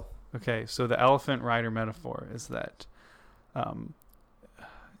bell. Okay, so the elephant rider metaphor is that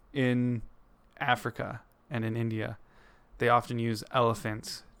in Africa and in India, they often use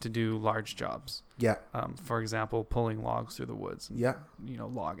elephants to do large jobs. Yeah. For example, pulling logs through the woods. Yeah. You know,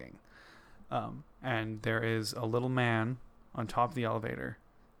 logging. And there is a little man on top of the elevator.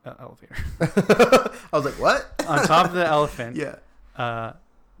 I was like, what? On top of the elephant. Yeah.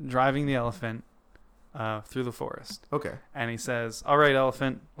 Driving the elephant through the forest. Okay. And he says, all right,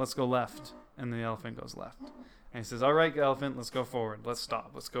 elephant, let's go left. And the elephant goes left. And he says, all right, elephant, let's go forward. Let's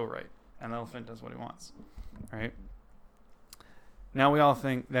stop. Let's go right. And the elephant does what he wants. Right? Now we all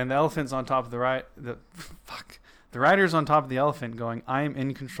think, then the elephant's on top of the rider's on top of the elephant going, I am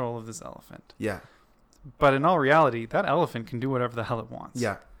in control of this elephant. Yeah. But in all reality, that elephant can do whatever the hell it wants.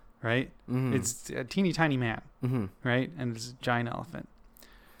 Yeah. Right? Mm-hmm. It's a teeny tiny man. Mm-hmm. Right? And it's a giant elephant.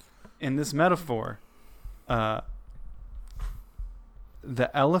 In this metaphor, the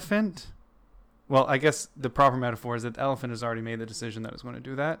elephant, well, I guess the proper metaphor is that the elephant has already made the decision that it's going to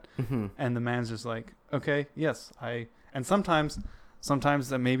do that. Mm-hmm. And the man's just like, okay, yes, and sometimes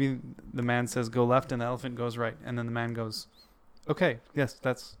that maybe the man says go left and the elephant goes right. And then the man goes, okay, yes,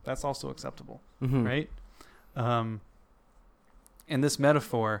 that's also acceptable. Mm-hmm. Right? In this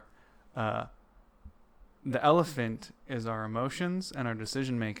metaphor, the elephant is our emotions and our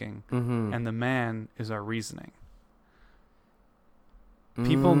decision making, mm-hmm. and the man is our reasoning.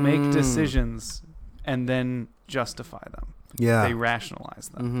 People make decisions and then justify them. Yeah. They rationalize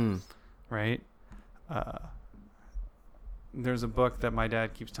them. Mm-hmm. Right? There's a book that my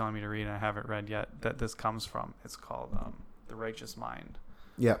dad keeps telling me to read, and I haven't read yet, that this comes from. It's called The Righteous Mind.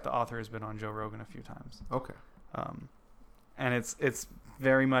 Yeah. The author has been on Joe Rogan a few times. Okay. And it's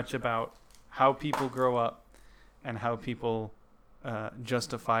very much about how people grow up and how people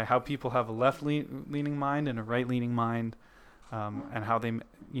justify, how people have a left-leaning mind and a right-leaning mind, and how they,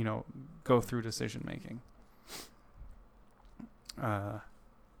 you know, go through decision making.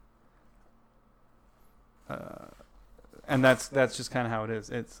 And that's just kind of how it is.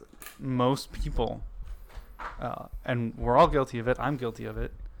 It's most people, and we're all guilty of it. I'm guilty of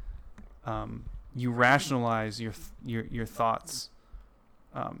it. You rationalize your thoughts.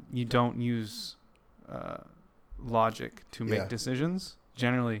 You don't use logic to make decisions.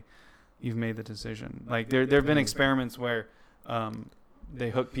 Generally, you've made the decision. Like there have been experiments where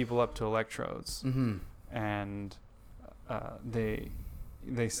they hook people up to electrodes, mm-hmm. and they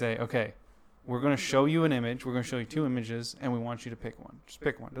say, okay, we're going to show you an image. We're going to show you two images, and we want you to pick one. Just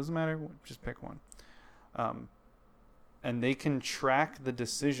pick one. Doesn't matter. Just pick one. And they can track the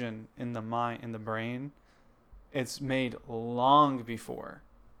decision in the mind, in the brain. It's made long before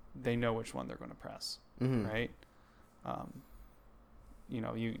they know which one they're going to press. Mm-hmm. Right? You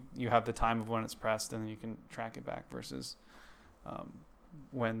know, you have the time of when it's pressed, and then you can track it back versus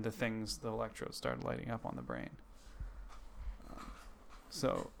when the electrodes started lighting up on the brain.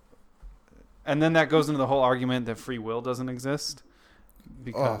 And then that goes into the whole argument that free will doesn't exist,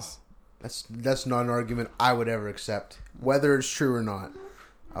 because that's not an argument I would ever accept, whether it's true or not.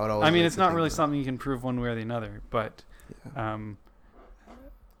 I would always. I mean, it's not really something you can prove one way or the other, but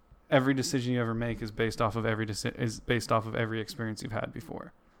every decision you ever make is based off of every experience you've had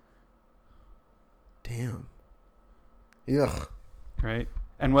before. Damn. Ugh. Right,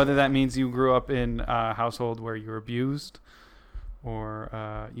 and whether that means you grew up in a household where you were abused,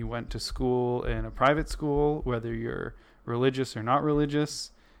 or you went to school in a private school, whether you're religious or not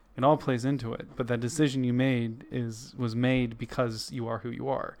religious, it all plays into it. But that decision you made was made because you are who you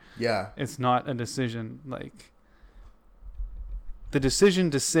are. Yeah. It's not a decision like the decision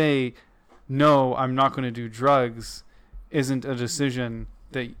to say, no, I'm not going to do drugs isn't a decision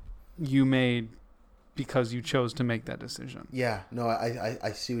that you made because you chose to make that decision. Yeah. No,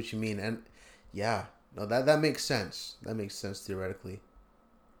 I see what you mean. And yeah. No, that makes sense. That makes sense theoretically.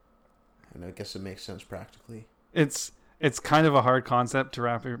 And I guess it makes sense practically. It's kind of a hard concept to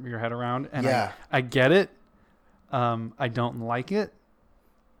wrap your head around. And yeah. I get it. I don't like it.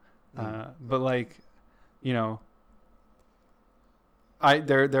 But like, you know,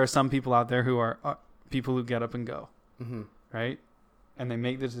 there are some people out there who are people who get up and go. Mm-hmm. Right? And they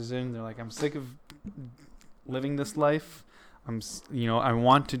make the decision. They're like, I'm sick of living this life. I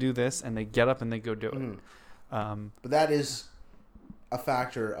want to do this, and they get up and they go do it. But that is a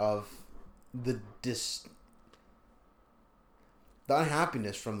factor of the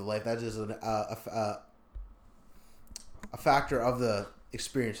unhappiness from the life. That is a factor of the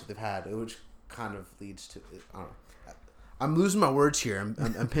experience that they've had, which kind of leads to, I don't know. I'm losing my words here.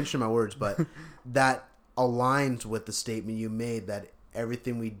 I'm pinching my words, but that aligns with the statement you made that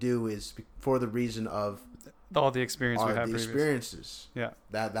everything we do is for the reason of all the experience we have. The experiences. Yeah.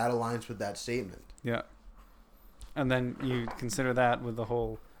 That aligns with that statement. Yeah. And then you consider that with the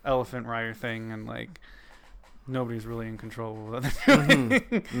whole elephant rider thing, and like nobody's really in control of what they're doing.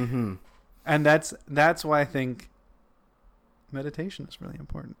 Mm-hmm. And that's why I think meditation is really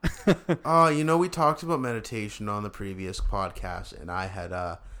important. We talked about meditation on the previous podcast, and I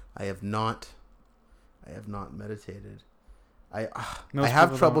have not meditated. I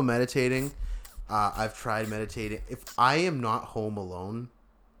have trouble meditating. I've tried meditating. If I am not home alone,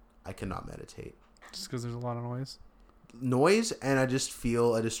 I cannot meditate. Just because there's a lot of noise, and I just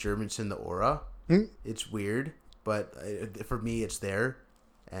feel a disturbance in the aura. It's weird, but for me, it's there,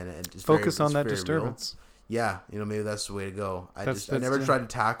 and it's focus on that disturbance. Real. Yeah, maybe that's the way to go. I've never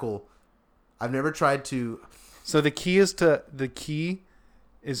tried to. So the key is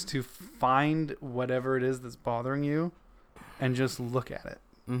to find whatever it is that's bothering you, and just look at it.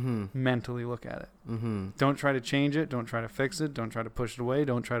 Mm-hmm. Mentally look at it. Mm-hmm. Don't try to change it. Don't try to fix it. Don't try to push it away.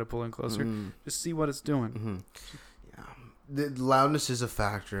 Don't try to pull in closer. Mm-hmm. Just see what it's doing. Mm-hmm. Yeah, the loudness is a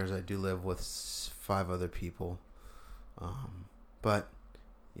factor, as I do live with 5 other people. But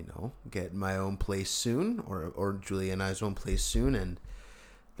get my own place soon, or Julia and I's own place soon, and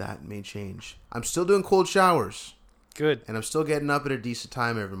that may change. I'm still doing cold showers. Good. And I'm still getting up at a decent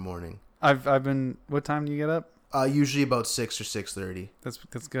time every morning. I've been. What time do you get up? Usually about 6 or 6:30.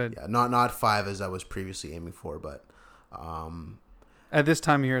 That's good. Yeah, not 5 as I was previously aiming for, but at this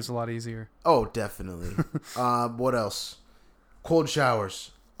time of year it's a lot easier. Oh, definitely. What else? Cold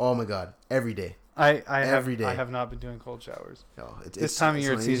showers. Oh my god, every day. Every day. I have not been doing cold showers. No, this time of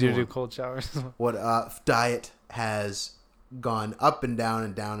year it's easier to do cold showers. What diet has gone up and down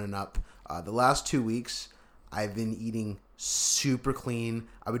and down and up. The last 2 weeks I've been eating super clean.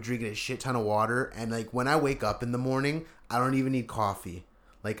 I've been drinking a shit ton of water, and like when I wake up in the morning, I don't even need coffee.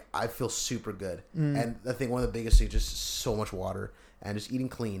 Like I feel super good. And I think one of the biggest things is just so much water and just eating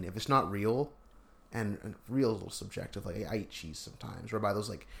clean. If it's not real, and real is a little subjective. Like I eat cheese sometimes, or I buy those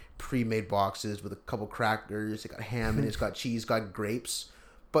like pre-made boxes with a couple crackers. It got ham and it's got cheese, got grapes.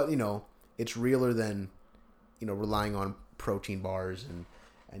 But it's realer than relying on protein bars and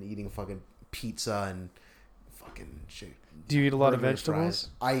eating fucking pizza and fucking shit. Do you eat a lot of vegetables?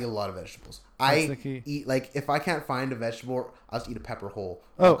 Fries. I eat a lot of vegetables. I eat, like, if I can't find a vegetable, I'll just eat a pepper whole.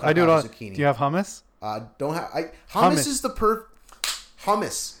 Oh, I do it all. Do you have hummus? Hummus is the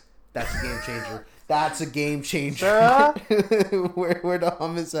hummus. That's a game changer. That's a game changer. Sarah? Where the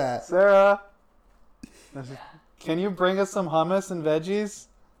hummus at? Sarah? Can you bring us some hummus and veggies?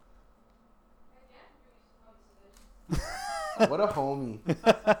 What a homie.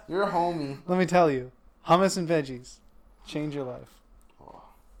 You're a homie. Let me tell you. Hummus and veggies. Change your life. Oh.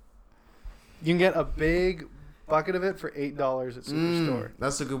 You can get a big bucket of it for $8 at Superstore.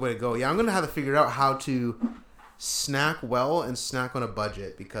 That's a good way to go. Yeah, I'm going to have to figure out how to snack well and snack on a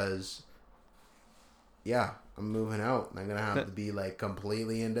budget because, yeah, I'm moving out. And I'm going to have to be like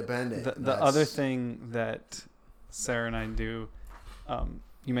completely independent. The other thing that Sarah and I do,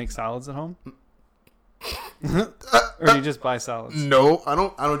 you make salads at home? Or do you just buy salads? No, I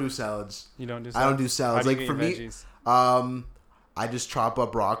don't do salads. You don't do salads? I don't do salads. How do you like for veggies? Me, I just chop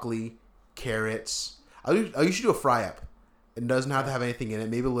up broccoli, carrots. I usually do a fry up. It doesn't have to have anything in it.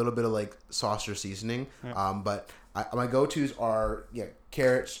 Maybe a little bit of like sauce or seasoning. Yeah. But my go-tos are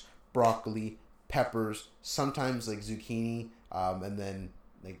carrots, broccoli, peppers, sometimes like zucchini, and then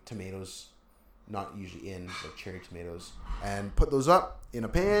like tomatoes. Not usually like cherry tomatoes. And put those up in a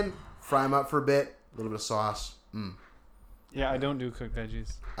pan, fry them up for a bit, a little bit of sauce. Yeah, I don't do cooked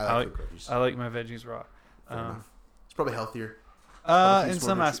veggies. I like cooked veggies. I like my veggies raw. It's probably healthier. In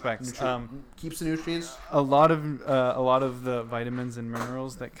some aspects, keeps the nutrients. A lot of the vitamins and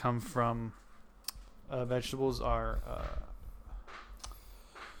minerals that come from vegetables are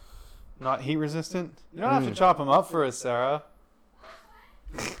not heat resistant. You don't have to chop them up for us, Sarah.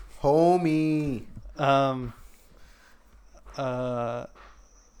 Homie.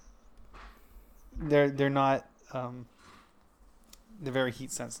 They're not. They're very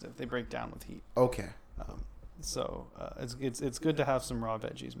heat sensitive. They break down with heat. Okay. So it's good to have some raw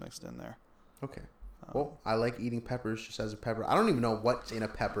veggies mixed in there. Okay. Well, I like eating peppers just as a pepper. I don't even know what's in a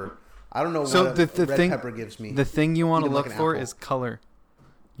pepper. I don't know what a red pepper gives me. The thing you want to look for is color.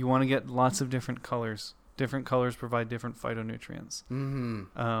 You want to get lots of different colors, Different colors provide different phytonutrients.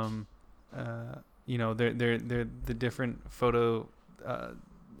 Mm-hmm. You know, they're the different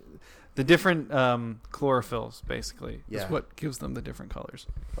the different chlorophylls, basically, is what gives them the different colors.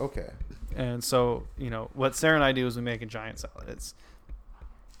 Okay. And so, you know, what Sarah and I do is we make a giant salad.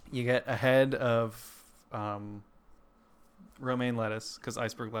 You get a head of romaine lettuce, because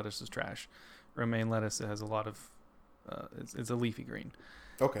iceberg lettuce is trash. Romaine lettuce, it has a lot of, it's a leafy green.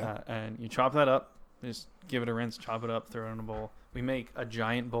 Okay. And you chop that up, just give it a rinse, chop it up, throw it in a bowl. We make a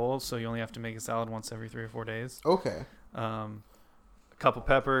giant bowl, so you only have to make a salad once every 3 or 4 days. Okay. A couple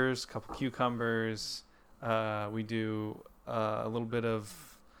peppers, a couple cucumbers. We do a little bit of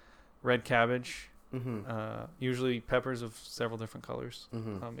red cabbage. Mm-hmm. Usually peppers of several different colors,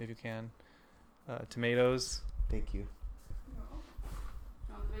 if you can. Tomatoes. Thank you.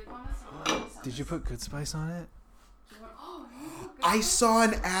 Did you put Good Spice on it? I saw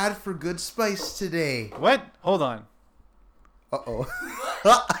an ad for Good Spice today. What? Hold on. Uh-oh.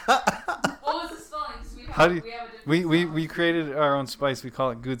 What was the spelling? How do you, we created our own spice. We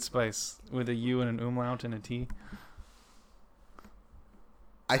call it Good Spice with a U and an umlaut and a T.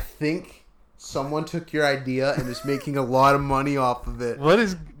 I think someone took your idea and is making a lot of money off of it. What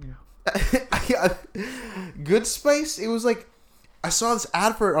is Good Spice? It was like, I saw this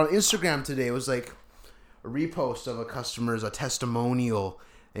ad for it on Instagram today. It was like a repost of a customer's, a testimonial.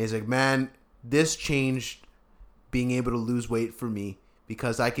 And he's like, man, this changed being able to lose weight for me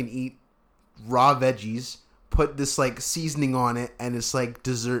because I can eat raw veggies, put this like seasoning on it, and it's like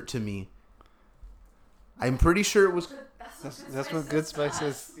dessert to me. I'm pretty sure it was. That's what Good Spice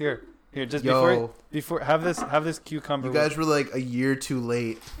is. Here, just Yo. before have this cucumber. You guys were like a year too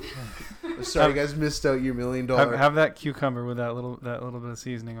late. Sorry, you guys missed out your $1 million. Have that cucumber with that little bit of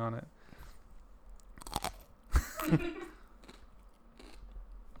seasoning on it.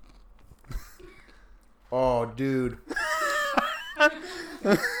 Oh, dude.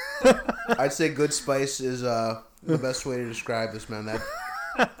 I'd say Good Spice is the best way to describe this, man. That.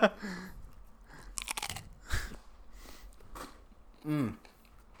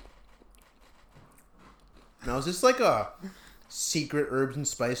 Now, is this like a secret herbs and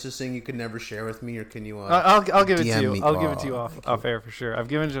spices thing you could never share with me, or can you? I'll give it DM to you. me? I'll give it to you off air for sure. I've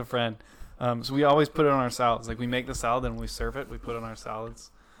given it to a friend. So we always put it on our salads. Like we make the salad and when we serve it, we put it on our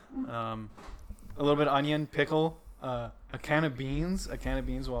salads. A little bit of onion, pickle, a can of beans. A can of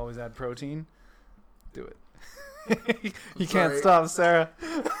beans will always add protein. Do it. You can't stop, Sarah.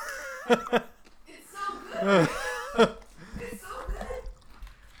 It's so good. It's so good.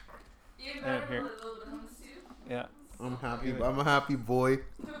 You better put a little bit of hummus too. Yeah. I'm happy. I'm a happy boy.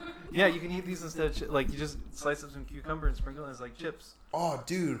 Yeah, you can eat these instead of like you just slice up some cucumber and sprinkle it as like chips. Oh,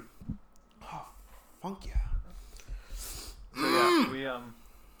 dude. Oh, funk yeah. So yeah,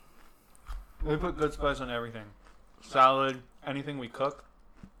 we put Good Spice on everything. Salad, anything we cook.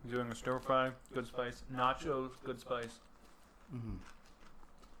 Doing a stir fry, Good Spice. Nachos, Good Spice.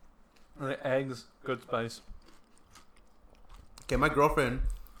 The eggs, Good Spice. Okay, my girlfriend,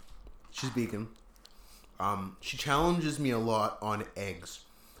 she's vegan. She challenges me a lot on eggs.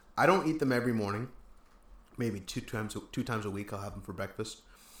 I don't eat them every morning. Maybe two times a week. I'll have them for breakfast.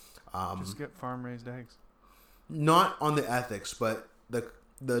 Just get farm raised eggs. Not on the ethics, but the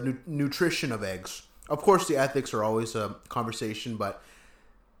nutrition of eggs. Of course, the ethics are always a conversation, but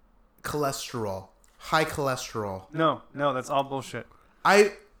cholesterol, high cholesterol. No, that's all bullshit.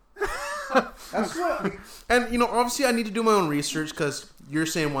 That's what, and obviously I need to do my own research because you're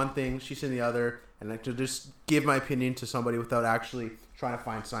saying one thing, she's saying the other, and like to just give my opinion to somebody without actually trying to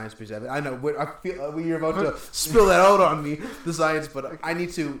find science-based evidence. I know I feel you're about to spill that out on me, the science, but I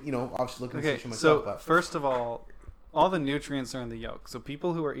need to, obviously look into the issue myself. So first of all the nutrients are in the yolk. So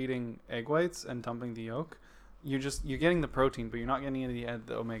people who are eating egg whites and dumping the yolk, you're getting the protein, but you're not getting any of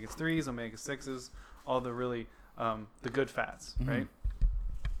the omega-3s, omega-6s, all the really the good fats, right?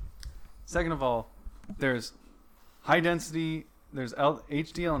 Second of all, there's high density. There's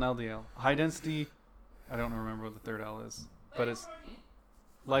HDL and LDL. High density. I don't remember what the third L is, but it's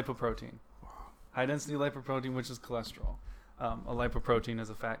lipoprotein. High density lipoprotein, which is cholesterol. A lipoprotein is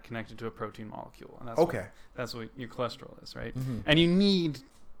a fat connected to a protein molecule, and that's what your cholesterol is, right? And you need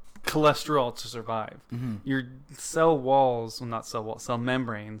cholesterol to survive. Your cell walls, well, not cell walls, cell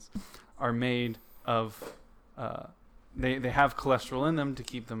membranes, are made of. They have cholesterol in them to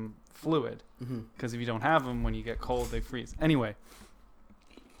keep them fluid, because if you don't have them, when you get cold, they freeze. Anyway,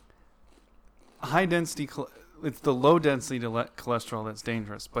 high density. It's the low density cholesterol that's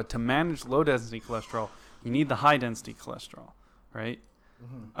dangerous. But to manage low density cholesterol, you need the high density cholesterol, right?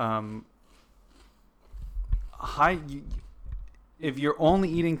 If you're only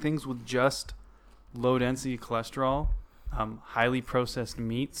eating things with just low density cholesterol, highly processed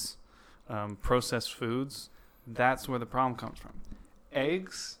meats, processed foods. That's where the problem comes from.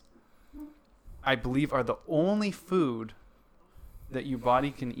 Eggs, I believe, are the only food that your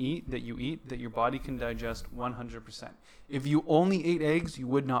body can eat, that your body can digest 100%. If you only ate eggs, you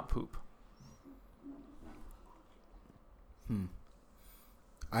would not poop.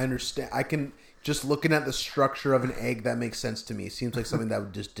 I understand. I can, just looking at the structure of an egg, that makes sense to me. It seems like something that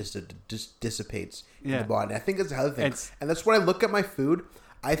would just dissipates in the body. I think it's a healthy thing. And that's when I look at my food.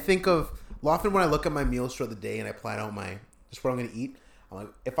 I think of, often when I look at my meals throughout the day and I plan out just what I'm going to eat, I'm like,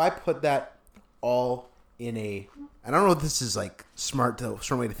 if I put that all in a, and I don't know if this is like smart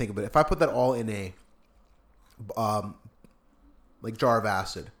way to think of it. If I put that all in a, like jar of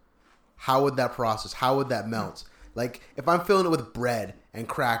acid, how would that process? How would that melt? Like if I'm filling it with bread and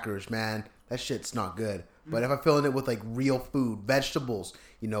crackers, man, that shit's not good. But if I'm filling it with like real food, vegetables,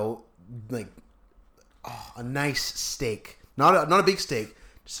 like a nice steak, not a big steak,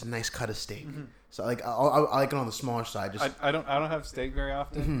 just a nice cut of steak. Mm-hmm. So like I like it on the smaller side. Just I don't have steak very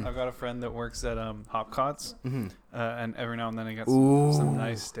often. Mm-hmm. I've got a friend that works at Hopcots, and every now and then I get some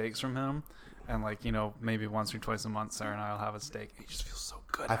nice steaks from him. And like maybe once or twice a month, Sarah and I'll have a steak. It just feels so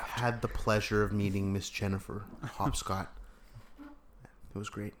good. I've had the pleasure of meeting Miss Jennifer Hopscott. It was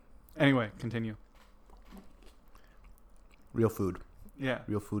great. Anyway, continue. Real food. Yeah.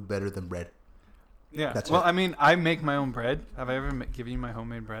 Real food better than bread. Yeah. That's well, it. I mean, I make my own bread. Have I ever given you my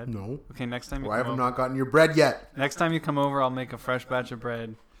homemade bread? No. Okay, next time I have not gotten your bread yet. Next time you come over, I'll make a fresh batch of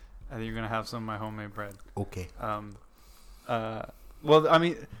bread, and you're gonna have some of my homemade bread. Okay. Well, I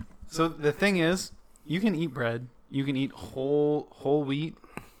mean, so the thing is, you can eat bread. You can eat whole wheat,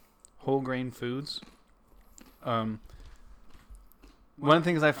 whole grain foods. One of the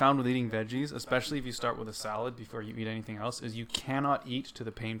things I found with eating veggies, especially if you start with a salad before you eat anything else, is you cannot eat to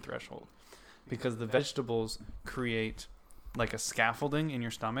the pain threshold because the vegetables create like a scaffolding in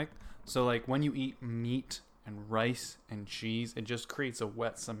your stomach. So like when you eat meat and rice and cheese, it just creates a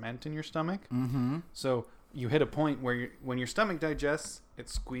wet cement in your stomach. Mm-hmm. So you hit a point where when your stomach digests,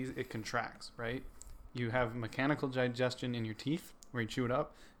 it contracts, right? You have mechanical digestion in your teeth where you chew it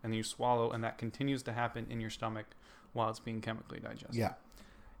up and then you swallow, and that continues to happen in your stomach while it's being chemically digested. Yeah.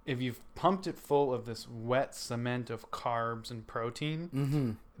 If you've pumped it full of this wet cement of carbs and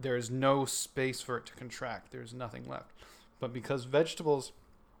protein, there is no space for it to contract. There's nothing left. But because vegetables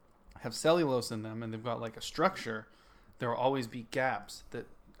have cellulose in them and they've got like a structure, there will always be gaps that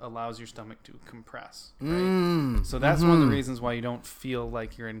allows your stomach to compress, right? So that's one of the reasons why you don't feel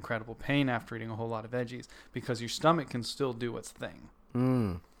like you're in incredible pain after eating a whole lot of veggies, because your stomach can still do its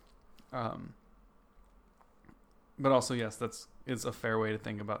thing. But also, yes, it's a fair way to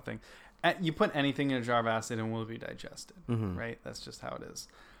think about things. You put anything in a jar of acid and it will be digested, right? That's just how it is.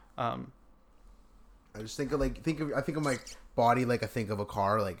 I just think of I think of my body like I think of a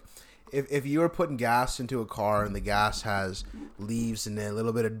car. Like if you were putting gas into a car and the gas has leaves and a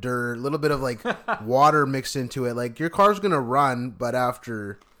little bit of dirt, a little bit of like water mixed into it, like your car's gonna run, but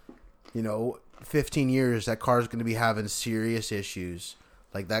after 15 years, that car's gonna be having serious issues.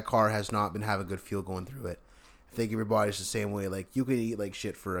 Like that car has not been having good fuel going through it. I think your body's the same way. Like you could eat like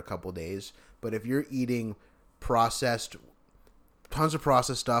shit for a couple days, but if you're eating tons of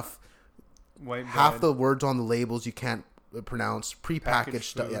processed stuff, half the words on the labels you can't pronounce, prepackaged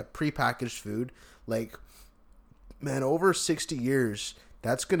stuff, prepackaged food. Like, man, over 60 years,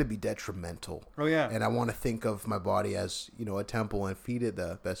 that's going to be detrimental. Oh yeah, and I want to think of my body as a temple and feed it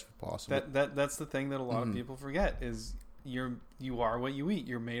the best possible. That's the thing that a lot of people forget is you are what you eat.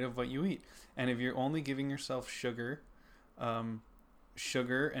 You're made of what you eat. And if you're only giving yourself sugar and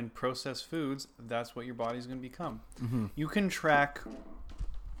processed foods, that's what your body's going to become. You can track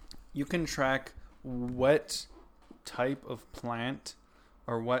what type of plant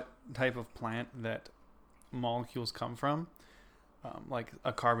that molecules come from, like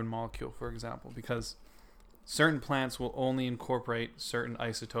a carbon molecule, for example, because certain plants will only incorporate certain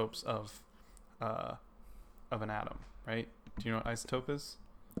isotopes of an atom, right? Do you know what isotope is?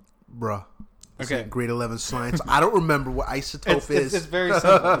 Bruh. Okay. Grade 11 science. I don't remember what isotope is. It's very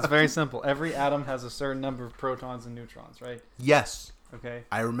simple. It's very simple. Every atom has a certain number of protons and neutrons, right? Yes. Okay.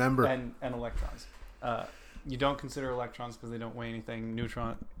 I remember. And electrons. You don't consider electrons because they don't weigh anything.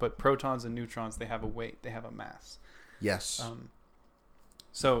 But protons and neutrons, they have a weight. They have a mass. Yes.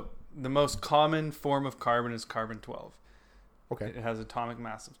 So the most common form of carbon is carbon-12. Okay. It has atomic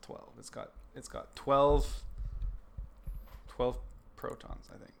mass of 12. It's got 12 protons,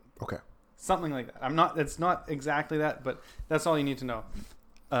 I think. Okay. Something like that. It's not exactly that, but that's all you need to know.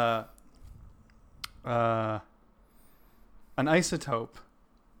 An isotope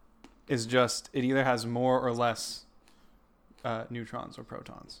is just it either has more or less neutrons or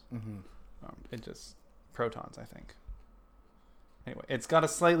protons. It just protons, I think. Anyway, it's got a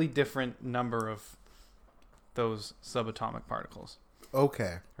slightly different number of those subatomic particles.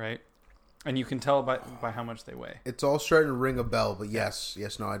 Okay. Right? And you can tell by how much they weigh. It's all starting to ring a bell, but yes,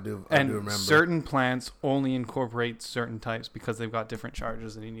 no, I do remember. Certain plants only incorporate certain types because they've got different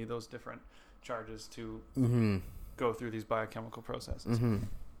charges, and you need those different charges to go through these biochemical processes.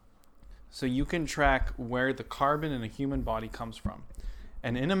 So you can track where the carbon in a human body comes from.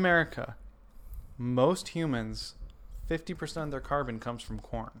 And in America, most humans, 50% of their carbon comes from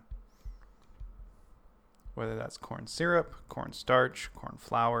corn. Whether that's corn syrup, corn starch, corn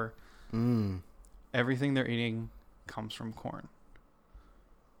flour. Everything they're eating comes from corn.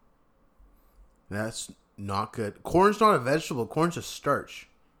 That's not good. Corn's not a vegetable. Corn's a starch.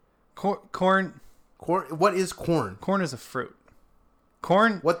 Corn. What is corn? Corn is a fruit.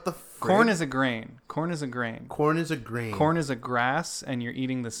 Corn. What the? Corn is a grain. Corn is a grain. Corn is a grain. Corn is a grass, and you're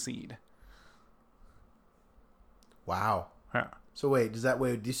eating the seed. Wow. Yeah. So wait, do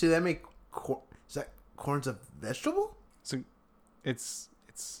you see that make corn? Is that corn's a vegetable? It's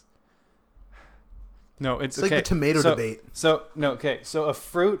no, it's okay. Like the tomato debate. So a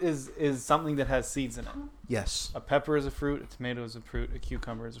fruit is something that has seeds in it. Yes. A pepper is a fruit. A tomato is a fruit. A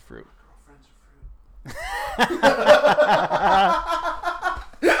cucumber is a fruit.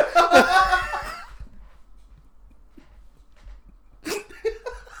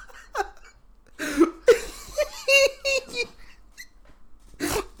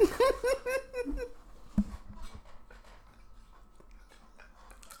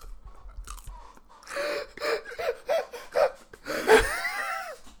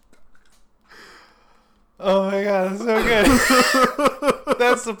 Oh my god, that's so good.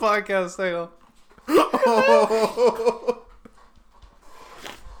 That's the podcast title.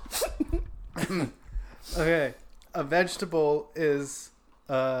 Okay. A vegetable is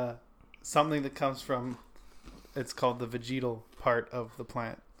something that comes from, it's called the vegetal part of the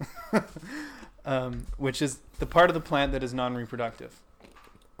plant. Which is the part of the plant that is non-reproductive.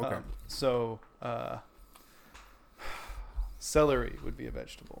 Okay. Celery would be a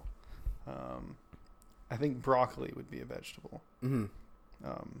vegetable. I think broccoli would be a vegetable. And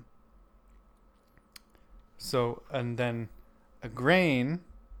then a grain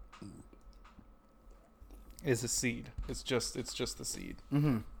is a seed. It's just the seed,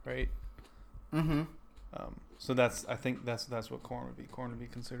 right? So I think that's what corn would be. Corn would be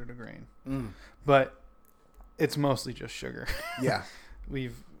considered a grain, but it's mostly just sugar. Yeah,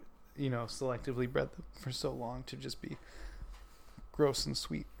 we've selectively bred them for so long to just be gross and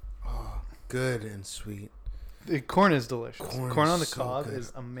sweet. Oh, good and sweet. Corn is delicious. Corn on the cob so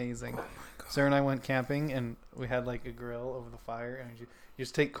is amazing. Oh, Sarah and I went camping, and we had like a grill over the fire, and you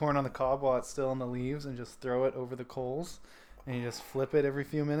just take corn on the cob while it's still in the leaves and just throw it over the coals, and you just flip it every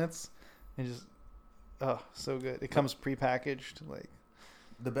few minutes, and just so good. It comes prepackaged. Like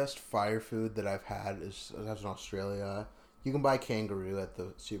the best fire food that I've had is in Australia. You can buy kangaroo at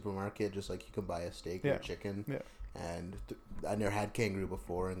the supermarket, just like you can buy a steak or a chicken. Yeah. And I never had kangaroo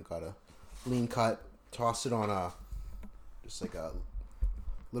before, and got a lean cut, tossed it on just like a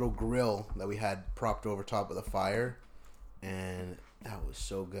little grill that we had propped over top of the fire, and that was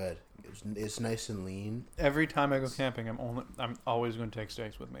so good. It's nice and lean. Every time I go camping, I'm always going to take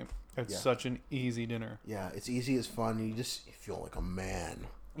steaks with me. It's such an easy dinner. Yeah, it's easy, it's fun. You feel like a man.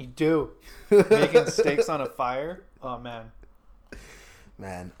 You do. Making steaks on a fire. Oh man.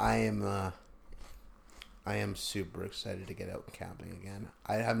 Man, I am super excited to get out camping again.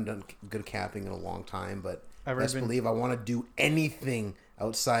 I haven't done good camping in a long time, but best believe I want to do anything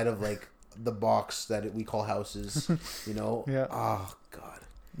outside of like the box that we call houses. Yeah. Oh God.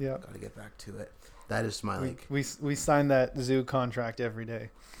 Yeah. Got to get back to it. That is my We sign that zoo contract every day.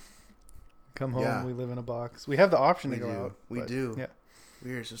 Come home. We live in a box. We have the option to go out. We do. Yeah.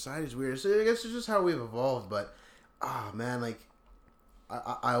 Weird. Society's weird. So I guess it's just how we've evolved. But man, like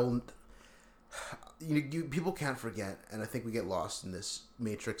I'll. People can't forget, and I think we get lost in this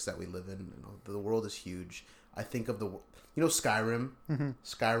matrix that we live in. The world is huge. I think of Skyrim,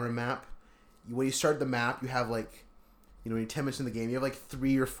 Skyrim map. When you start the map, you have like, when you're 10 minutes in the game, you have like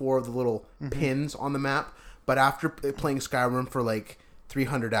 3 or 4 of the little pins on the map. But after playing Skyrim for like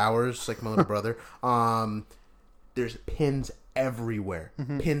 300 hours, like my little brother, there's pins everywhere.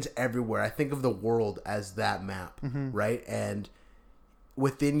 Pins everywhere. I think of the world as that map, right? And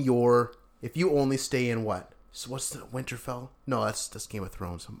within if you only stay in what? So what's the Winterfell? No, that's Game of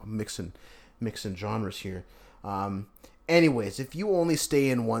Thrones. I'm mixing genres here. Anyways, if you only stay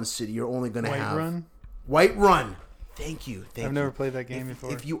in one city, you're only going to have... Whiterun? Whiterun. Thank you. I've never played that game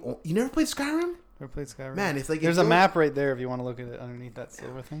before. If you never played Skyrim? Never played Skyrim. Man, it's like there's a map right there if you want to look at it underneath that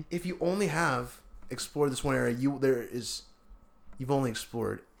silver thing. If you only have explored this one area, you've only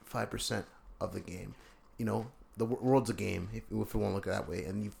explored 5% of the game. You know, the world's a game if you want to look at it that way.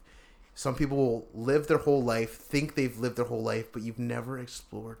 And some people will live their whole life, think they've lived their whole life, but you've never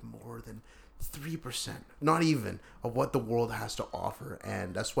explored more than 3%, not even, of what the world has to offer.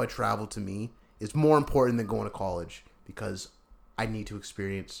 And that's why travel to me is more important than going to college, because I need to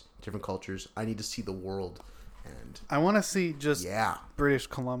experience different cultures. I need to see the world. And I want to see British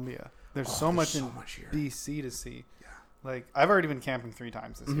Columbia. There's so much in here. BC to see. Yeah. Like, I've already been camping 3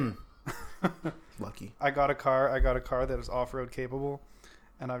 times this year. Lucky. I got a car that is off-road capable,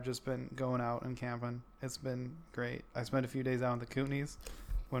 and I've just been going out and camping. It's been great. I spent a few days out in the Kootenays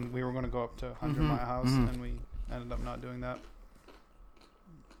when we were going to go up to 100 Mile House, and we ended up not doing that.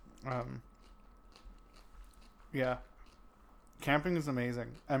 Yeah. Camping is amazing.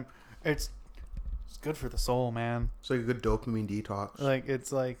 It's good for the soul, man. It's like a good dopamine detox. Like,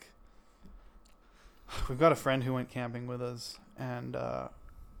 it's like, we've got a friend who went camping with us, and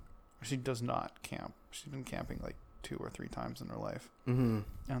she does not camp. She's been camping like 2 or 3 times in her life. Mm-hmm.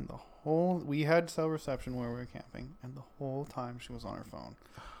 And we had cell reception where we were camping, and the whole time she was on her phone.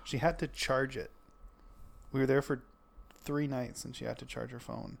 She had to charge it. We were there for 3 nights, and she had to charge her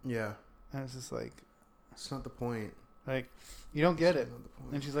phone. Yeah. And it's just like, it's not the point. Like, you don't get it.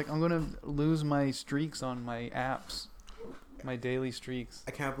 And she's like, I'm going to lose my streaks on my apps. My daily streaks.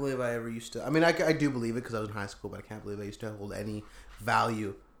 I can't believe I ever used to. I mean, I do believe it because I was in high school, but I can't believe I used to hold any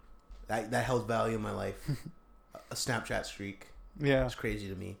value. That held value in my life. A Snapchat streak. Yeah. It's crazy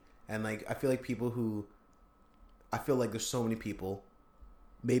to me. And, like, I feel like there's so many people,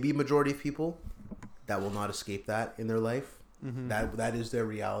 maybe a majority of people, that will not escape that in their life. Mm-hmm. That is their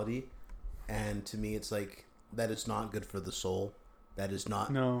reality. And to me, it's like, that is not good for the soul. That is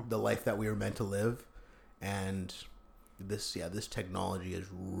not the life that we were meant to live. And this technology has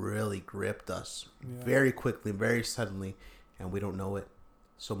really gripped us very quickly, very suddenly, and we don't know it.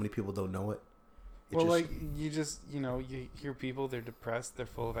 So many people don't know it. You hear people, they're depressed, they're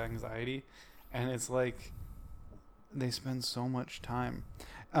full of anxiety, and it's like they spend so much time.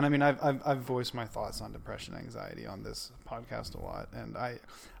 And I mean, I've voiced my thoughts on depression, anxiety on this podcast a lot, and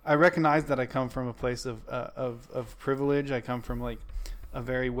I recognize that I come from a place of privilege. I come from like a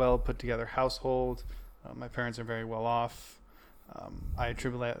very well put together household. My parents are very well off. I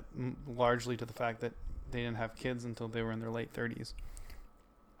attribute that largely to the fact that they didn't have kids until they were in their late 30s.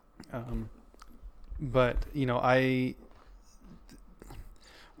 But you know,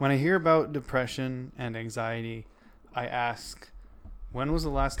 when I hear about depression and anxiety, I ask, when was the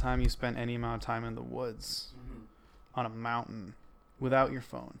last time you spent any amount of time in the woods, on a mountain, without your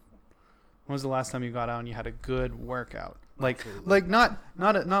phone? When was the last time you got out and you had a good workout? Like not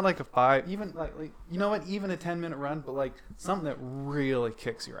like a 5, even like you know what, even a 10-minute run, but like something that really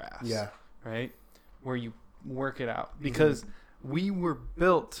kicks your ass. Yeah. Right? Where you work it out. Because we were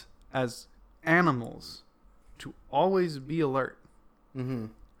built as animals to always be alert. Mm-hmm.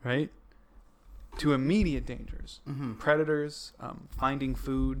 Right? To immediate dangers, predators, finding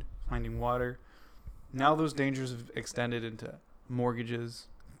food, finding water. Now those dangers have extended into mortgages,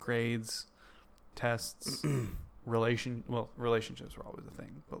 grades, tests, relationships were always a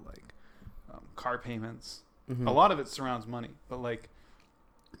thing, but like car payments. A lot of it surrounds money, but like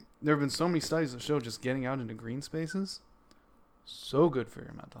there have been so many studies that show just getting out into green spaces, so good for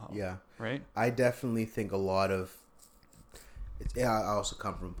your mental health. Yeah. Right? I definitely think a lot of I also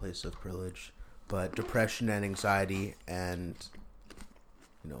come from a place of privilege. But depression and anxiety, and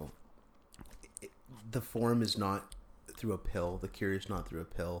the form is not through a pill. The cure is not through a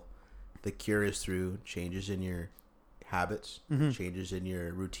pill. The cure is through changes in your habits, changes in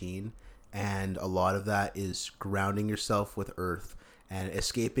your routine, and a lot of that is grounding yourself with earth and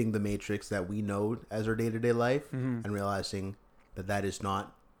escaping the matrix that we know as our day-to-day life, and realizing that is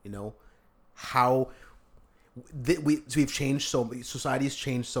not, how. We've changed society's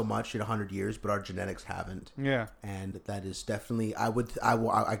changed so much in 100 years, but our genetics haven't. Yeah, and that is definitely I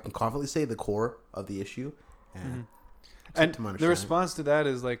can confidently say the core of the issue. And the response to that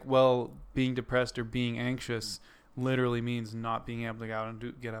is like, well, being depressed or being anxious literally means not being able to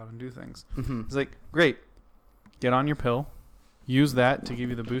get out and do things. It's like, great, get on your pill, use that to give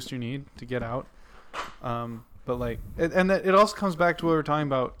you the boost you need to get out. But like, and that it also comes back to what we were talking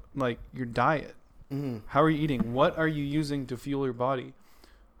about, like your diet. How are you eating? What are you using to fuel your body?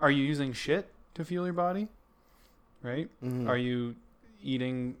 Are you using shit to fuel your body? Right? Are you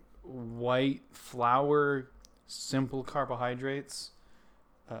eating white flour, simple carbohydrates,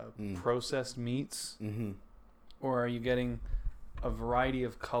 processed meats? Or are you getting a variety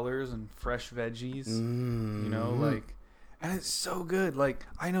of colors and fresh veggies? Mm-hmm. You know, like, and it's so good. Like,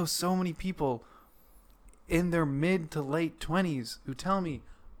 I know so many people in their mid to late 20s who tell me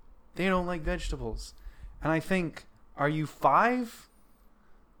they don't like vegetables. And I think, are you 5?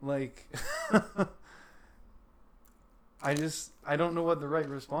 Like, I don't know what the right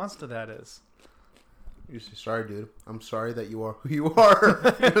response to that is. You say, sorry, dude. I'm sorry that you are who you are.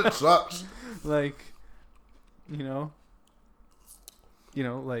 It sucks. Like, you know,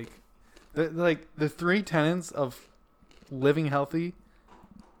 like the 3 tenets of living healthy: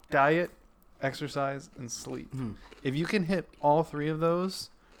 diet, exercise, and sleep. Mm-hmm. If you can hit all 3 of those,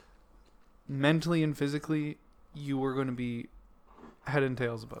 mentally and physically, you are going to be head and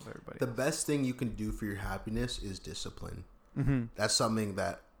tails above everybody. The best thing you can do for your happiness is discipline. Mm-hmm. That's something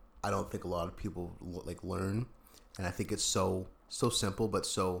that I don't think a lot of people learn, and I think it's so simple but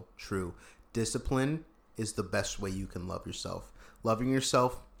so true. Discipline is the best way you can love yourself. Loving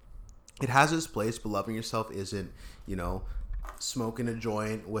yourself, it has its place, but loving yourself isn't, smoking a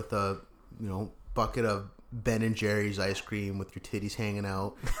joint with a, bucket of Ben and Jerry's ice cream with your titties hanging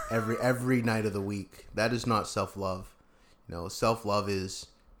out every night of the week. That is not self-love. Self-love is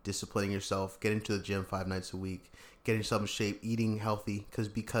disciplining yourself, getting to the gym 5 nights a week, getting yourself in shape, eating healthy, because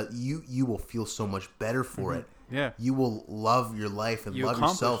you will feel so much better for it. Yeah. You will love your life and love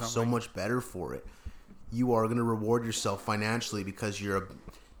yourself so much better for it. You are going to reward yourself financially because you're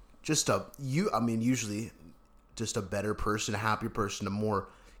usually just a better person, a happier person, a more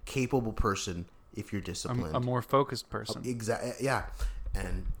capable person if you're disciplined. A more focused person. Exactly. Yeah.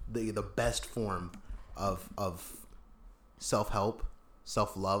 And the best form of self-help,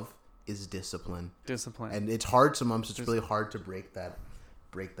 self-love is discipline. And it's hard sometimes. It's really hard to break that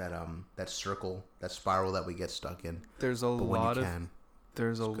circle, that spiral that we get stuck in. There's a lot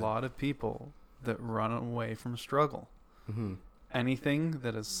of people that run away from struggle. Mm-hmm. Anything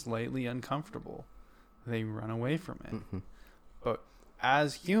that is slightly uncomfortable, they run away from it. Mm-hmm. But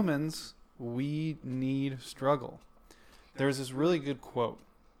as humans, we need struggle. There's this really good quote,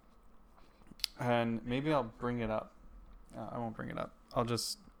 and maybe I'll bring it up. I won't bring it up. I'll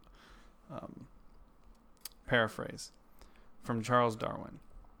just paraphrase from Charles Darwin.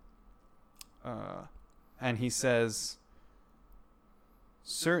 And he says,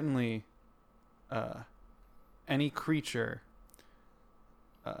 certainly any creature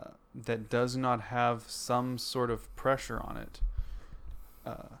that does not have some sort of pressure on it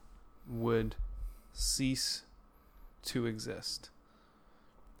would cease to exist.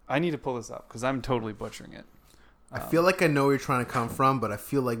 I need to pull this up because I'm totally butchering it. I feel like I know where you're trying to come from, but I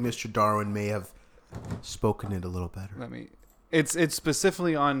feel like Mr. Darwin may have spoken it a little better. It's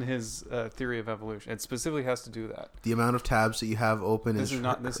specifically on his theory of evolution. It specifically has to do that. The amount of tabs that you have open this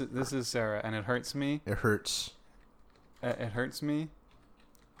is Sarah, and it hurts me. It hurts. It hurts me.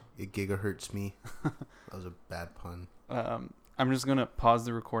 It gigahertz me. That was a bad pun. I'm just gonna pause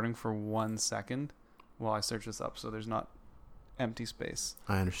the recording for 1 second while I search this up, so there's not empty space.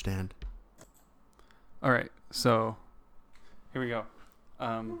 I understand. All right, so here we go.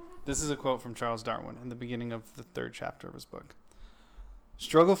 This is a quote from Charles Darwin in the beginning of the 3rd chapter of his book.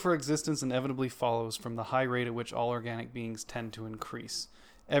 Struggle for existence inevitably follows from the high rate at which all organic beings tend to increase.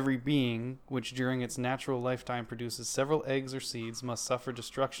 Every being, which during its natural lifetime produces several eggs or seeds, must suffer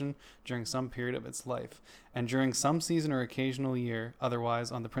destruction during some period of its life, and during some season or occasional year, otherwise,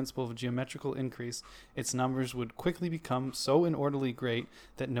 on the principle of geometrical increase, its numbers would quickly become so inordinately great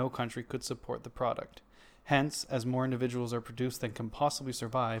that no country could support the product. Hence, as more individuals are produced than can possibly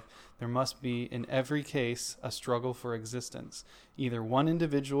survive, there must be, in every case, a struggle for existence, either one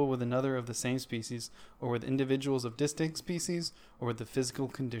individual with another of the same species, or with individuals of distinct species, or with the physical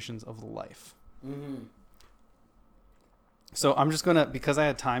conditions of life. Mm-hmm. So I'm just going to, because I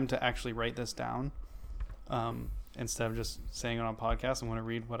had time to actually write this down, instead of just saying it on podcast, I'm going to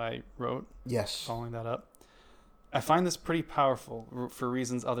read what I wrote. Yes. Following that up. I find this pretty powerful for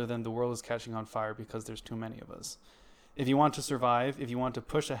reasons other than the world is catching on fire because there's too many of us. If you want to survive, if you want to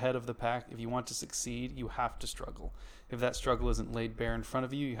push ahead of the pack, if you want to succeed, you have to struggle. If that struggle isn't laid bare in front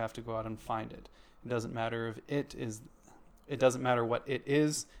of you, you have to go out and find it. It doesn't matter what it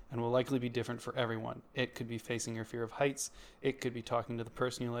is, and will likely be different for everyone. It could be facing your fear of heights. It could be talking to the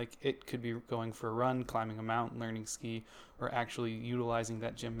person you like. It could be going for a run, climbing a mountain, learning ski, or actually utilizing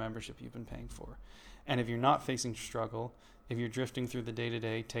that gym membership you've been paying for. And if you're not facing struggle, if you're drifting through the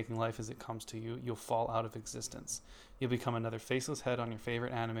day-to-day, taking life as it comes to you, you'll fall out of existence. You'll become another faceless head on your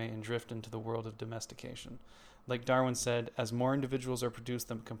favorite anime and drift into the world of domestication. Like Darwin said, as more individuals are produced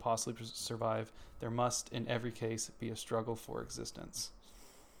than can possibly survive, there must, in every case, be a struggle for existence.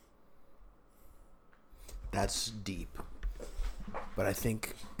 That's deep. But I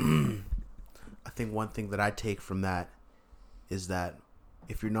think one thing that I take from that is that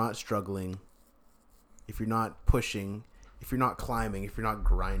if you're not struggling, if you're not pushing, if you're not climbing, if you're not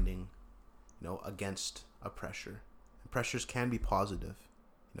grinding, against a pressure, and pressures can be positive,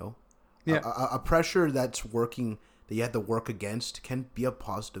 Yeah. A pressure that's working, that you have to work against, can be a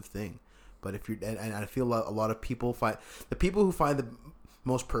positive thing. But if you're, and I feel a lot of people the people who find the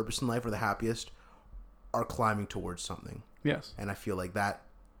most purpose in life are the happiest, are climbing towards something. Yes. And I feel like that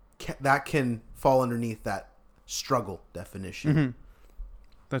can fall underneath that struggle definition. Mm-hmm.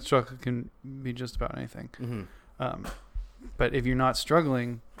 That struggle can be just about anything. Mm-hmm. But if you're not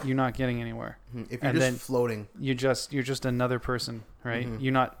struggling, you're not getting anywhere. Mm-hmm. If you're just floating, you're just another person, right?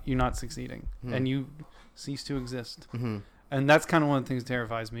 Mm-hmm. You're not succeeding, mm-hmm. and you cease to exist. Mm-hmm. And that's kind of one of the things that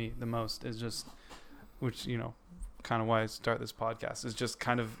terrifies me the most, is just, which, kind of why I start this podcast, is just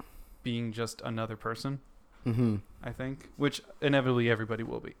kind of being just another person. Mm-hmm. I think, which inevitably everybody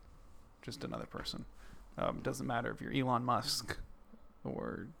will be, just another person. Doesn't matter if you're Elon Musk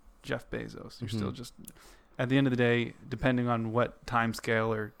or Jeff Bezos. You're mm-hmm. still just, at the end of the day, depending on what time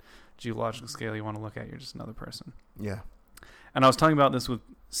scale or geological scale you want to look at, you're just another person. Yeah. And I was talking about this with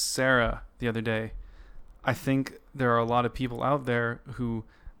Sarah the other day. I think there are a lot of people out there who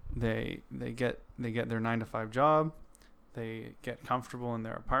they get their 9-to-5 job, they get comfortable in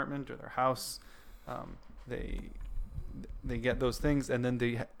their apartment or their house, they get those things, and then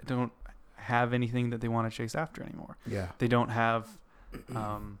they don't have anything that they want to chase after anymore. Yeah. They don't have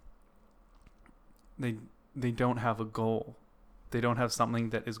they don't have a goal. They don't have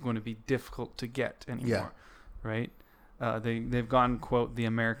something that is going to be difficult to get anymore. Yeah. Right? They've gone, quote, the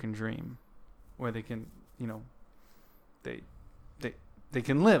American dream, where they can, they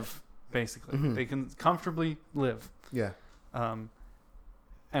can live, basically. Mm-hmm. They can comfortably live. Yeah. And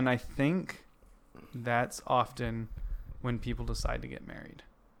I think that's often when people decide to get married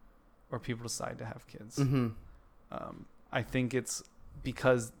or people decide to have kids. Mm-hmm. I think it's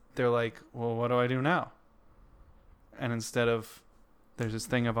because they're like, well, what do I do now? And instead of, there's this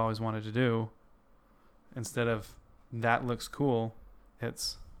thing I've always wanted to do, instead of that looks cool,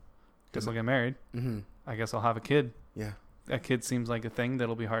 it's, guess I'll get married. Mm-hmm. I guess I'll have a kid. Yeah. A kid seems like a thing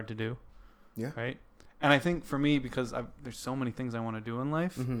that'll be hard to do. Yeah. Right? And I think for me, because there's so many things I want to do in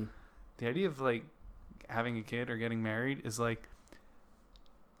life, mm-hmm. the idea of like having a kid or getting married is like,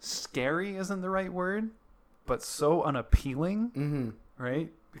 scary isn't the right word, but so unappealing, mm-hmm.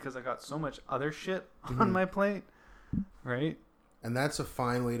 right? Because I got so much other shit mm-hmm. on my plate, right? And that's a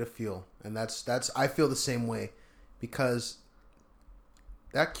fine way to feel. And that's I feel the same way, because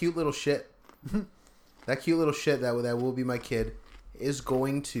that cute little shit, that will be my kid, is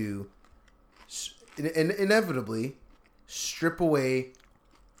going to inevitably strip away,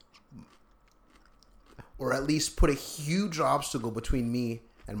 or at least put a huge obstacle between me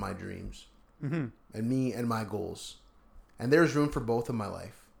and my dreams, mm-hmm. and me and my goals. And there's room for both in my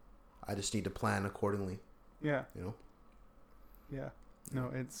life. I just need to plan accordingly. Yeah. Yeah.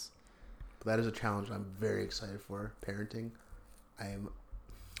 No, it's... But that is a challenge I'm very excited for. Parenting. I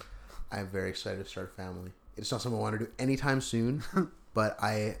am very excited to start a family. It's not something I want to do anytime soon, but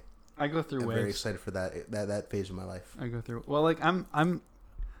I go through waves. Very excited for that phase of my life. I go through... Well, like, I'm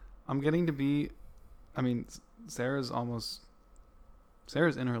getting to be... I mean, Sarah's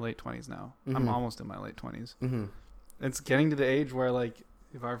in her late 20s now. Mm-hmm. I'm almost in my late 20s. Mm-hmm. It's getting to the age where, like,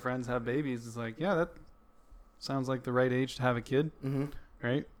 if our friends have babies, it's like, yeah, that sounds like the right age to have a kid, mm-hmm.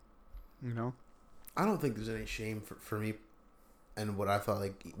 right? I don't think there's any shame for me, and what I thought,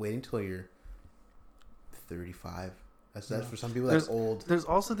 like, waiting till you're 35. That's for some people. That's old. There's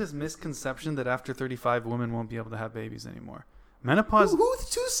also this misconception that after 35, women won't be able to have babies anymore. Menopause. Who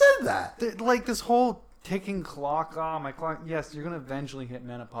said that? Like this whole ticking clock. Oh, my clock. Yes, you're going to eventually hit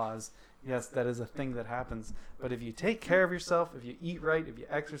menopause. Yes, that is a thing that happens. But if you take care of yourself, if you eat right, if you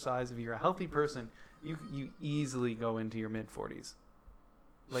exercise, if you're a healthy person, you easily go into your mid-40s.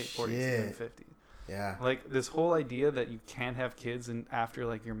 Late 40s, mid-50s. Yeah. Like this whole idea that you can't have kids after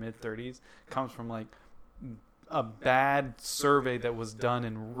like your mid-30s comes from like a bad survey that was done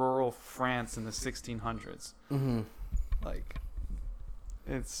in rural France in the 1600s. Mm-hmm. Like,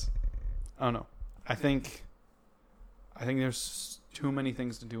 it's... I don't know. I think there's too many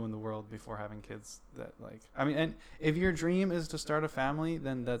things to do in the world before having kids that, like... I mean, and if your dream is to start a family,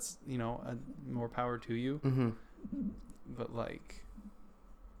 then that's, more power to you. Mm-hmm. But, like,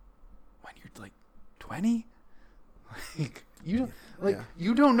 when you're, like, 20? Like,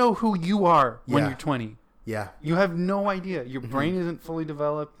 you don't know who you are when you're 20. Yeah. You have no idea. Your mm-hmm. brain isn't fully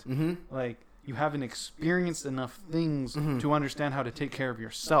developed. Mm-hmm. Like, you haven't experienced enough things mm-hmm. to understand how to take care of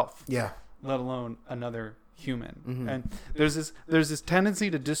yourself. Yeah. Let alone another human. Mm-hmm. And there's this tendency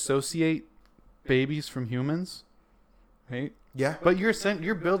to dissociate babies from humans, right? Yeah. But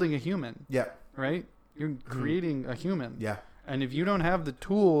you're building a human. Yeah. Right? You're creating a human. Yeah. And if you don't have the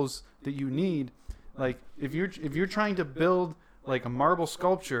tools that you need, like if you're trying to build like a marble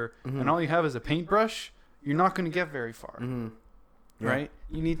sculpture and all you have is a paintbrush, you're not going to get very far. Mm-hmm. Yeah. Right?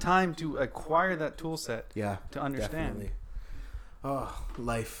 You need time to acquire that tool set. Yeah. To understand. Definitely. Oh,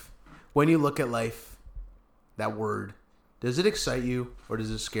 life. When you look at life, that word, does it excite you or does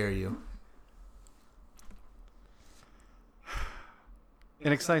it scare you?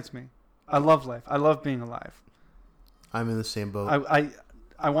 It excites me. I love life. I love being alive. I'm in the same boat.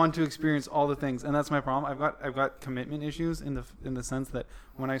 I want to experience all the things, and that's my problem. I've got commitment issues in the sense that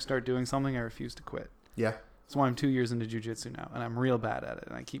when I start doing something, I refuse to quit. Yeah. That's why I'm 2 years into jiu-jitsu now, and I'm real bad at it,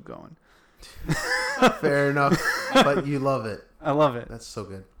 and I keep going. Fair enough, but you love it. I love it. That's so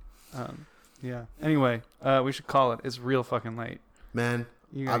good. Yeah. Anyway, we should call it. It's real fucking late. Man,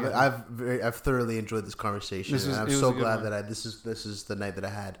 I've thoroughly enjoyed this conversation. I'm so glad that this is the night that I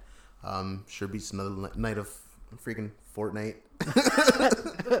had. Sure beats another night of freaking Fortnite.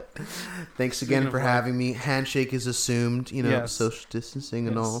 Thanks again for having me. Handshake is assumed, yes. Social distancing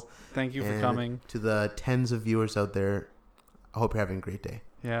and all. Thank you for coming. To the tens of viewers out there, I hope you're having a great day.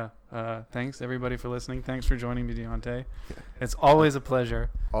 Yeah. Thanks everybody for listening. Thanks for joining me, Dionte. Yeah. It's always a pleasure.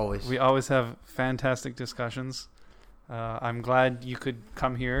 Always. We always have fantastic discussions. I'm glad you could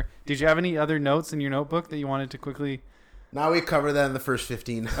come here. Did you have any other notes in your notebook that you wanted to quickly? Now we cover that in the first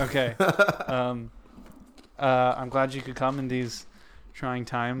 15. Okay. I'm glad you could come in these trying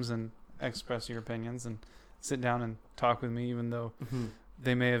times and express your opinions and sit down and talk with me, even though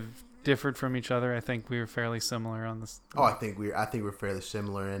they may have differed from each other. I think we were fairly similar on this. Oh, I think we're fairly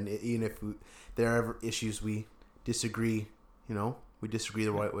similar, and even if there are ever issues we disagree, we disagree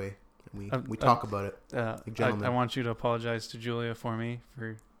the right way. And we talk about it. Like gentlemen. I want you to apologize to Julia for me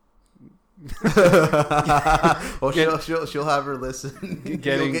for. Well, she'll have her listen. You'll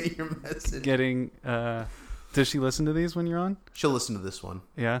get your message. Does she listen to these when you're on? She'll listen to this one.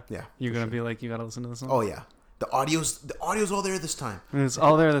 Yeah. You're gonna be like, you gotta listen to this one. Oh yeah. The audio's all there this time. It's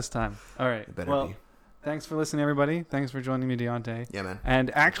all there this time. All right. It better be. Thanks for listening, everybody. Thanks for joining me, Dionte. Yeah, man. And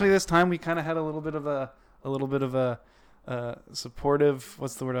actually, this time we kind of had a little bit of a supportive.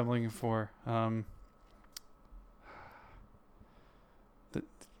 What's the word I'm looking for?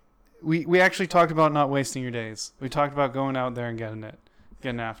 We actually talked about not wasting your days. We talked about going out there and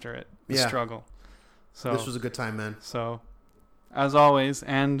getting after it. The struggle. So this was a good time, man. So, as always,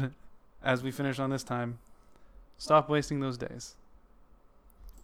 and as we finish on this time, stop wasting those days.